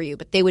terrible for you,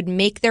 but they would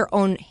make their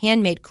own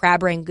handmade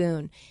crab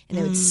rangoon and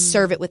they would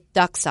serve it with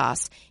duck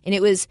sauce. And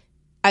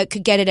I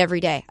could get it every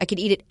day. I could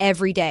eat it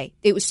every day.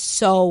 It was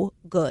so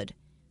good.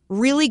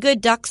 Really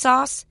good duck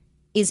sauce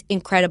is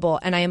incredible,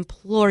 and I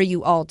implore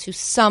you all to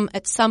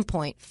at some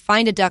point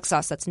find a duck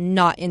sauce that's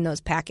not in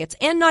those packets,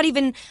 and I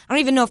don't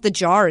even know if the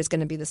jar is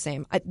going to be the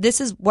same. This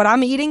is what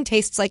I'm eating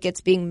tastes like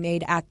it's being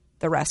made at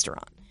the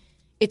restaurant.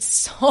 It's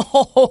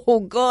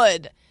so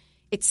good.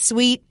 It's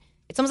sweet.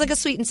 It's almost like a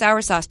sweet and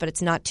sour sauce, but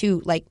it's not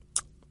too like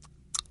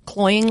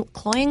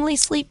cloyingly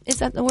sweet. Is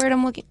that the word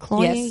I'm looking?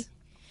 Cloying? Yes.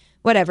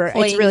 Whatever.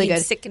 It's really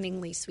good.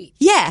 Sickeningly sweet.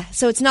 Yeah.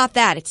 So it's not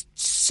that. It's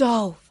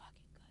so.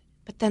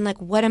 But then, like,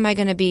 what am I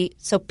going to be?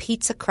 So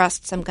pizza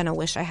crusts, I'm going to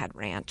wish I had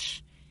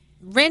ranch.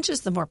 Ranch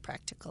is the more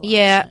practical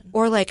option.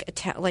 Or like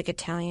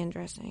Italian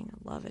dressing.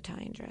 I love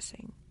Italian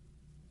dressing.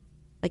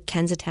 Like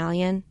Ken's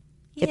Italian.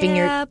 Dipping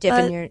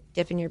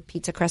your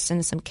pizza crust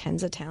into some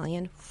Ken's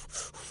Italian.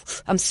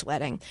 I'm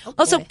sweating. Okay.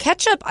 Also,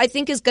 ketchup, I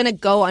think, is going to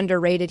go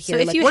underrated here.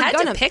 So if you had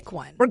to pick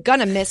one, we're going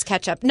to miss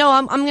ketchup. No,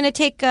 I'm going to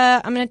take ranch.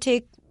 I'm going to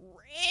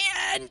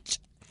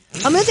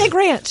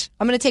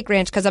take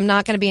ranch because I'm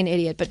not going to be an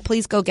idiot. But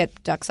please go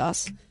get duck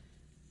sauce.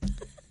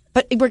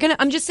 But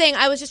I'm just saying.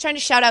 I was just trying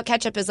to shout out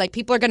ketchup as like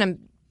people are going to.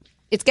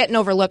 It's getting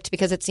overlooked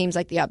because it seems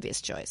like the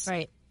obvious choice.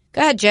 Right.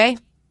 Go ahead, Jay.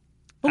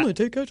 I'm going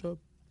to take ketchup.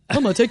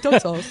 I'm going to take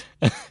duck sauce.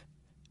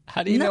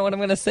 How do you know what I'm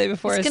going to say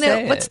before I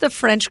say it? What's the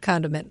French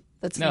condiment?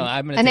 I'm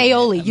going to an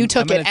aioli. You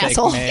took it,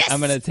 asshole. I'm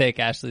going to take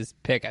Ashley's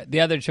pick.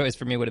 The other choice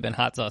for me would have been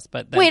hot sauce.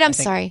 But wait, I'm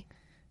sorry.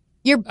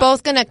 You're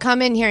both going to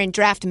come in here and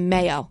draft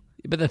mayo.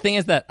 But the thing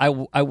is that I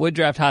would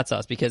draft hot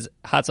sauce because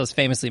hot sauce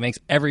famously makes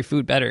every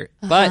food better,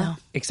 but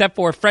except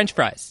for French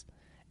fries,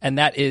 and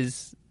that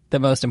is the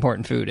most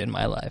important food in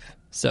my life.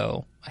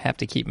 So I have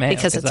to keep mayo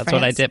because that's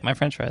what I dip my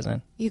French fries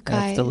in. You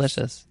guys, it's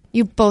delicious.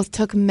 You both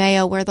took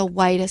mayo. We're the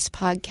whitest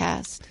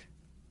podcast.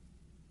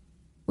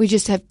 We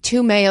just have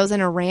 2 mayos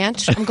and a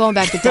ranch. I'm going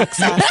back to duck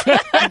sauce.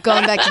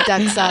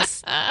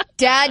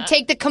 Dad,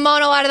 take the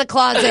kimono out of the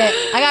closet.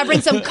 I got to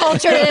bring some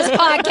culture to this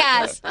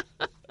podcast.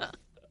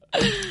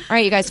 All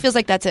right, you guys. Feels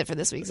like that's it for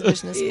this week's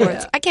edition of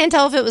sports. Yeah. I can't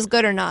tell if it was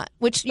good or not,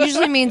 which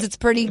usually means it's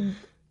pretty...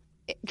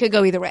 It could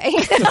go either way.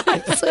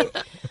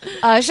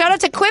 Shout out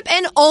to Quip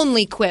and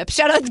only Quip.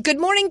 Shout out good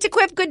morning to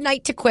Quip, good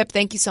night to Quip.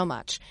 Thank you so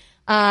much.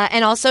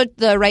 And also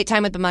the right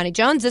time with Bomani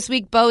Jones. This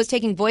week, Bo is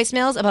taking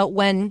voicemails about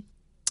when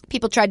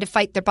people tried to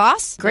fight their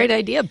boss. Great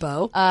idea,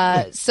 Bo.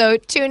 So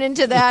tune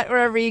into that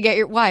wherever you get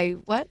your... Why?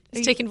 What?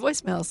 He's taking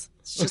voicemails.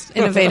 It's just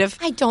innovative.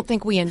 I don't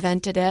think we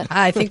invented it.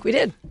 I think we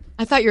did.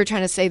 I thought you were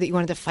trying to say that you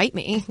wanted to fight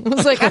me. I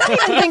was like, I don't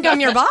even think I'm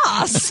your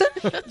boss.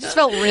 Just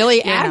felt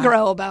really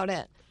aggro about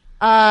it.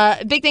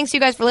 Big thanks to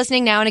you guys for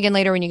listening now and again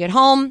later when you get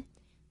home.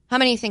 How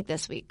many do you think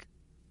this week?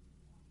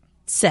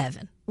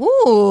 7.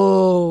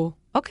 Ooh,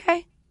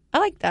 okay. I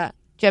like that.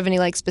 Do you have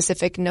any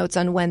specific notes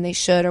on when they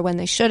should or when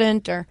they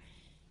shouldn't? Or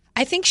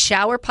I think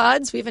shower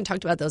pods. We haven't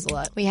talked about those a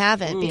lot. We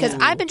haven't because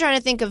I've been trying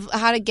to think of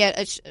how to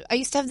get. I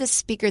used to have this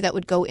speaker that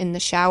would go in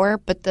the shower,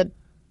 but the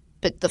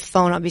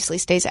phone obviously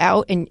stays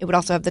out, and it would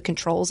also have the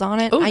controls on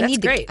it. Oh, that's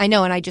great. I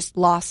know, and I just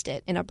lost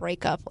it in a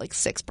breakup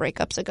 6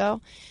 breakups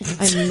ago.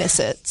 I miss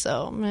it,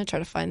 so I'm going to try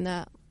to find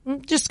that.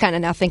 I'm just kind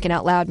of now thinking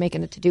out loud,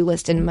 making a to-do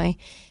list in my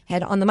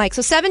head on the mic.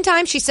 So 7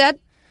 times, she said.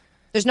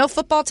 There's no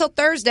football till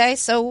Thursday,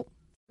 so what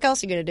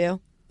else are you going to do?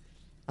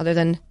 Other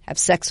than have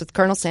sex with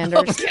Colonel Sanders.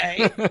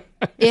 Okay.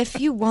 If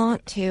you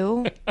want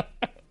to.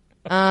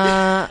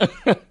 I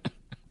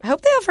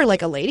hope they offer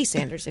a Lady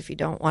Sanders if you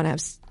don't want to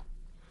have...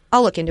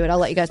 I'll look into it. I'll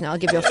let you guys know. I'll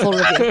give you a full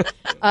review.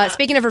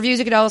 Speaking of reviews,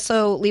 you could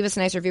also leave us a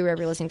nice review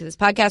wherever you're listening to this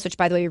podcast, which,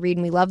 by the way, we read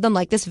and we love them.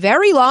 Like this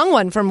very long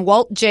one from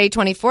Walt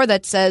J24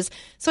 that says,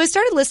 so I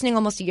started listening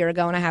almost a year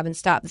ago and I haven't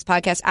stopped. This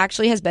podcast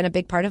actually has been a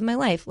big part of my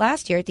life.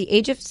 Last year, at the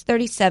age of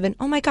 37,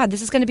 oh my God,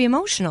 this is going to be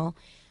emotional.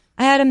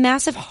 I had a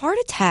massive heart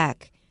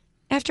attack.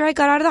 After I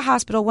got out of the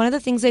hospital, one of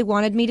the things they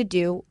wanted me to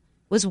do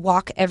was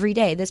walk every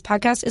day. This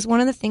podcast is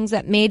one of the things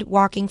that made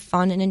walking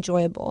fun and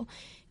enjoyable.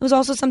 It was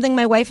also something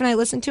my wife and I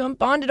listened to and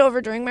bonded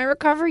over during my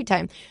recovery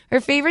time. Her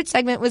favorite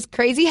segment was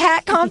Crazy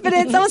Hat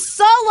Confidence. That was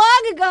so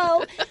long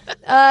ago.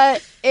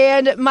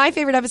 And my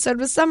favorite episode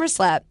was Summer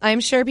Slap.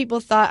 I'm sure people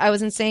thought I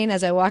was insane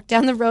as I walked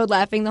down the road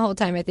laughing the whole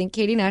time. I think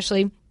Katie and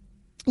Ashley,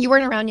 you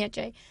weren't around yet,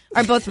 Jay,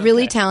 are both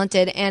really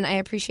talented, and I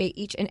appreciate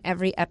each and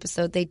every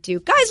episode they do.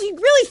 Guys, you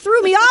really threw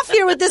me off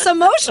here with this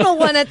emotional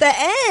one at the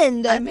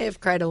end. I may have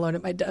cried alone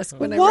at my desk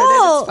when I read it.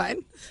 It's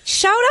fine.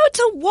 Shout out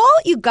to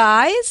Walt, you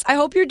guys. I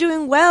hope you're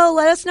doing well.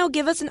 Let us know.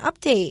 Give us an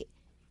update.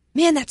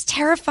 Man, that's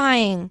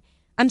terrifying.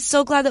 I'm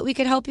so glad that we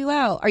could help you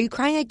out. Are you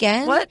crying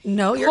again? What?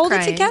 No, you're Hold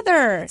crying. It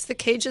together. It's the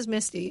cage is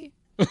misty.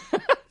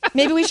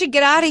 Maybe we should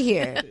get out of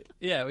here.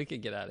 Yeah, we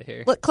could get out of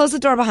here. Close the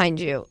door behind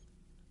you.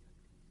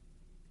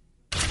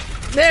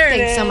 There it is.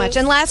 Thanks so much.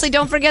 And lastly,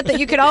 don't forget that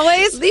you could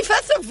always leave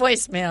us a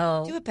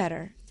voicemail. Do it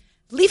better.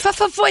 Leave us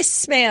a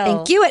voicemail.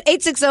 Thank you at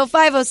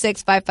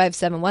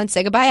 860-506-5571.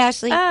 Say goodbye,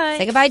 Ashley. Bye.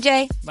 Say goodbye,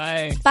 Jay.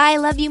 Bye. Bye.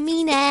 Love you.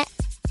 Mean it.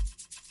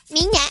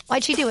 Mean it.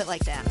 Why'd she do it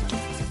like that?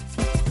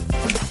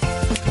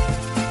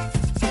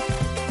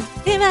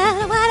 What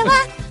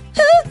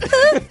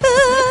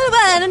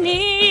I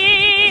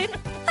need.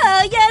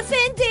 Oh, yes,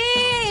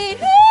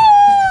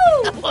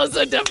 indeed.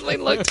 Alonso definitely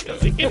looked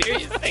because he could hear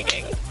you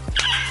singing.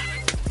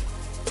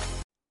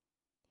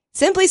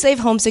 Simply Safe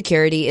Home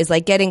Security is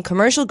like getting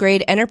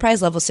commercial-grade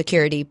enterprise-level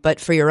security, but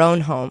for your own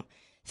home.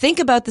 Think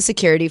about the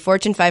security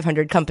Fortune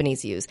 500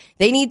 companies use.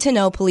 They need to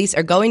know police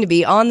are going to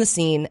be on the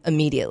scene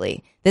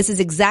immediately. This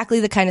is exactly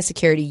the kind of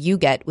security you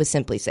get with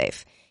Simply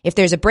Safe. If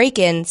there's a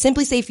break-in,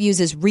 Simply Safe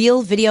uses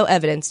real video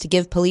evidence to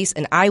give police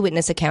an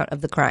eyewitness account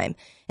of the crime.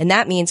 And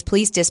that means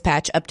police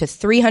dispatch up to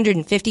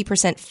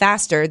 350%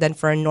 faster than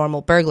for a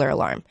normal burglar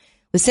alarm.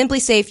 With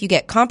Simply Safe, you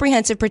get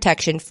comprehensive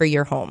protection for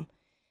your home.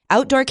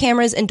 Outdoor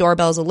cameras and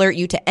doorbells alert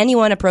you to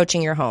anyone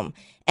approaching your home.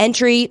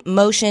 Entry,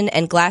 motion,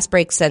 and glass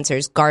break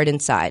sensors guard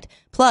inside.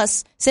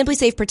 Plus, Simply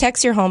Safe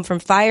protects your home from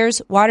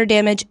fires, water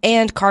damage,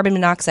 and carbon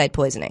monoxide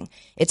poisoning.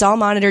 It's all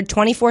monitored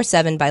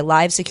 24/7 by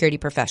live security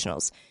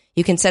professionals.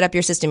 You can set up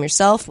your system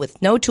yourself with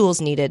no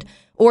tools needed,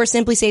 or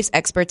Simply Safe's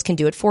experts can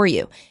do it for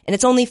you. And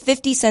it's only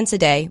 50 cents a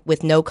day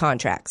with no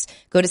contracts.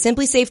 Go to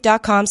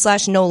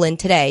simplysafe.com/Nolan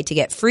today to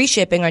get free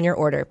shipping on your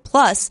order,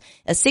 plus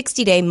a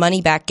 60-day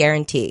money-back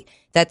guarantee.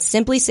 That's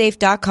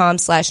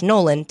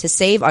simplysafe.com/Nolan to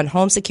save on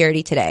home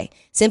security today.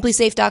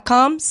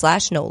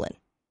 Simplysafe.com/Nolan.